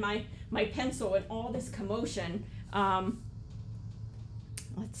find my pencil in all this commotion.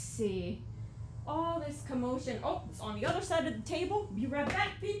 Let's see. All this commotion. Oh, it's on the other side of the table. Be right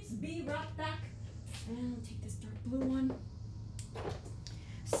back, peeps. Be right back. And I'll take this dark blue one.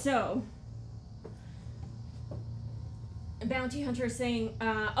 So, Bounty Hunter is saying,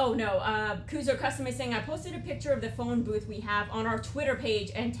 oh no, Kuzo Custom is saying, I posted a picture of the phone booth we have on our Twitter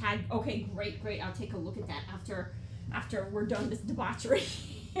page and tagged, okay, great, I'll take a look at that after we're done this debauchery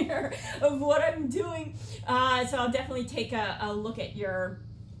here of what I'm doing. So I'll definitely take a look at your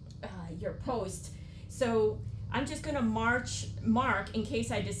post. So I'm just gonna mark in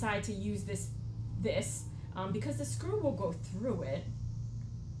case I decide to use this, because the screw will go through it.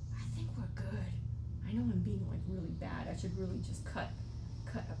 I think we're good. I know I'm being like really bad. I should really just cut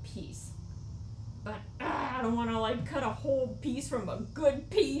a piece. But I don't want to like cut a whole piece from a good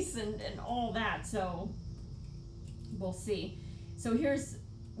piece and all that. So we'll see. So here's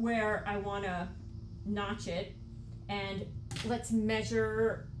where I want to notch it. And let's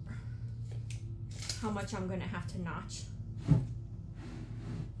measure how much I'm going to have to notch.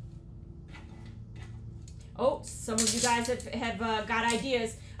 Oh, some of you guys have got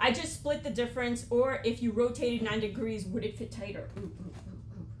ideas. I just split the difference, or if you rotated 9 degrees, would it fit tighter?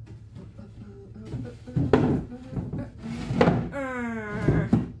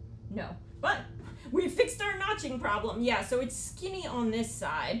 No, but we fixed our notching problem. Yeah, so it's skinny on this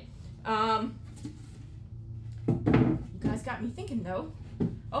side. You guys got me thinking though.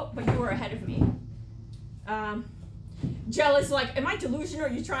 Oh, but you were ahead of me. Jealous, like, am I delusional? Or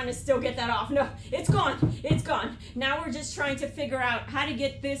are you trying to still get that off? No, it's gone. It's gone. Now we're just trying to figure out how to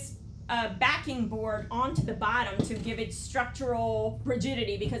get this backing board onto the bottom to give it structural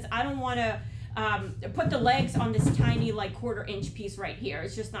rigidity, because I don't want to put the legs on this tiny like 1/4 inch piece right here.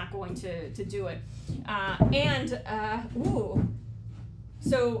 It's just not going to do it. Ooh.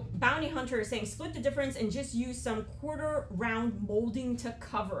 So Bounty Hunter is saying split the difference and just use some 1/4 round molding to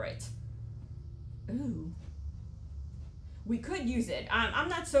cover it. Ooh. We could use it. I'm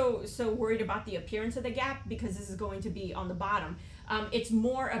not so worried about the appearance of the gap because this is going to be on the bottom. It's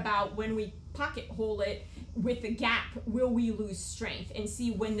more about when we pocket hole it with the gap, will we lose strength? And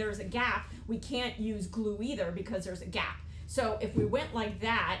see, when there's a gap, we can't use glue either because there's a gap. So if we went like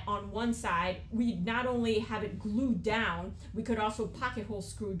that on one side, we'd not only have it glued down, we could also pocket hole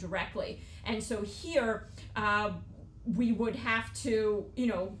screw directly. And so here, we would have to, you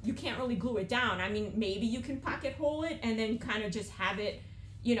know, you can't really glue it down. I mean, maybe you can pocket hole it and then kind of just have it,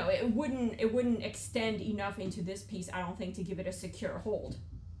 you know, it wouldn't extend enough into this piece, I don't think, to give it a secure hold.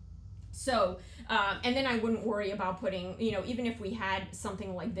 So, and then I wouldn't worry about putting, you know, even if we had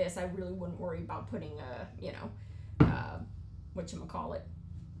something like this, I really wouldn't worry about putting a, you know, whatchamacallit.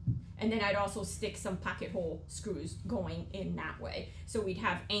 And then I'd also stick some pocket hole screws going in that way. So we'd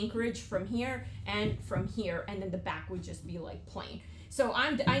have anchorage from here and from here, and then the back would just be like plain. So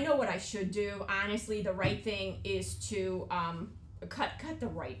I know what I should do. Honestly, the right thing is to cut the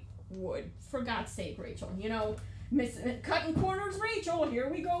right wood. For God's sake, Rachel, you know, cutting corners, Rachel, here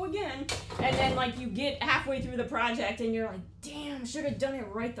we go again. And then like you get halfway through the project and you're like, damn, should have done it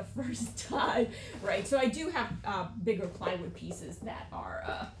right the first time, right? So I do have bigger plywood pieces that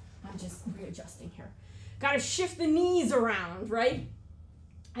are, I'm just readjusting here. Got to shift the knees around, right?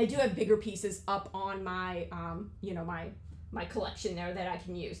 I do have bigger pieces up on my, you know, my collection there that I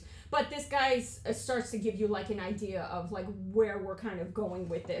can use. But this guy starts to give you like an idea of like where we're kind of going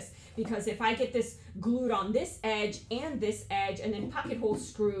with this. Because if I get this glued on this edge and then pocket hole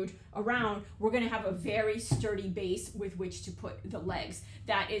screwed around, we're going to have a very sturdy base with which to put the legs.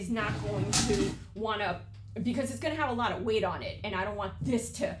 That is not going to want to, because it's going to have a lot of weight on it, and I don't want this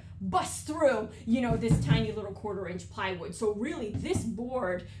to bust through, you know, this tiny little 1/4 inch plywood. So really this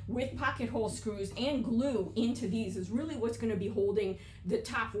board with pocket hole screws and glue into these is really what's going to be holding the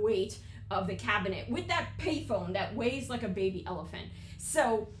top weight of the cabinet with that payphone that weighs like a baby elephant.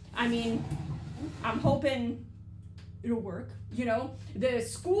 So, I mean, I'm hoping it'll work, you know. The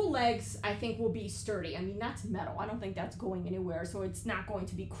school legs, I think, will be sturdy. I mean, that's metal. I don't think that's going anywhere, so it's not going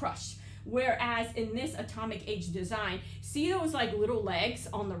to be crushed. Whereas in this Atomic Age design, see those like little legs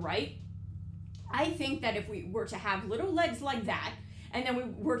on the right? I think that if we were to have little legs like that, and then we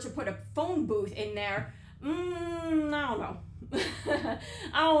were to put a phone booth in there, I don't know.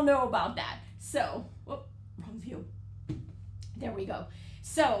 I don't know about that. So, whoop, wrong view. There we go.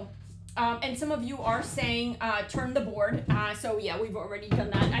 So, and some of you are saying turn the board. So yeah, we've already done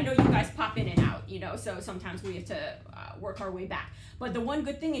that. I know you guys pop in and out, you know, so sometimes we have to work our way back. But the one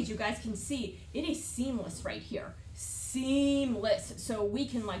good thing is you guys can see it is seamless right here. Seamless. So we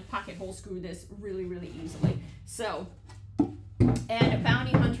can like pocket hole screw this really, really easily. So, and a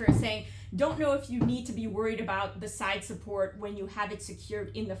Bounty Hunter is saying, don't know if you need to be worried about the side support when you have it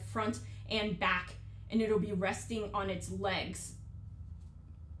secured in the front and back and it'll be resting on its legs.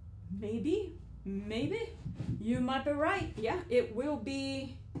 Maybe, you might be right. Yeah, it will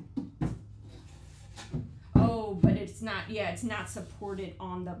be. Oh, but it's not, yeah, it's not supported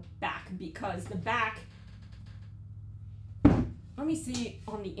on the back because the back, let me see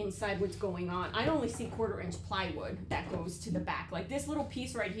on the inside what's going on. I only see 1/4 inch plywood that goes to the back. Like this little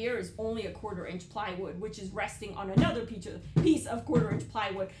piece right here is only a 1/4 inch plywood, which is resting on another piece of 1/4 inch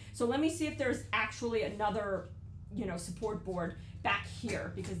plywood. So let me see if there's actually another, you know, support board back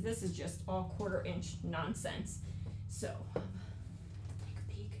here, because this is just all 1/4 inch nonsense. So, take a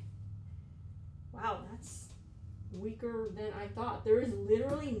peek. Wow, that's weaker than I thought. There is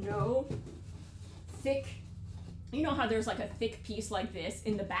literally no thick, you know how there's like a thick piece like this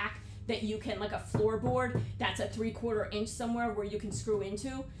in the back that you can, like a floorboard that's a 3/4 inch somewhere where you can screw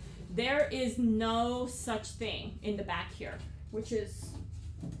into? There is no such thing in the back here, which is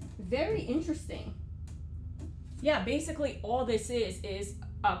very interesting. Yeah, basically all this is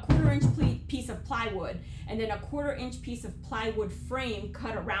a 1/4 inch piece of plywood and then a 1/4 inch piece of plywood frame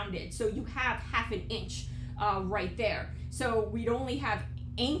cut around it. So you have 1/2 inch right there. So we'd only have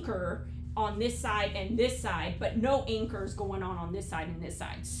anchor on this side and this side, but no anchors going on this side and this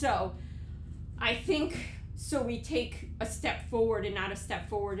side. So I think, so we take a step forward and not a step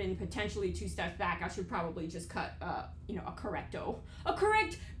forward and potentially 2 steps back. I should probably just cut, you know, a correct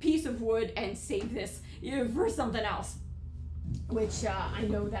piece of wood and save this for something else, which I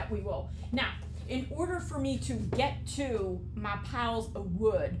know that we will. Now, in order for me to get to my piles of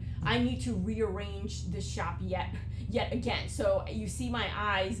wood, I need to rearrange the shop yet again. So you see my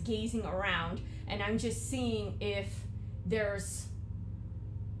eyes gazing around, and I'm just seeing if there's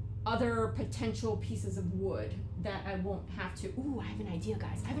other potential pieces of wood that I won't have to. Ooh, I have an idea,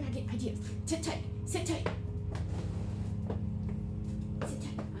 guys. I have an idea. Sit tight. Sit tight. Sit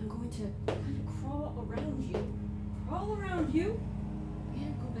tight. I'm going to kind of crawl around you,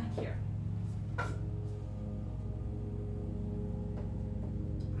 and go back here.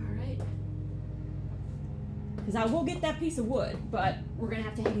 because I will get that piece of wood, but we're gonna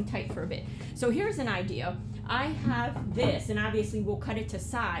have to hang tight for a bit. So here's an idea. I have this, and obviously we'll cut it to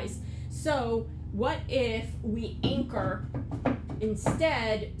size. So what if we anchor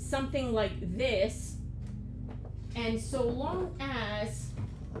instead something like this, and so long as,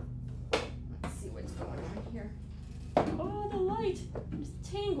 let's see what's going on here. Oh, the light is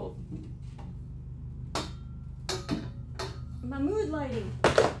tangled. My mood lighting.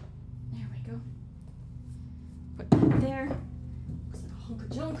 There we go. Put that there. Looks like a hunk of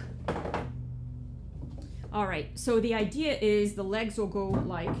junk. All right, so the idea is the legs will go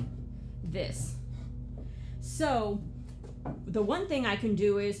like this. So the one thing I can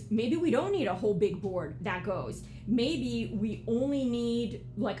do is maybe we don't need a whole big board that goes. Maybe we only need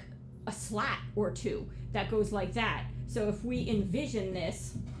like a slat or two that goes like that. So if we envision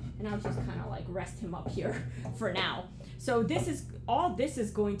this, and I'll just kind of like rest him up here for now. So this is all this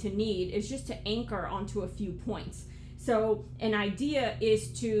is going to need is just to anchor onto a few points. So an idea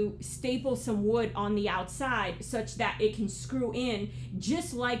is to staple some wood on the outside such that it can screw in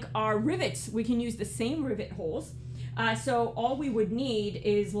just like our rivets. We can use the same rivet holes. So all we would need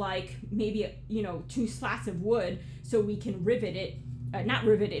is like maybe, you know, 2 slats of wood so we can rivet it, not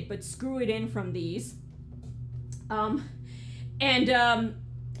rivet it, but screw it in from these.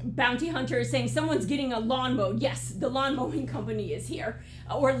 Bounty Hunter is saying someone's getting a lawn mowed. Yes, the lawn mowing company is here,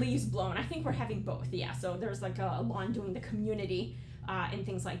 or leaves blown. I think we're having both. Yeah, so there's like a lawn doing the community and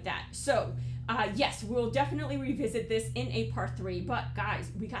things like that. So yes, we'll definitely revisit this in a part 3. But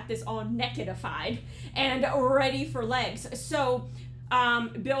guys, we got this all nakedified and ready for legs. So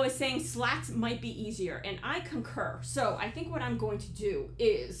Bill is saying slats might be easier, and I concur. So I think what I'm going to do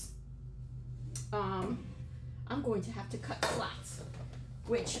is I'm going to have to cut slats,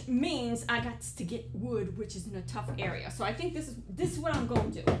 which means I got to get wood, which is in a tough area. So I think this is what I'm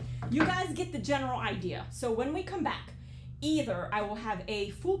going to do. You guys get the general idea. So when we come back, either I will have a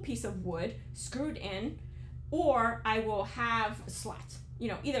full piece of wood screwed in, or I will have slats. You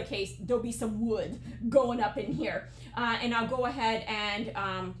know, either case, there'll be some wood going up in here. And I'll go ahead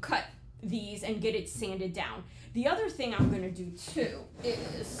and cut these and get it sanded down. The other thing I'm gonna do too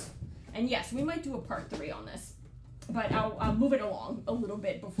is, and yes, we might do a part 3 on this, but I'll move it along a little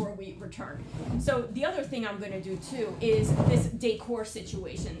bit before we return. So the other thing I'm going to do too is this decor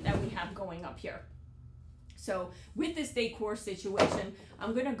situation that we have going up here. So with this decor situation,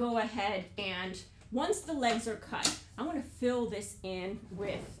 I'm going to go ahead and once the legs are cut, I'm going to fill this in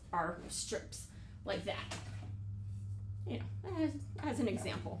with our strips like that. You know, as an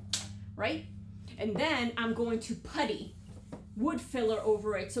example, right? And then I'm going to putty wood filler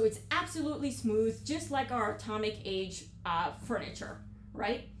over it so it's absolutely smooth, just like our atomic age furniture,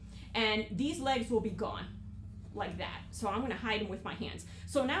 right? And these legs will be gone like that. So I'm gonna hide them with my hands.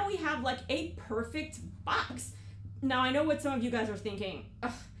 So now we have like a perfect box. Now I know what some of you guys are thinking,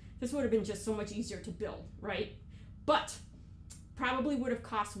 ugh, this would have been just so much easier to build, right? But probably would have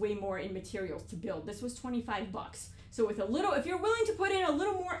cost way more in materials to build. This was 25 bucks. So with a little, if you're willing to put in a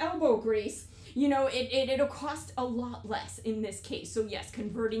little more elbow grease, you know, it'll cost a lot less in this case. So yes,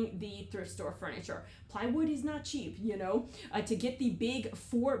 converting the thrift store furniture. Plywood is not cheap, you know. To get the big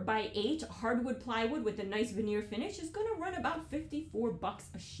 4x8 hardwood plywood with a nice veneer finish is gonna run about 54 bucks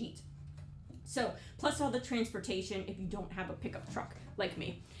a sheet. So, plus all the transportation if you don't have a pickup truck like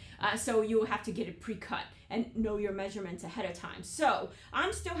me. So you'll have to get it pre-cut and know your measurements ahead of time. So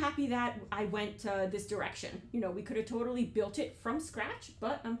I'm still happy that I went this direction. You know, we could have totally built it from scratch,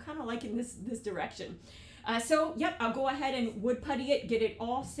 but I'm kind of liking this direction. So yep, I'll go ahead and wood putty it, get it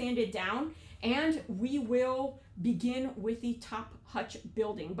all sanded down, and we will begin with the top hutch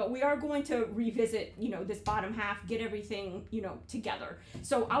building. But we are going to revisit, you know, this bottom half, get everything, you know, together.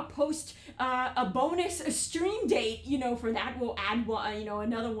 So I'll post a bonus stream date, you know, for that. We'll add one, you know,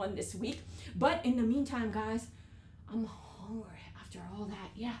 another one this week. But in the meantime, guys, I'm hungry after all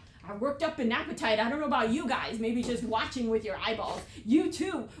that. Yeah, I worked up an appetite. I don't know about you guys, maybe just watching with your eyeballs. You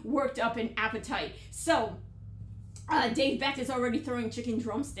too worked up an appetite. So Dave Beck is already throwing chicken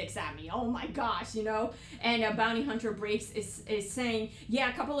drumsticks at me. Oh my gosh, you know. And Bounty Hunter Breaks is saying, yeah,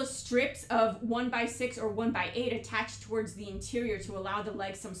 a couple of strips of 1x6 or 1x8 attached towards the interior to allow the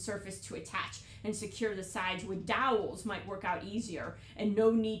legs some surface to attach and secure the sides with dowels might work out easier, and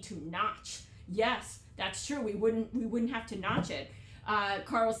no need to notch. Yes, that's true. We wouldn't have to notch it.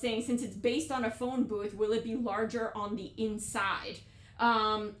 Carl's saying, since it's based on a phone booth, will it be larger on the inside?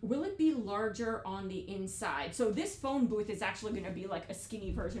 Will it be larger on the inside? So this phone booth is actually going to be like a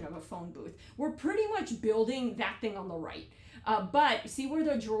skinny version of a phone booth. We're pretty much building that thing on the right. But see where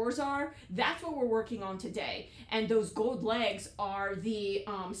the drawers are? That's what we're working on today. And those gold legs are the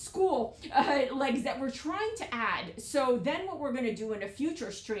school legs that we're trying to add. So then what we're going to do in a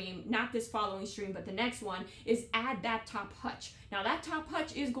future stream, not this following stream, but the next one, is add that top hutch. Now that top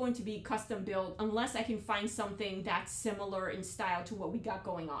hutch is going to be custom built unless I can find something that's similar in style to what we got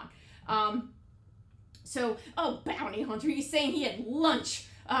going on. So, oh, Bounty Hunter, he's saying he had lunch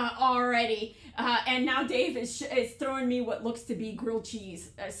already. And now Dave is throwing me what looks to be grilled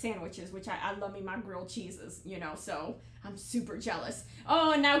cheese sandwiches, which I love me my grilled cheeses, you know, so I'm super jealous.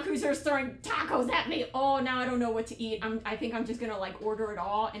 Oh, and now Cruiser is throwing tacos at me. Oh, now I don't know what to eat. I think I'm just going to like order it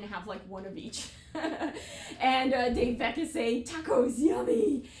all and have like one of each. And Dave Beck is saying tacos,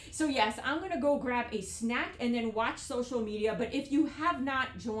 yummy. So yes, I'm going to go grab a snack and then watch social media. But if you have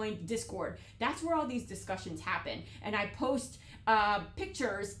not joined Discord, that's where all these discussions happen. And I post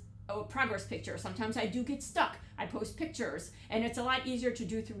pictures, progress pictures. Sometimes I do get stuck. I post pictures, and it's a lot easier to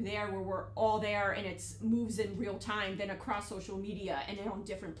do through there where we're all there and it moves in real time than across social media and then on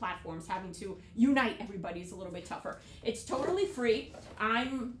different platforms. Having to unite everybody is a little bit tougher. It's totally free.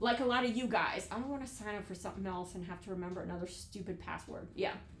 I'm like a lot of you guys. I don't want to sign up for something else and have to remember another stupid password.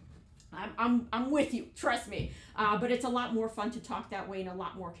 Yeah. I'm with you, trust me. But it's a lot more fun to talk that way and a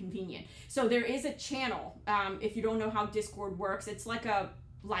lot more convenient. So there is a channel. If you don't know how Discord works, it's like a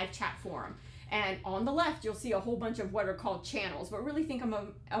live chat forum. And on the left, you'll see a whole bunch of what are called channels, but really think of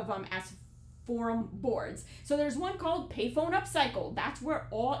them as forum boards. So there's one called Payphone Upcycle. That's where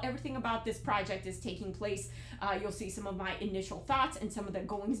everything about this project is taking place. You'll see some of my initial thoughts and some of the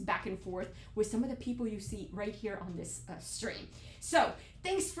goings back and forth with some of the people you see right here on this stream. So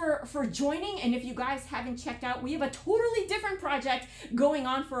thanks for joining. And if you guys haven't checked out, we have a totally different project going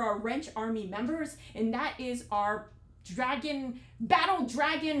on for our Wrench Army members, and that is our Battle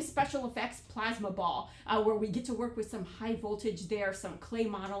Dragon special effects plasma ball, where we get to work with some high voltage there, some clay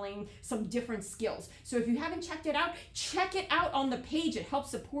modeling, some different skills. So if you haven't checked it out, check it out on the page. It helps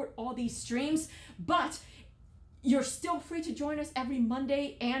support all these streams, but you're still free to join us every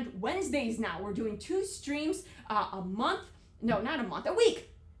Monday and Wednesdays now. We're doing 2 streams a month. No, not a month, a week.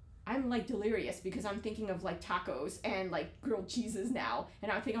 I'm like delirious because I'm thinking of like tacos and like grilled cheeses now.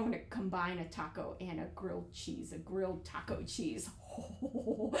 And I think I'm going to combine a taco and a grilled cheese, a grilled taco cheese.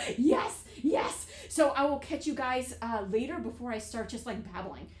 Oh, yes, yes. So I will catch you guys later before I start just like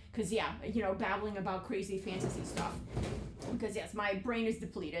babbling. Because yeah, you know, babbling about crazy fantasy stuff. Because yes, my brain is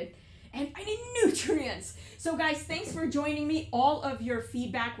depleted and I need nutrients. So guys, thanks for joining me. All of your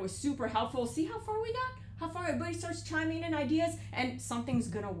feedback was super helpful. See how far we got? How far everybody starts chiming in ideas, and something's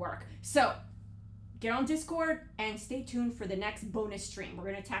gonna work. So get on Discord and stay tuned for the next bonus stream. We're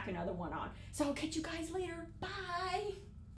gonna tack another one on. So I'll catch you guys later. Bye.